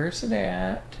need, where's it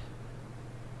at?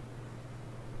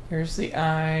 Here's the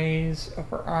eyes,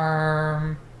 upper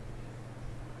arm,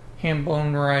 hand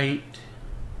bone right.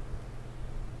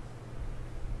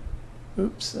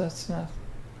 Oops, that's not.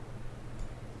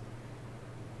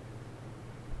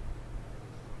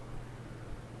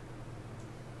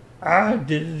 I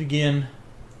did it again.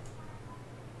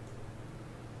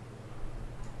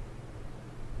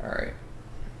 Alright.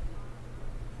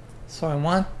 So I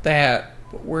want that,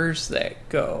 but where's that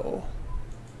go?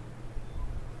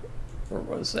 Where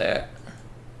was that?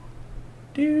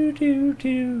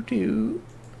 Do.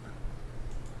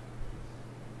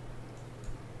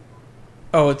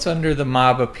 Oh, it's under the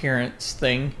mob appearance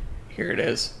thing. Here it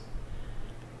is.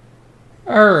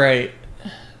 Alright.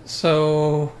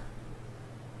 So...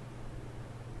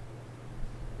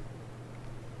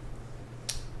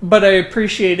 But I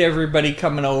appreciate everybody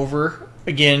coming over.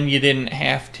 Again, you didn't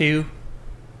have to.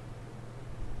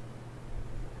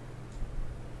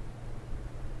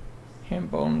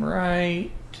 Handbone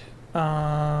right.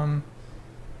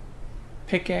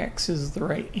 Pickaxe is the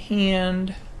right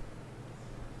hand.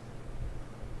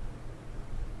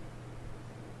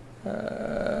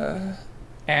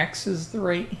 Axe is the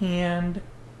right hand.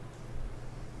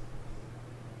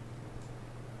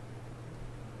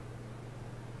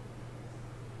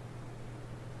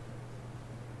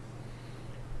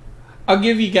 I'll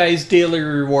give you guys daily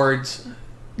rewards.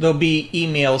 There'll be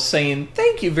emails saying,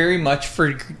 thank you very much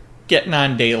for getting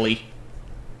on daily.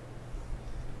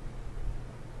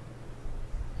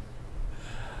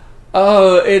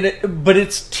 But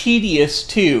it's tedious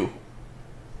too.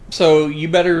 So you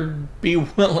better be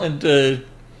willing to,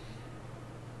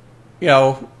 you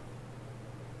know,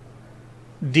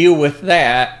 deal with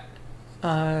that.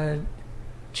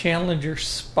 Challenger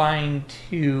spine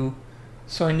 2.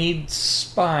 So I need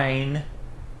spine.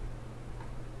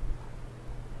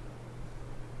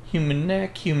 Human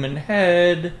neck, human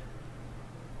head.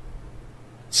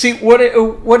 See, what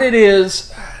it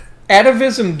is,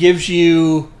 atavism gives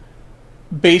you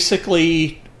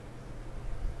basically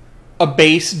a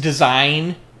base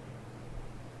design.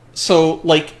 So,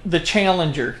 like the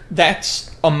Challenger,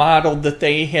 that's a model that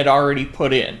they had already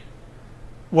put in.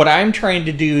 What I'm trying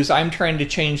to do is I'm trying to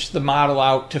change the model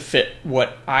out to fit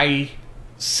what I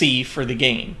see for the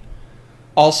game.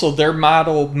 Also, their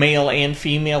model, male and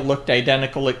female, looked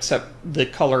identical except the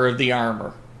color of the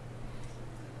armor.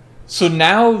 So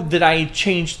now that I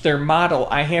changed their model,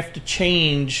 I have to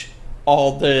change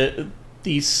all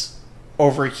these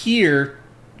over here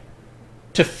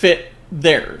to fit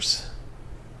theirs.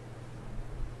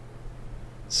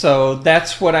 So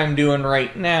that's what I'm doing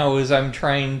right now, is I'm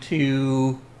trying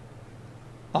to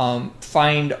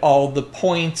find all the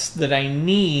points that I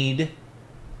need.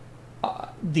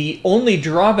 The only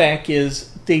drawback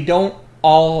is they don't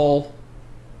all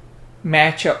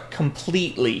match up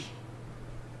completely.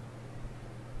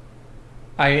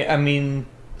 I mean,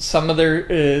 some of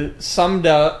their some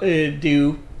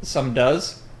do, some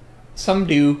does, some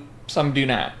do, some do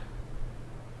not.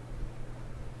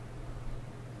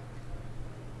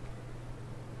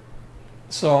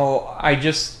 So I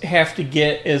just have to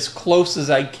get as close as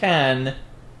I can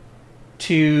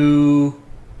to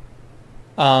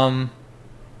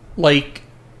like,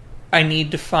 I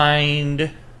need to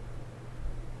find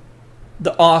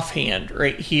the offhand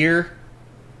right here.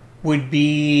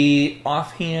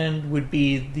 Offhand would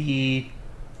be the,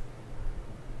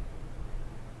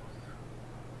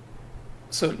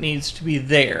 so it needs to be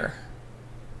there.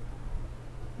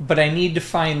 But I need to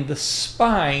find the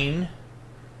spine,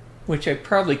 which I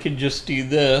probably could just do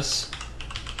this.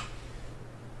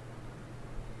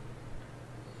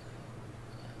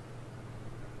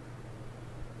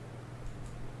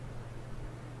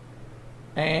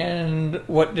 And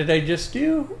what did I just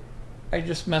do? I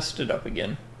just messed it up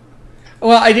again.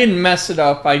 Well, I didn't mess it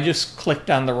up. I just clicked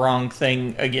on the wrong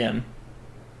thing again.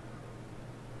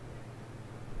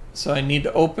 So I need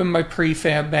to open my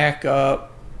prefab back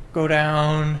up, go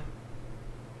down.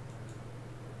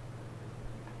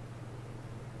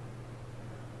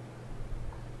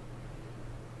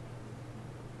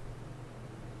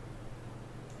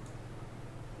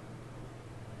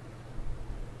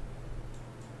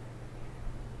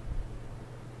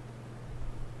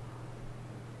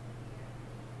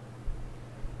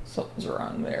 Something's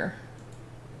wrong there.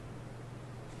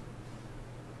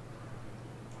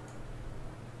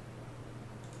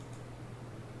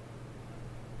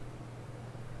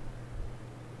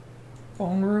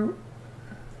 Bone root.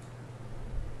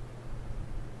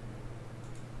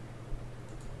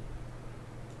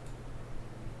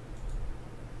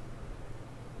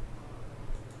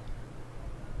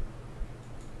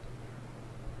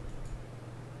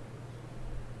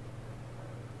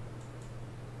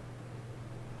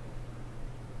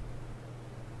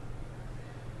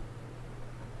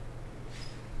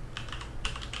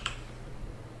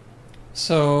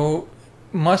 So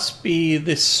must be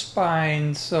the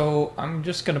spine, so I'm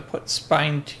just going to put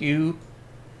spine 2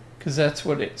 because that's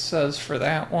what it says for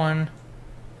that one.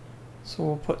 So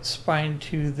we'll put spine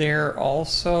 2 there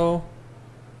also.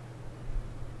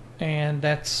 And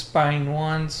that's spine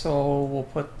 1, so we'll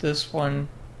put this one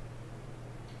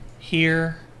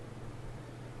here.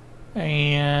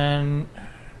 And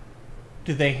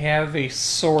do they have a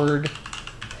sword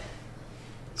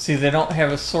See, they don't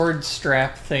have a sword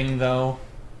strap thing, though.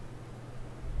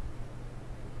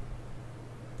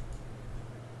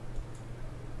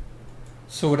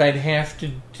 So what I'd have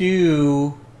to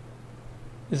do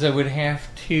is I would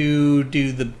have to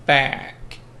do the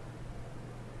back.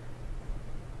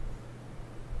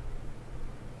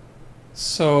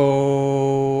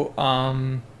 So,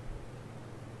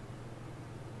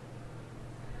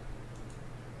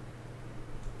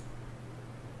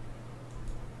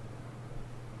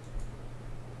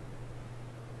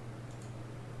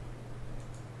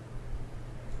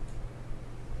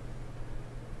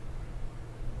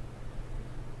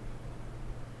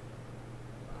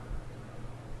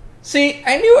 see,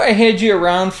 I knew I had you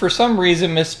around for some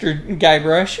reason, Mr.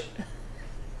 Guybrush.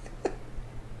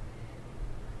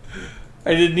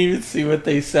 I didn't even see what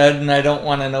they said, and I don't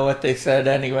want to know what they said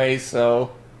anyway,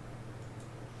 so...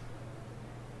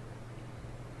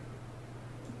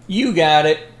 You got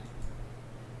it.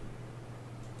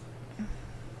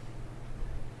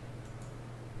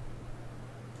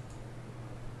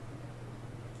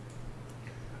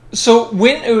 So,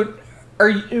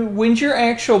 when's your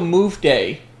actual move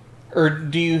day? Or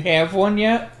do you have one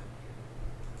yet?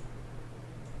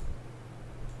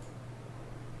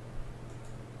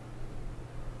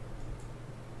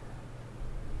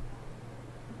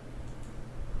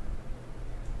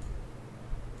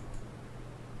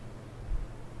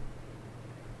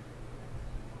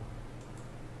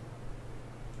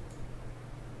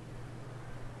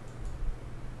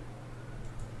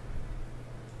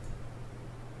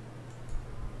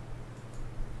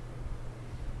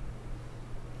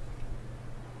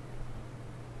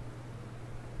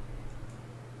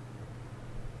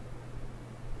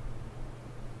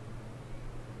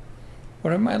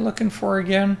 What am I looking for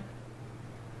again?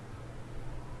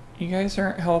 You guys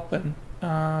aren't helping.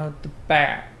 The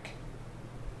back.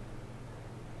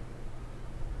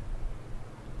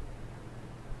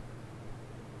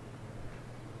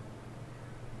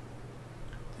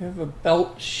 They have a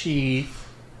belt sheath.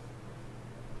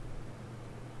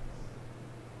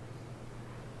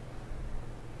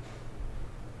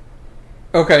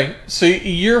 Okay, so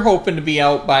you're hoping to be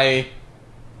out by...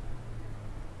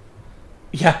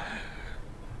 Yeah.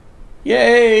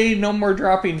 Yay, no more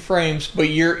dropping frames, but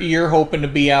you're hoping to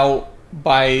be out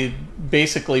by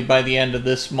basically by the end of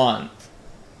this month.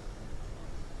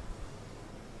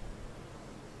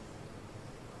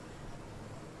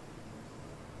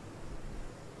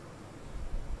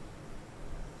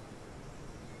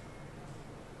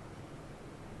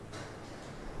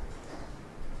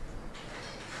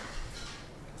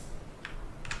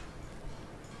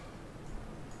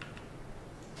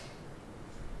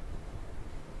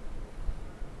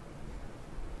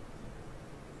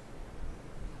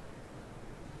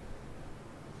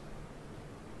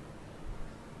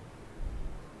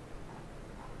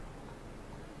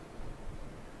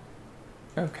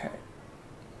 Okay.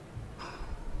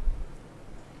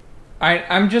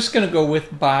 I'm just going to go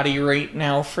with body right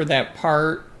now for that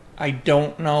part. I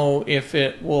don't know if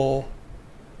it will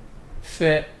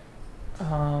fit.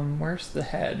 Where's the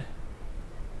head?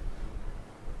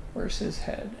 Where's his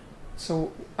head?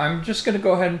 So I'm just going to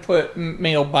go ahead and put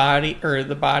male body, or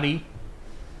the body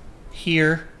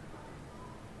here,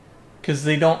 because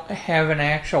they don't have an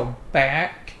actual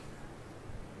back.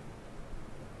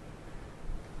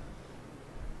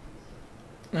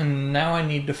 And now I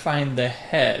need to find the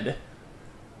head.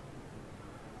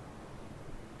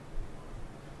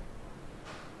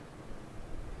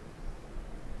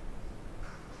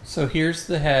 So here's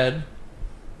the head.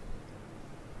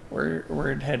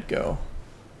 Where'd head go?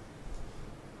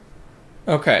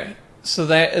 Okay, so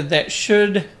that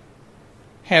should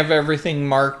have everything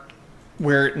marked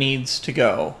where it needs to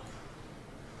go.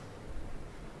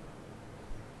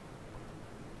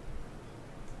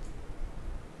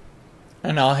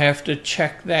 And I'll have to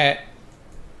check that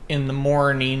in the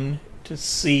morning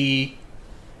to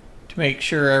make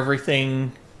sure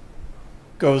everything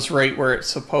goes right where it's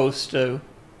supposed to.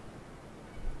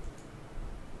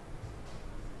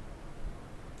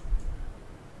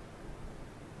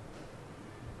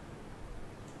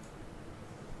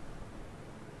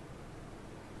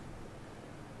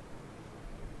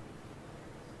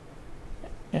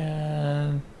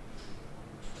 And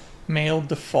male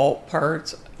default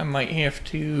parts, I might have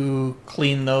to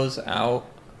clean those out.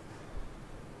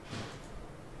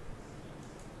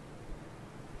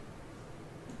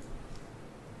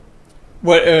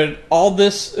 What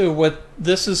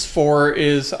this is for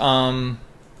is I'm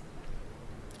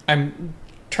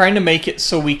trying to make it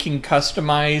so we can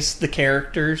customize the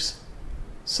characters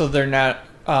so they're not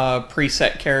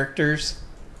preset characters.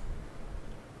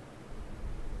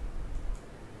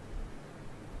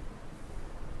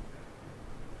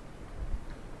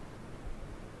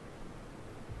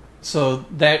 So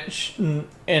that,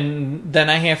 and then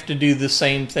I have to do the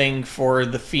same thing for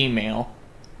the female.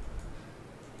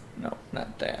 No,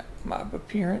 not that. Mob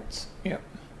appearance. Yep.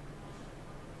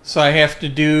 So I have to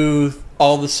do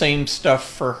all the same stuff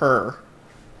for her.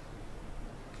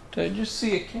 Did I just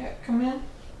see a cat come in?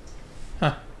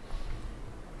 Huh.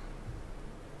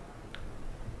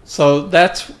 So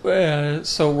that's,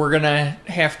 so we're gonna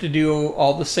have to do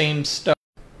all the same stuff.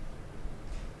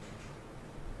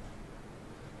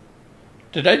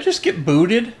 Did I just get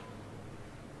booted?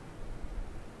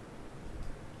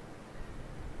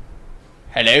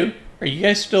 Hello? Are you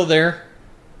guys still there?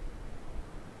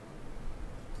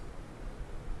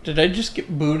 Did I just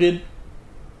get booted?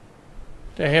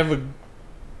 Did I have a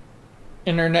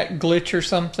internet glitch or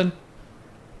something?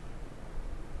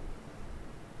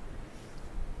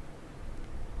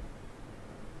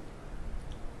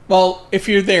 Well, if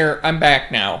you're there, I'm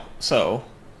back now, so...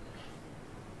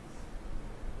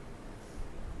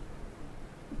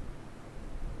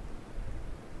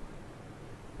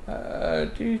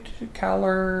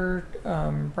 collar,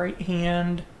 right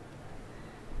hand,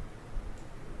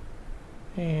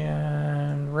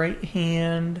 and right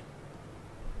hand.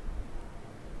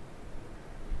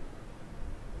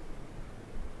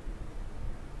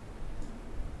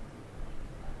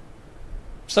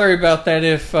 Sorry about that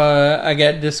if I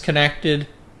got disconnected.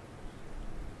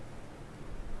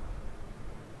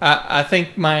 I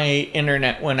think my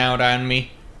internet went out on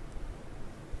me.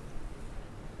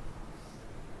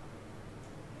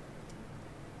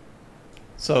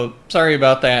 So, sorry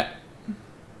about that.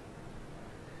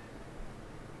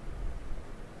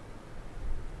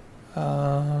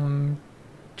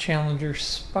 Challenger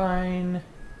spine.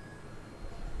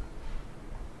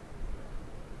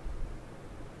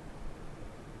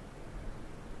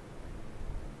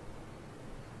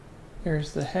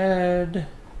 There's the head.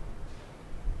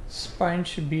 Spine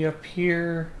should be up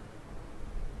here.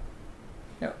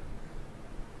 Yep.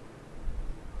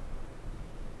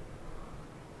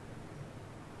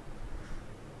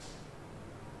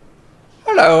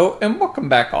 Hello, and welcome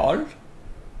back all.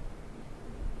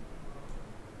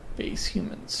 Base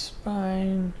human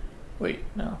spine. Wait,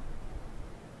 no.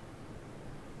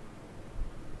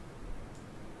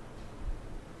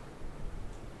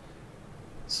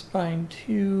 Spine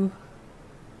 2.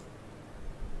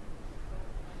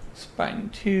 Spine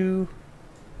 2.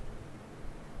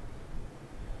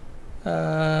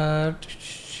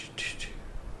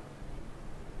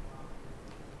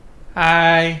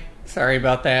 Hi. Sorry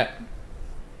about that.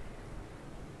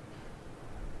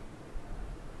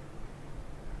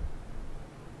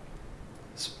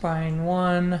 Spine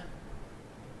 1.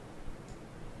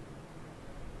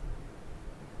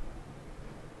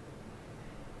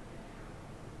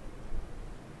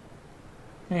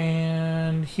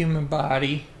 And human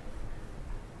body.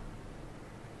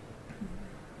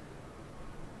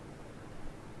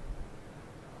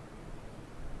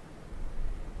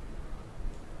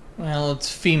 Well,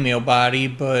 it's female body,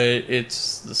 but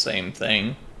it's the same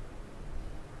thing.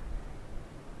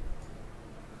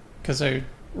 Because I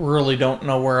really don't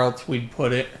know where else we'd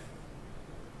put it.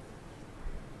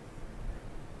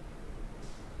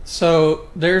 So,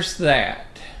 there's that.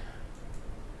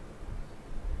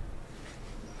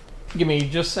 Give me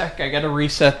just a sec, I gotta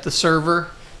reset the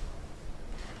server.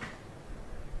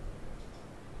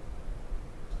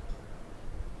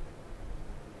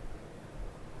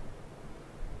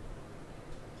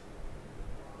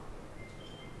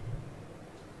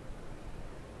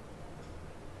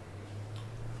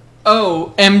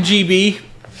 Oh, MGB.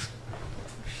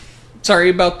 Sorry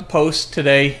about the post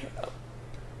today.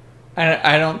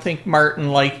 I don't think Martin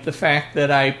liked the fact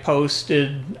that I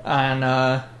posted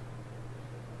on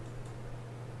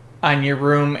your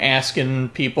room asking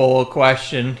people a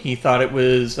question. He thought it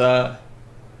was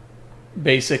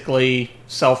basically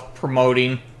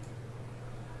self-promoting.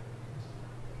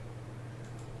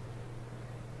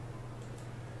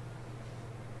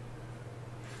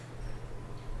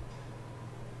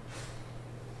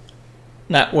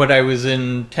 Not what I was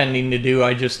intending to do.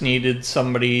 I just needed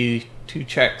somebody to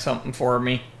check something for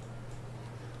me.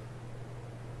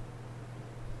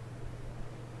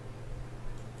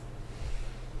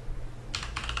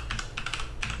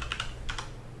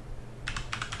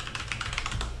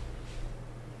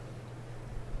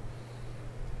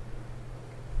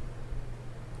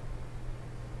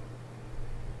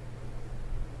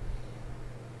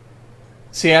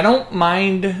 See, I don't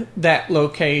mind that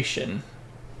location.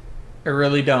 I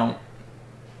really don't.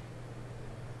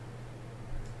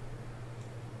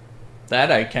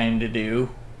 That I kinda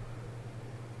do.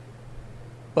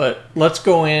 But let's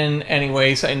go in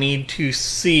anyways. I need to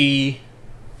see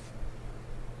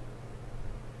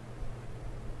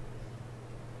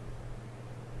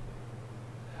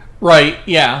Right,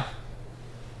 yeah.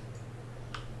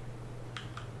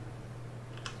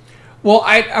 Well,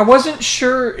 I wasn't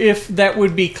sure if that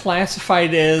would be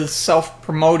classified as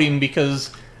self-promoting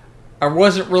because I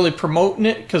wasn't really promoting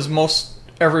it because most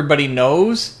everybody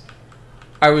knows.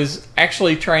 I was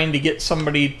actually trying to get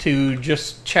somebody to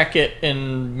just check it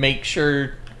and make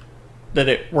sure that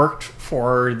it worked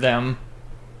for them.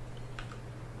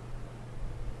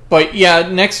 But yeah,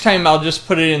 next time I'll just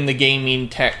put it in the gaming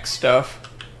tech stuff.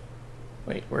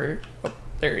 Wait, where? Oh,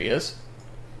 there he is.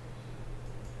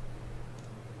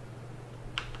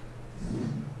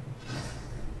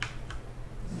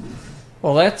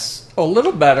 Well, that's a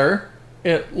little better.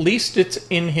 At least it's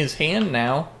in his hand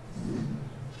now.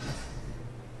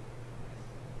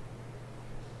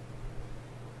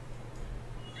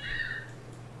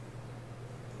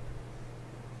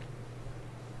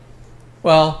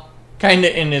 Well, kind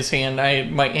of in his hand. I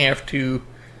might have to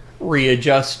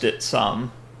readjust it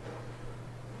some.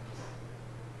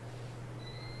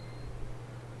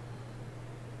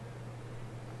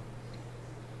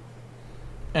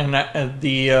 And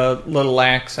the little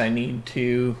axe I need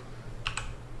to...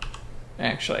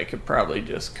 Actually, I could probably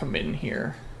just come in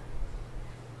here.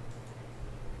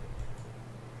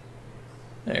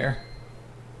 There.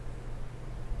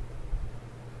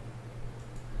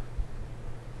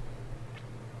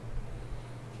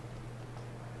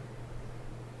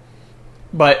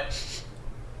 But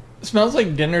it smells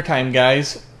like dinner time,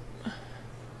 guys.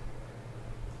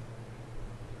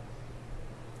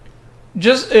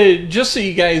 Just so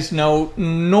you guys know,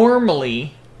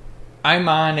 normally I'm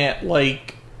on at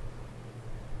like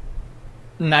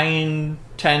 9,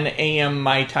 10 a.m.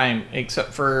 my time,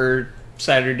 except for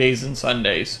Saturdays and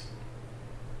Sundays.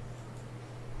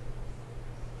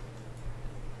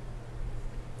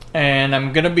 And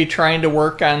I'm going to be trying to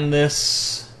work on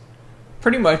this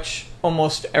pretty much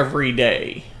almost every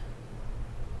day.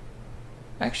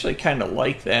 I actually kind of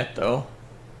like that, though.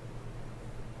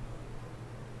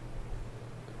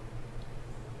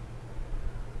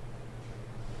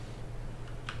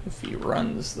 If he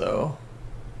runs, though,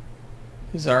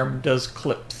 his arm does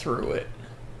clip through it.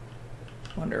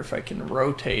 Wonder if I can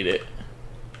rotate it.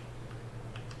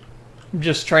 I'm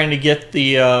just trying to get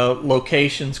the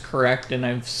locations correct, and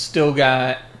I've still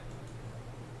got...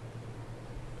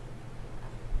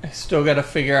 I still got to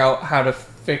figure out how to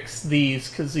fix these,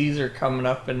 because these are coming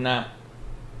up and not...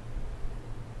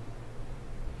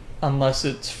 Unless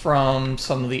it's from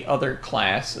some of the other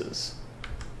classes.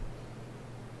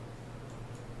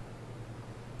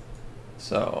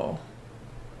 So...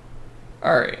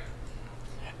 Alright.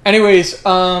 Anyways,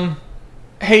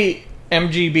 hey,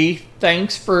 MGB,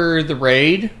 thanks for the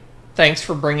raid. Thanks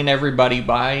for bringing everybody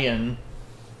by and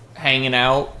hanging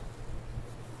out.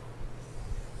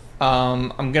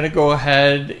 I'm going to go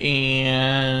ahead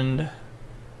and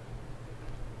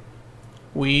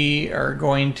we are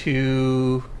going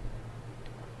to...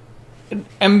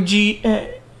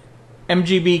 MGB,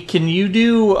 can you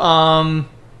do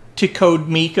to code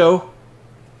Miko?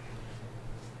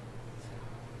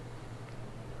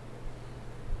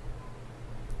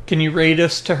 Can you raid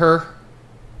us to her?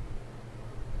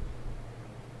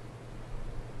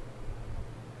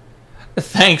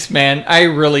 Thanks, man. I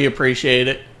really appreciate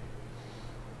it.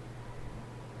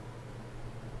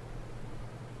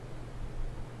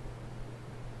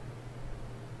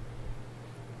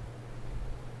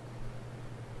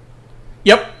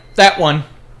 Yep, that one.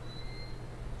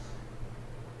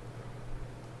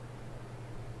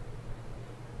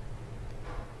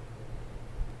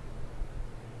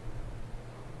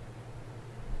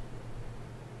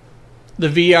 The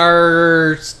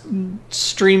VR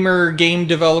streamer game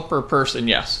developer person,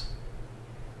 yes.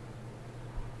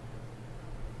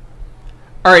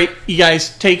 Alright, you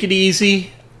guys, take it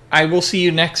easy. I will see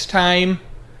you next time.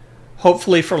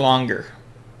 Hopefully for longer.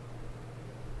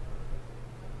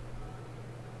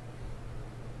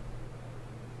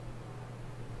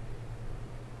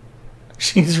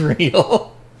 She's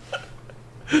real.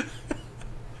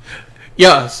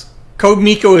 Yes, Code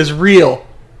Miko is real.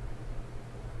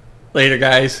 Later,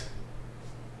 guys.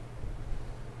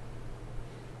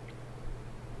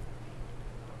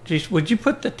 Jeez, what'd you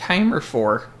put the timer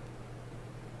for?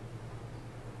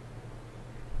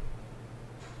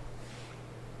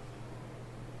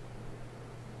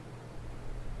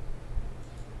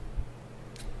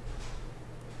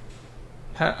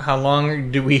 How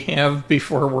long do we have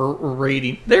before we're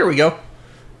rating? There we go.